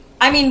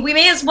 we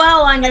may as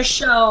well on your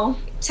show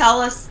tell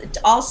us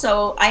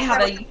also, I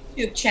have a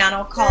YouTube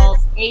channel called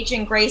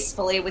Aging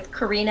Gracefully with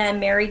Corinna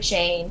and Mary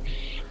Jane.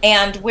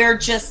 And we're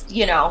just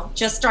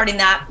starting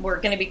that.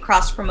 We're going to be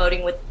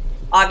cross-promoting with,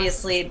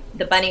 obviously,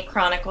 the Bunny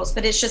Chronicles,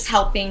 but it's just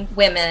helping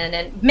women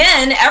and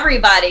men,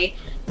 everybody.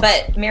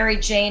 But Mary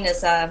Jane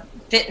is a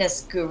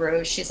fitness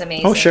guru. She's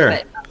amazing. Oh, sure.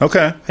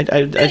 Okay.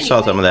 I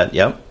saw some of that,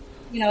 yep.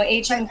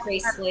 Aging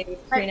gracefully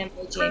with Corinna and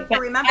Mary Jane. But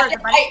remember,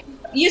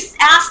 you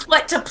asked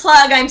what to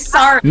plug. I'm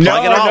sorry.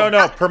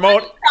 No.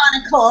 Promote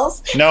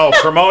Chronicles. No,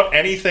 promote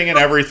anything and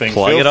everything.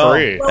 Plug Feel it all.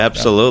 free.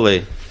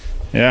 Absolutely.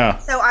 Yeah.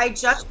 So I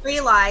just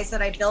realized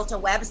that I built a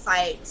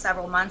website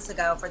several months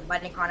ago for the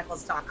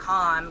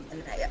bunnychronicles.com,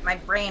 and my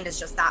brain is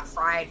just that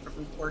fried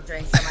from we're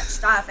doing so much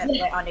stuff. And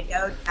I went on to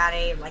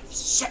GoDaddy, like,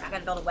 shit, I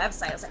gotta build a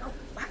website. I was like, oh,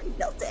 I already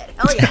built it.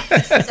 Hell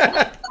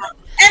yeah.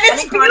 And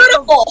it's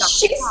beautiful.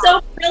 She's so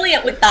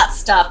brilliant with that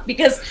stuff,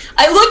 because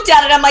I looked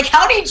at it, I'm like,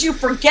 how did you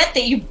forget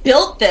that you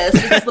built this?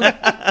 It's the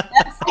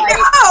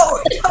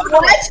website.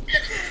 What?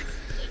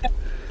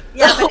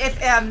 Yeah, but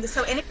if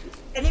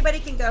anybody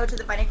can go to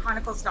the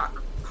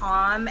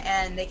bunnychronicles.com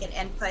and they can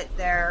input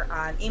their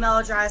email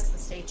address and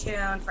stay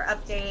tuned for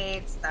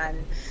updates.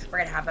 Then we're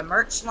going to have a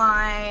merch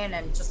line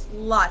and just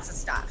lots of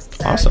stuff. So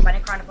awesome.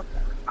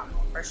 bunnychronicles.com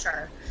for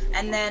sure.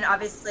 And then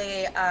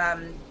obviously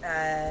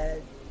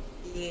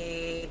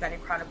the Bunny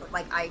Chronicles,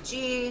 like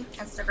IG,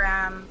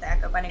 Instagram, the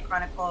Echo Bunny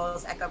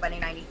Chronicles, Echo Bunny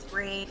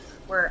 93.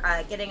 We're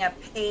getting a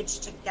page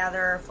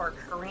together for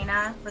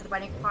Corinna for the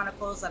Bunny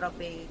Chronicles. That'll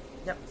be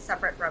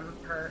separate from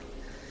her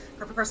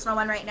personal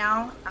one right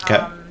now. Okay.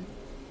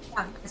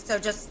 So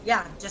just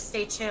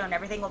stay tuned.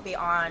 Everything will be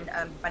on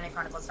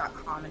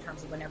bunnychronicles.com in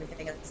terms of when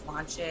everything is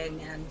launching,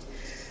 and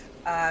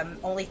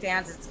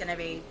OnlyFans is going to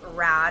be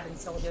rad, and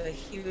so we'll do a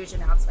huge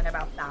announcement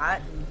about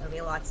that, and there'll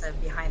be lots of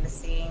behind the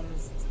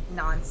scenes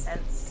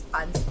nonsense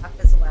fun stuff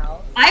as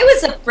well. I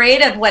was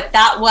afraid of what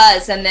that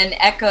was, and then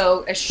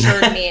Echo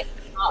assured me it's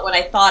not what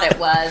I thought it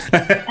was.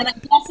 And I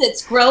guess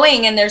it's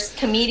growing, and there's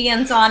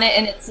comedians on it,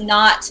 and it's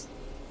not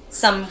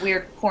some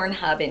weird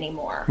Pornhub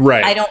anymore.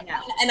 Right. I don't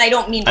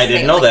mean to I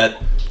didn't know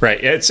that. Right.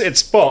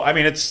 It's both. I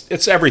mean,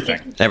 it's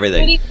everything.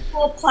 Everything. Pretty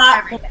cool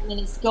platform,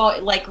 and it's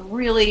going, like,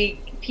 really,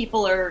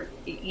 people are,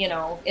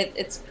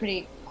 it's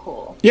pretty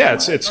cool. Yeah,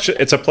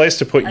 it's a place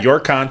to put your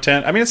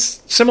content. I mean,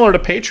 it's similar to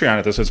Patreon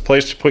at this. It's a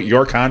place to put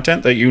your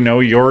content that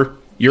you're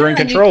in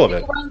control of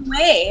it. The wrong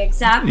way,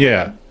 exactly.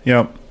 Yeah.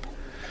 Yep.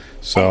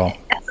 So.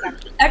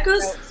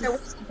 Echoes. So we're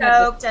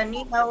stoked, and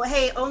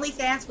hey,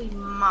 OnlyFans, we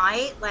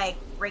might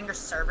bring your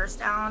servers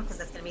down because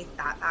it's gonna be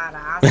that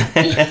badass.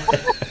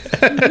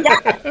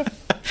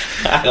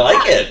 I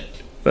like it.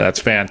 That's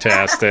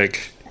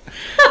fantastic.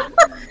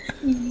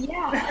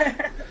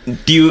 Yeah.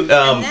 Do you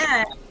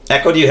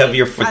Echo? Do you have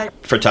your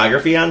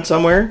photography on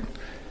somewhere?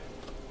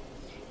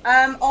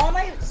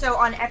 So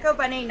on Echo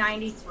Bunny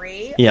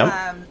 93,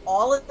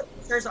 all of the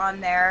pictures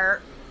on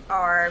there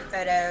are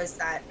photos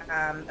that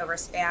over a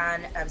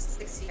span of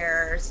 6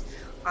 years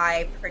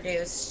I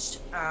produced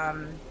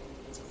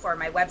for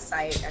my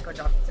website,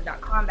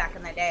 echojohnson.com, back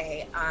in the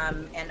day.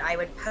 And I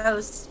would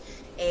post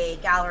a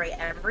gallery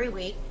every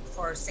week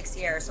for 6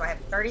 years. So I have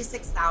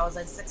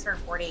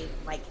 36,640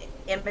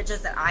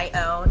 images that I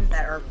own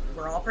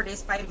were all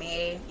produced by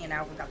me. You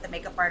know, we've got the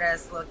makeup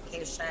artist,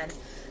 location,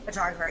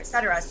 photographer,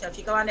 etc. So if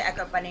you go on to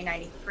Echo Bunny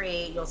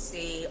 93, you'll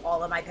see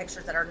all of my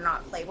pictures that are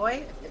not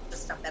Playboy. It's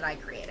just stuff that I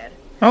created.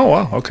 Oh,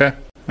 wow. Okay.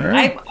 All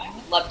right. I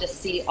would love to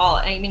see all.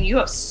 I mean, you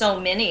have so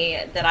many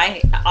that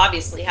I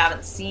obviously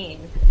haven't seen.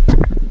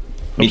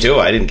 Me too.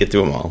 I didn't get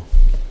through them all.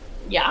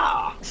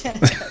 Yeah.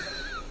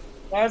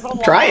 There's a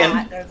lot.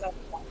 Trying.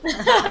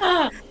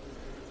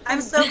 I'm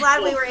so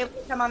glad we were able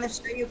to come on the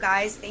show, you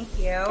guys. Thank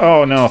you.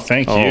 Oh no,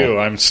 thank you.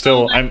 I'm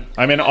still I'm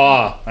in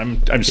awe.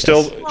 I'm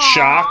still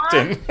shocked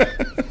and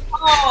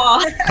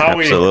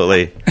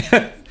Absolutely.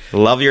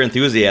 Love your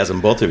enthusiasm,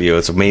 both of you.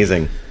 It's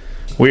amazing.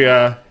 we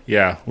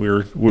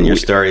your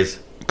stories.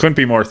 Couldn't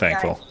be more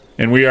thankful.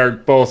 And we are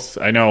both,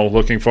 I know,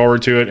 looking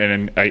forward to it,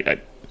 and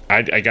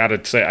I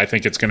gotta say, I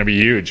think it's gonna be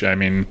huge. I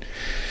mean,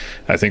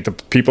 I think the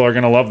people are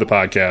gonna love the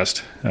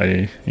podcast.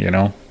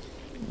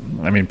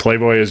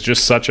 Playboy is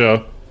just such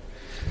a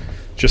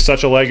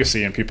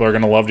legacy, and people are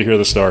going to love to hear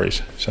the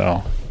stories.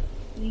 So,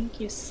 thank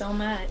you so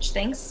much.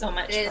 Thanks so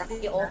much. It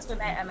is the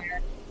ultimate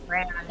American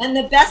brand, and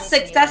the best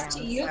success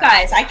to you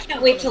guys. I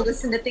can't wait to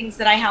listen to things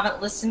that I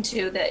haven't listened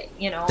to. That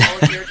all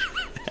of your.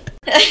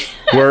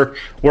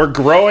 we're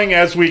growing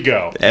as we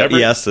go.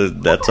 Yes,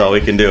 that's all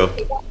we can do.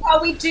 That's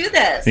how we do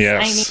this.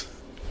 Yes.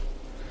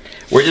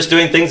 We're just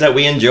doing things that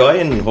we enjoy,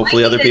 and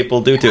hopefully other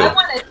people do too. I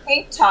want a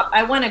tank top.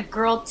 I want a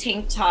girl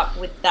tank top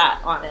with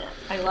that on it.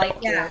 I like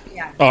it.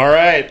 Yeah. All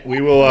right,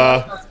 we will.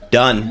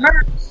 Done.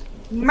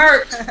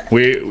 Merch.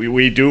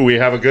 We do. We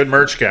have a good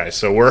merch guy.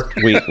 So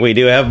we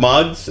do have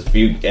mugs. If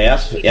you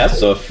ask, yes.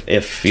 So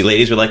if you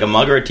ladies would like a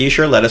mug or a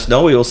T-shirt, let us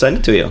know. We will send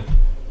it to you.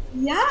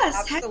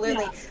 Yes,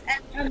 absolutely.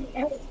 And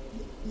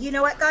you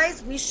know what,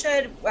 guys? We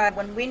should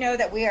when we know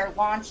that we are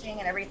launching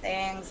and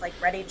everything's like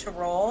ready to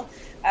roll.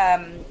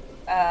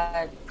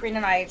 Corinna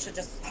and I should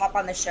just hop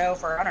on the show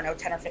for,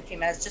 10 or 15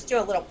 minutes. Just do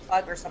a little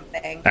plug or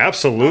something.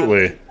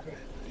 Absolutely.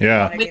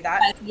 Yeah. Want to do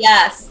that?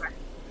 Yes.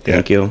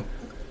 Thank you.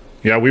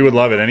 Yeah, we would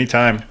love it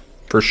anytime,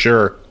 for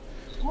sure.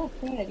 Oh,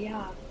 good.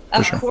 Yeah.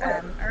 For sure.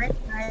 All right,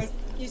 guys.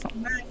 Thank you so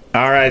much.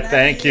 All right.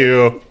 Thank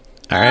you.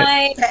 All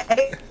right.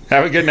 Bye.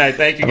 Have a good night.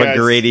 Thank you, guys. Have a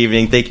great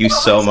evening. Thank you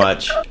so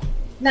much.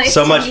 Nice.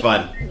 So much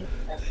fun.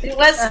 It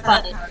was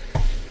fun.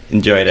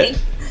 Enjoyed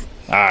it.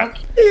 All right.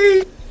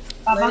 Okay.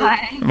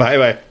 Bye-bye.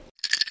 Bye-bye.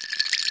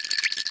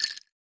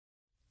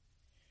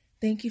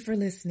 Thank you for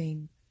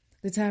listening.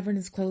 The tavern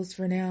is closed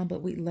for now,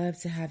 but we'd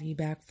love to have you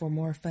back for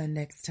more fun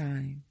next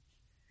time.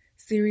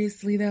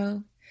 Seriously,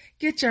 though,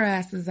 get your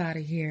asses out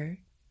of here.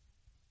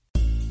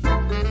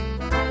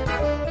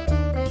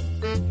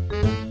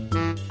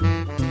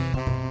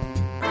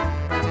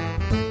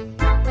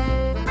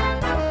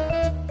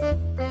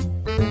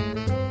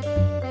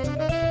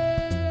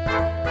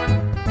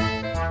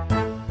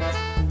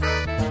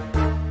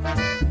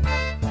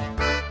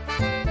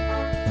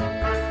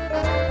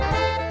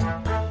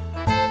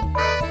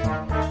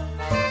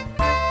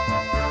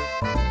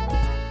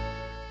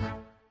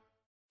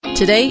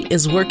 Today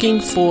is working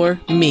for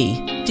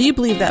me. Do you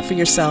believe that for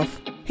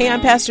yourself? Hey,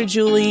 I'm Pastor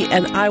Julie,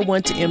 and I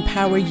want to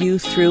empower you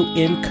through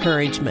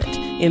encouragement.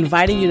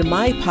 Inviting you to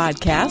my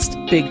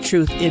podcast, Big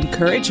Truth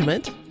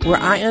Encouragement, where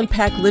I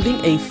unpack living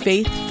a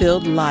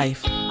faith-filled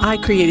life. I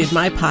created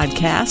my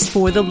podcast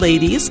for the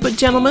ladies, but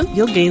gentlemen,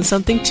 you'll gain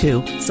something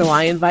too. So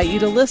I invite you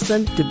to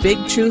listen to Big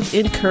Truth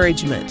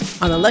Encouragement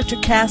on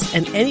Electricast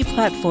and any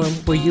platform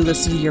where you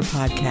listen to your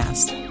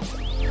podcast.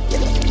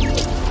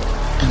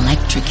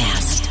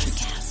 Electricast.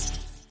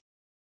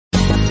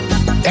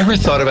 Ever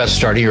thought about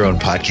starting your own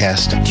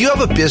podcast? Do you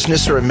have a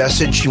business or a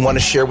message you want to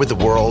share with the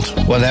world?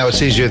 Well, now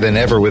it's easier than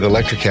ever with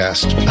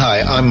Electricast. Hi,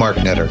 I'm Mark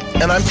Netter.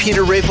 And I'm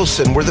Peter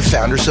Rafelson. We're the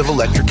founders of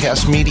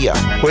Electricast Media.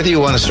 Whether you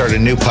want to start a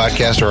new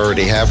podcast or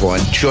already have one,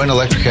 join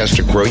Electricast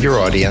to grow your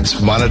audience,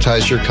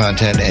 monetize your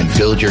content, and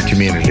build your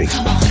community.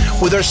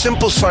 With our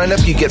simple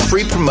sign-up, you get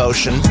free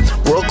promotion,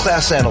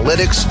 world-class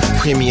analytics,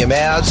 premium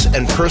ads,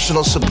 and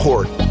personal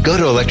support. Go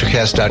to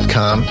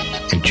electricast.com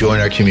and join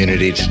our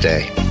community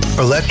today.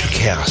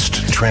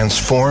 Electricast.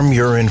 Transform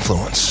your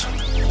influence.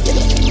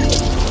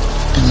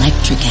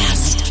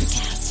 Electricast.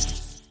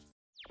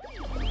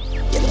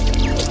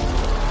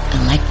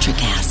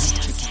 Electricast.